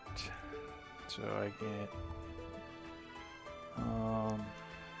Ireland's Heart. So I get...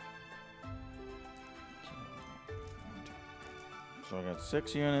 So I got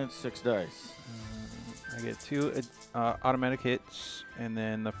 6 units, 6 dice. I get 2 automatic hits, and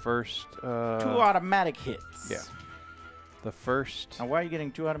then the first... 2 automatic hits. Yeah. The first... Now, why are you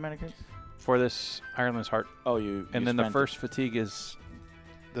getting 2 automatic hits? For this Ireland's Heart. Oh, you And then the spent first fatigue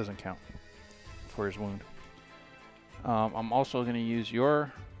doesn't count for his wound. I'm also going to use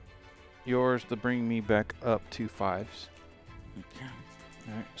yours to bring me back up to 5s. Okay.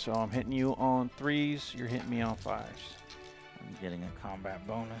 All right, so I'm hitting you on 3s. You're hitting me on 5s. I'm getting a combat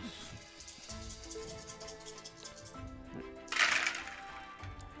bonus.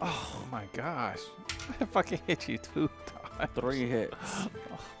 Oh my gosh! I fucking hit you 2 times. 3 hits.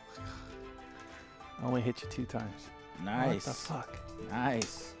 I only hit you 2 times. Nice. What the fuck?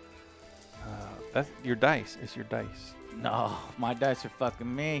 Nice. That's your dice. It's your dice. No, my dice are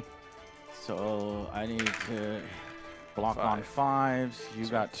fucking me. So I need to block on 5s. You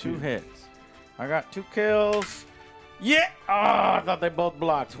got 2 hits. I got 2 kills. Yeah! Oh, I thought they both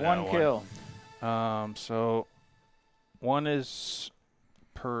blocked. No, 1 kill. So 1 is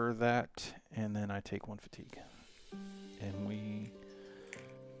per that, and then I take 1 fatigue. And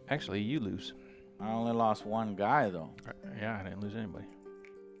you lose. I only lost 1 guy, though. Yeah, I didn't lose anybody.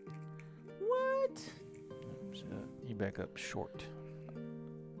 What? So you back up short.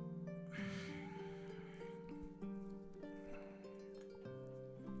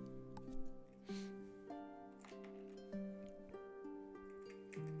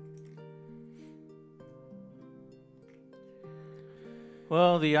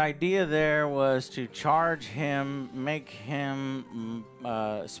 Well, the idea there was to charge him, make him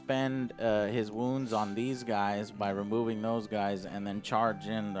spend his wounds on these guys by removing those guys, and then charge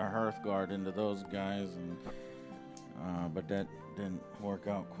in the Hearthguard into those guys. And, but that didn't work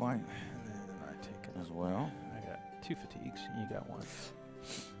out quite. And then I take it as well. I got 2 fatigues, and you got 1.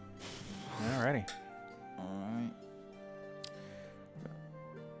 Alrighty. All right.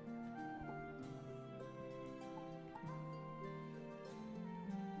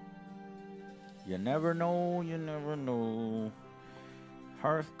 You never know. You never know.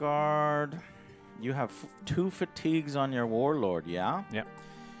 Hearthguard. You have 2 fatigues on your warlord, yeah? Yep.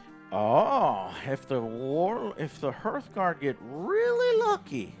 Oh, if the Hearthguard get really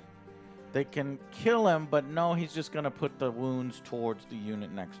lucky, they can kill him, but no, he's just gonna put the wounds towards the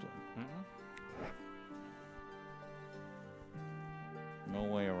unit next to him. No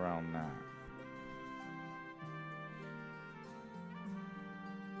way around that.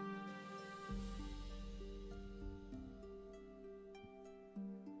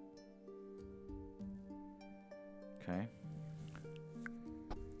 Okay.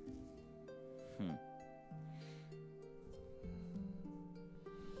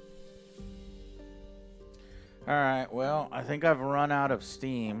 All right, well, I think I've run out of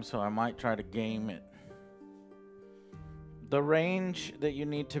steam, so I might try to game it. The range that you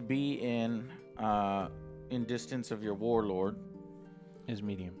need to be in distance of your warlord Is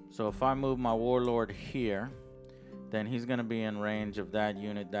medium. So if I move my warlord here, then he's going to be in range of that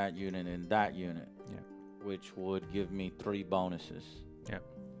unit, and that unit. Yeah. Which would give me 3 bonuses. Yeah.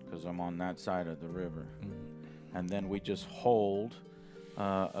 Because I'm on that side of the river. Mm-hmm. And then we just hold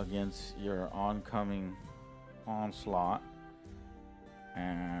against your oncoming onslaught.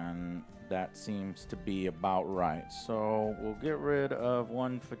 And that seems to be about right. So we'll get rid of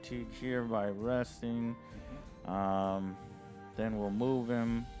 1 fatigue here by resting. Then we'll move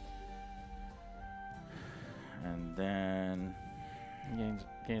him. And then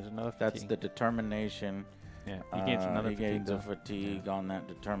Gains another fatigue. that's the determination. Yeah, he gains another he fatigue. gains a fatigue on that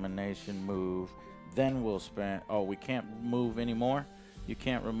determination move. Then we'll spend. Oh, we can't move anymore. You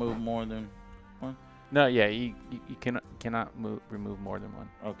can't remove more than 1. No, yeah, you cannot remove more than 1.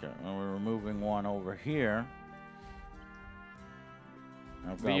 Okay, and we're removing 1 over here.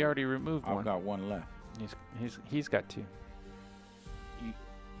 But you already removed 1. I've got 1 left. He's got 2.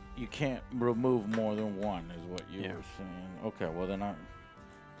 You can't remove more than 1, is what you Yeah. were saying. Okay, well then I.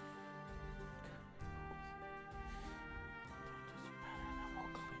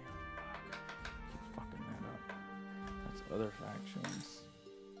 Keep fucking that up. That's other factions.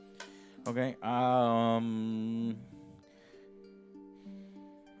 Okay, I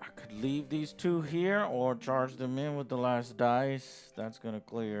could leave these 2 here or charge them in with the last dice. That's gonna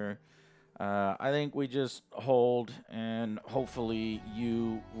clear. I think we just hold and hopefully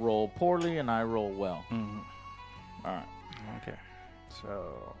you roll poorly and I roll well. Mm-hmm. All right. Okay.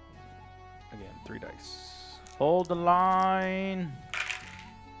 So, again, 3 dice. Hold the line.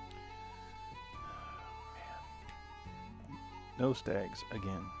 No stags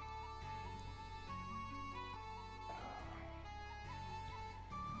again.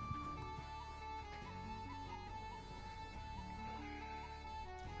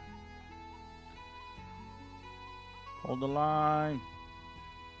 Hold the line.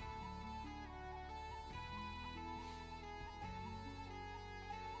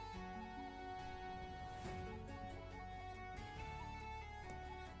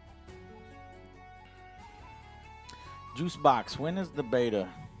 Juice box. When is the beta?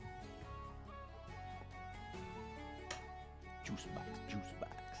 Juice box. Juice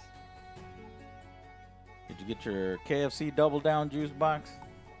box. Did you get your KFC double down juice box?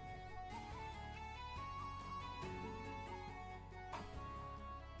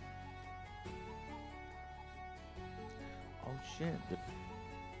 Oh shit, the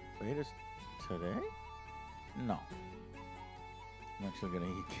beta's today? No. I'm actually gonna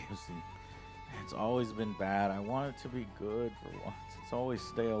eat KFC. It's always been bad. I want it to be good for once. It's always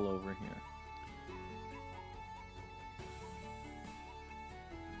stale over here.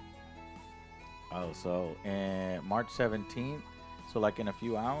 Oh, so March 17th? So like in a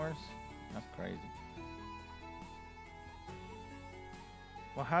few hours? That's crazy.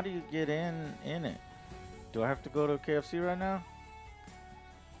 Well, how do you get in it? Do I have to go to KFC right now?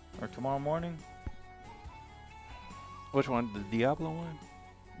 Or tomorrow morning? Which one? The Diablo one?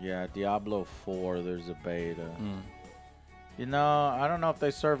 Yeah, Diablo 4, there's a beta. Mm. You know, I don't know if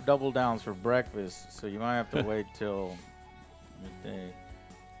they serve double downs for breakfast, so you might have to wait till midday.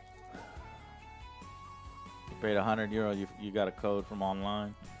 You paid €100, you got a code from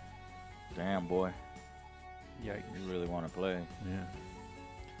online. Damn, boy. Yikes. You really want to play. Yeah.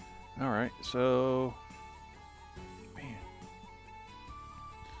 All right, so... Man.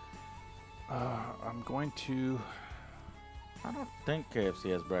 I'm going to... I don't think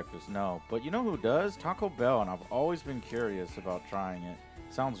KFC has breakfast, no. But you know who does? Taco Bell, and I've always been curious about trying it.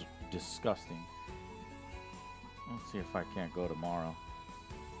 Sounds disgusting. Let's see if I can't go tomorrow.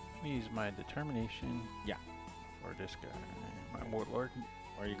 Let me use my determination. Yeah. For this guy. My warlord.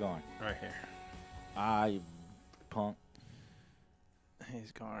 Where are you going? Right here. You punk.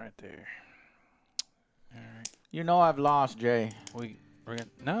 He's going right there. Alright. You know I've lost, Jay. We're gonna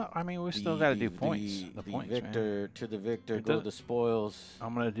no, I mean we still gotta do points. The points, man. victor to the victor It go does- the spoils.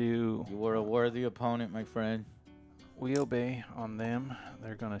 I'm gonna do You were a worthy opponent, my friend. wheel-bay on them.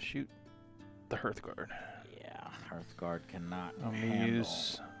 They're gonna shoot the Hearthguard. Yeah, Hearthguard cannot I'm gonna handle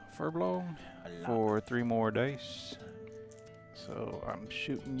use Furblow a lot. for 3 more dice. So I'm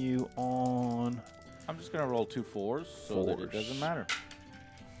shooting you on I'm just gonna roll 2 4s so that it Fours. doesn't matter.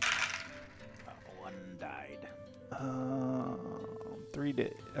 One died.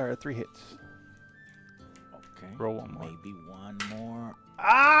 3 hits. Okay. Roll 1 more. Maybe one more.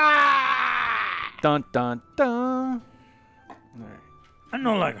 Dun dun dun. Alright. I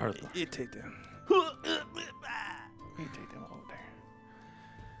don't like Hearthguard. You take them. You take them over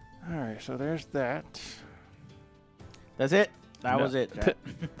there. Alright, so there's that. That's it. That No. was it. Jack.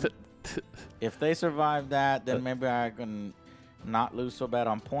 If they survive that, then maybe I can not lose so bad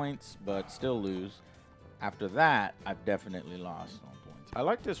on points, but still lose. After that, I've definitely lost on points. I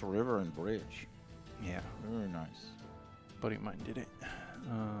like this river and bridge. Yeah, Very nice. buddy of mine did it.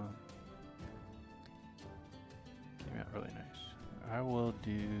 Came out really nice. I will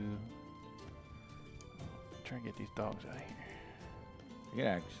do. Try and get these dogs out of here.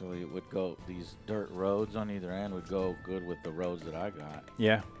 Yeah, actually, it would go. These dirt roads on either end would go good with the roads that I got.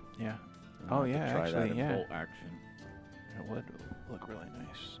 Yeah, yeah. I'll Oh, have to yeah, try actually, that in yeah. full action. It would look really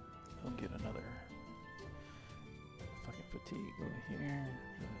nice. I'll get another fucking fatigue over here.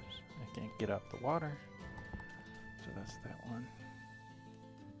 'Cause I can't get out the water. So that's that one.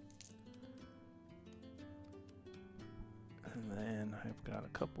 And then I've got a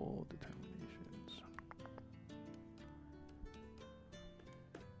couple determinations.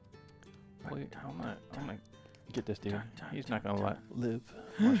 Wait, I'm gonna get this dude. He's not gonna live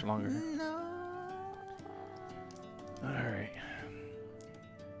much longer. Alright.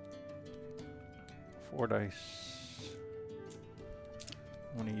 4 dice.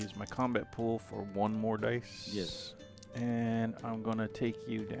 I'm going to use my combat pool for 1 more dice. Yes. And I'm going to take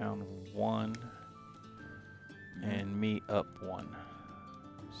you down 1 and me up 1.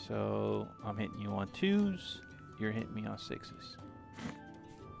 So I'm hitting you on 2s. You're hitting me on 6s.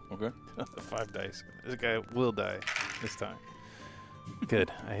 Okay. 5 dice. This guy will die this time.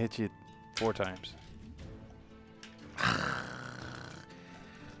 Good. I hit you 4 times.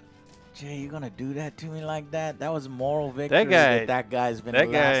 Jay, you gonna do that to me like that? That was moral victory. guy- that guy's been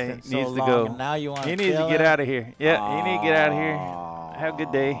that guy lasting so needs to long, go. and now you want He needs to get out of here. Yeah, he need to get out of here. Have a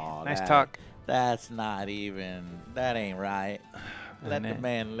good day. Nice talk. That's not even. That ain't right. Let And the then-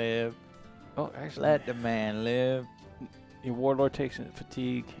 man live. Oh, actually, Let the man live. your warlord takes a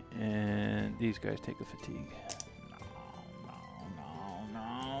fatigue, and these guys take a fatigue.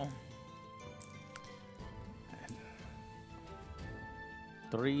 No.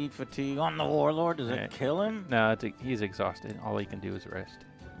 3 fatigue on the warlord. Does Yeah. it kill him? No, he's exhausted. All he can do is rest.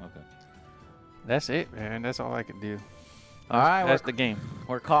 Okay. That's it, man. That's all I can do. All right, That's the game.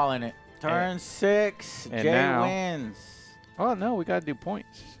 we're calling it. Turn 6. and Jay now- wins. Oh no, we gotta do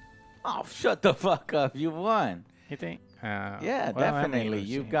points. Oh, shut the fuck up. You won. You think? Yeah, well, I mean, definitely. let's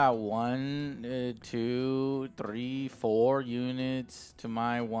You've see. got 1, 2, 3, 4 units to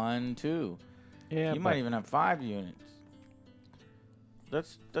my 1, 2. Yeah, You might even have 5 units.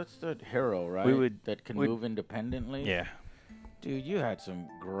 That's the hero, right? that can we'd- move independently. Yeah. Dude, you had some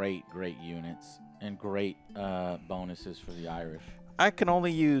great units and great bonuses for the Irish. I can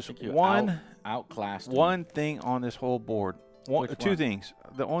only use think you Outclassed them. one thing on this whole board. Which Two one? things.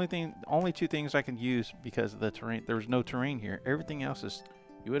 The only 2 things I can use because of the terrain. There was no terrain here. Everything else is.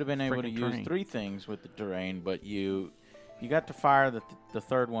 You would have been able to freaking use terrain. 3 things with the terrain, but you got to fire the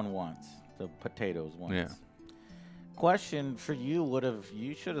third one once, the potatoes once. Yeah. Question for you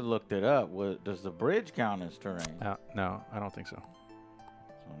you should have looked it up. Does the bridge count as terrain? No, I don't think so.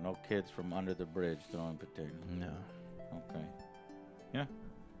 So no kids from under the bridge throwing potatoes. No. Okay. Yeah.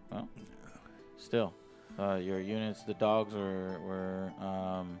 Well, still, your units, the dogs were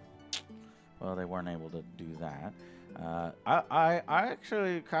well, they weren't able to do that. I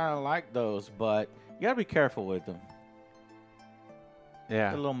actually kind of like those, but you gotta be careful with them.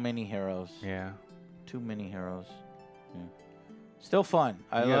 Yeah. The little mini heroes. Yeah. 2 mini heroes. Yeah. Still fun.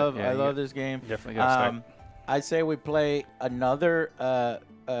 I You gotta- love you this game. Definitely got to I say we play another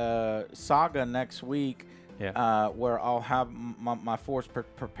saga next week. Yeah. Where I'll have my force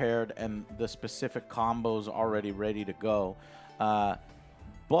prepared and the specific combos already ready to go.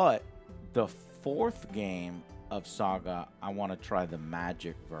 But the 4th game of Saga, I want to try the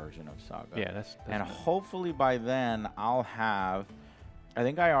magic version of Saga. Yeah, that's and hopefully by then I'll have, I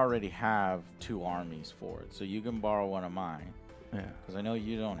think I already have 2 armies for it. So you can borrow one of mine. yeah. Because I know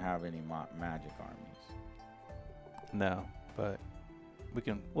you don't have any magic armies. No, but we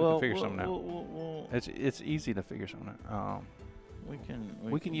can figure something out. It's easy to figure something out. We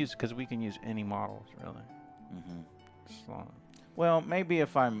can use any models really. As long- Well, maybe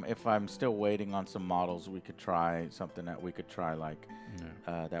if I'm still waiting on some models, we could try something that we could try like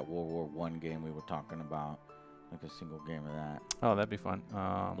that World War I game we were talking about, like a single game of that. Oh, that'd be fun.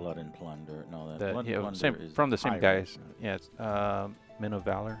 Blood and Plunder. No, That, Blood yeah, and Plunder same, is from the same Pirates. guys. Yeah, it's Men of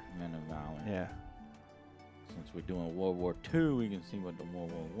Valor. Men of Valor. Yeah. Since we're doing World War II, we can see what the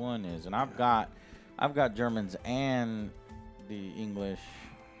World War I is, and I've got Germans and the English,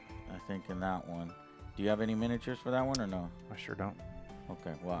 I think, in that one. Do you have any miniatures for that one or no? I sure don't.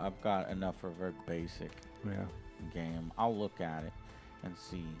 Okay, well, I've got enough for a very basic game. I'll look at it and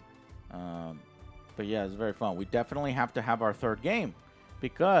see. But yeah, it's very fun. We definitely have to have our third game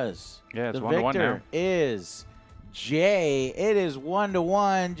because it's the 1-1 victor now. is Jay. It is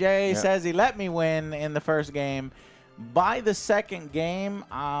 1-1. Jay says he let me win in the first game. By the second game,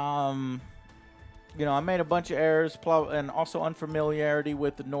 you know, I made a bunch of errors and also unfamiliarity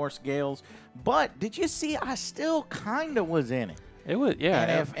with the Norse-Gaels. But did you see I still kind of was in it? It was,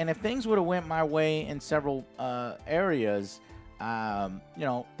 yeah. And if things would have went my way in several areas, you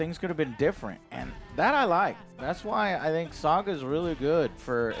know, things could have been different. And that I like. That's why I think Saga is really good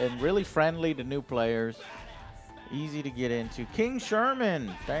and really friendly to new players. Easy to get into. King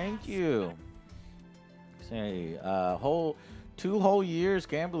Sherman, thank you. Say, 2 whole years,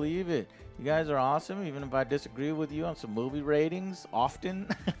 can't believe it. You guys are awesome, even if I disagree with you on some movie ratings often.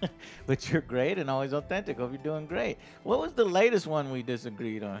 But you're great and always authentic. Hope you're doing great. What was the latest one we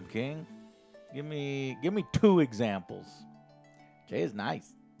disagreed on, King? Give me 2 examples. Jay is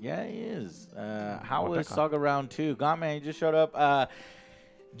nice. Yeah, he is. How was Saga Round 2? Gauntman, you just showed up.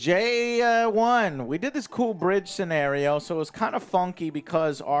 Jay won. We did this cool bridge scenario, so it was kind of funky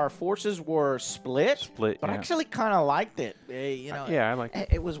because our forces were split. But I actually kind of liked it. You know, I like it.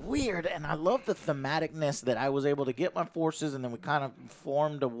 It was weird, and I love the thematicness that I was able to get my forces, and then we kind of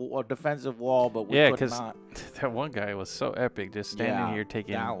formed a defensive wall, but we could not. That one guy was so epic, just standing here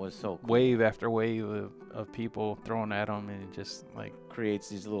taking that was so cool. wave after wave of people throwing at him, and it just like creates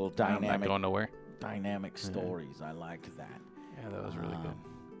these little not going nowhere. Dynamic stories. I liked that. Yeah, that was really good.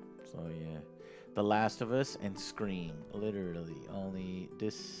 So yeah, The Last of Us and Scream, literally only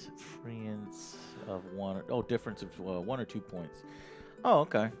difference of difference of 1 or 2 points. Oh,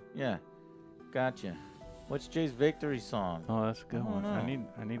 okay, yeah, gotcha. What's Jay's victory song? Oh, that's a good one.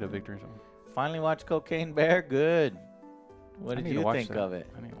 I need a victory song. Finally watched Cocaine Bear. Good. What did you think of it?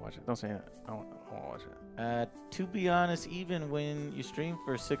 I need to watch it. Don't say that. I want to watch it. To be honest, even when you stream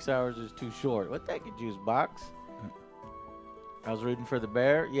for 6 hours is too short. What the heck, you juice box? I was rooting for the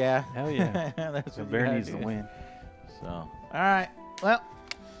Bear. Yeah. Hell yeah. That's the what Bear needs to win. So, all right. Well,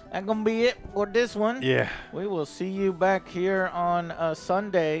 that's going to be it for this one. Yeah. We will see you back here on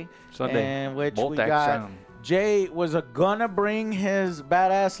Sunday. In which Bolt we got Jay was gonna bring his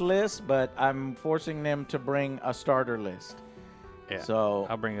badass list, but I'm forcing them to bring a starter list. Yeah. So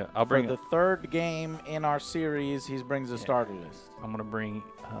I'll bring the third game in our series. He brings a starter list. I'm gonna bring.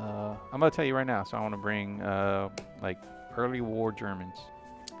 I'm gonna tell you right now. So I want to bring like early war Germans.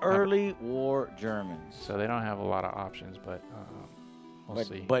 Early war Germans. So they don't have a lot of options, but we'll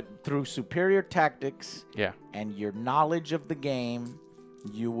see. But through superior tactics, and your knowledge of the game,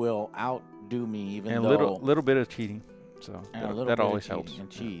 you will outdo me. Even and though little bit of cheating. So that always helps. And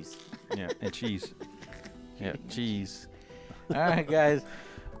cheese. Yeah, and cheese. Yeah, cheese. All right, guys.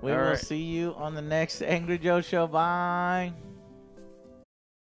 We will see you on the next Angry Joe Show. Bye.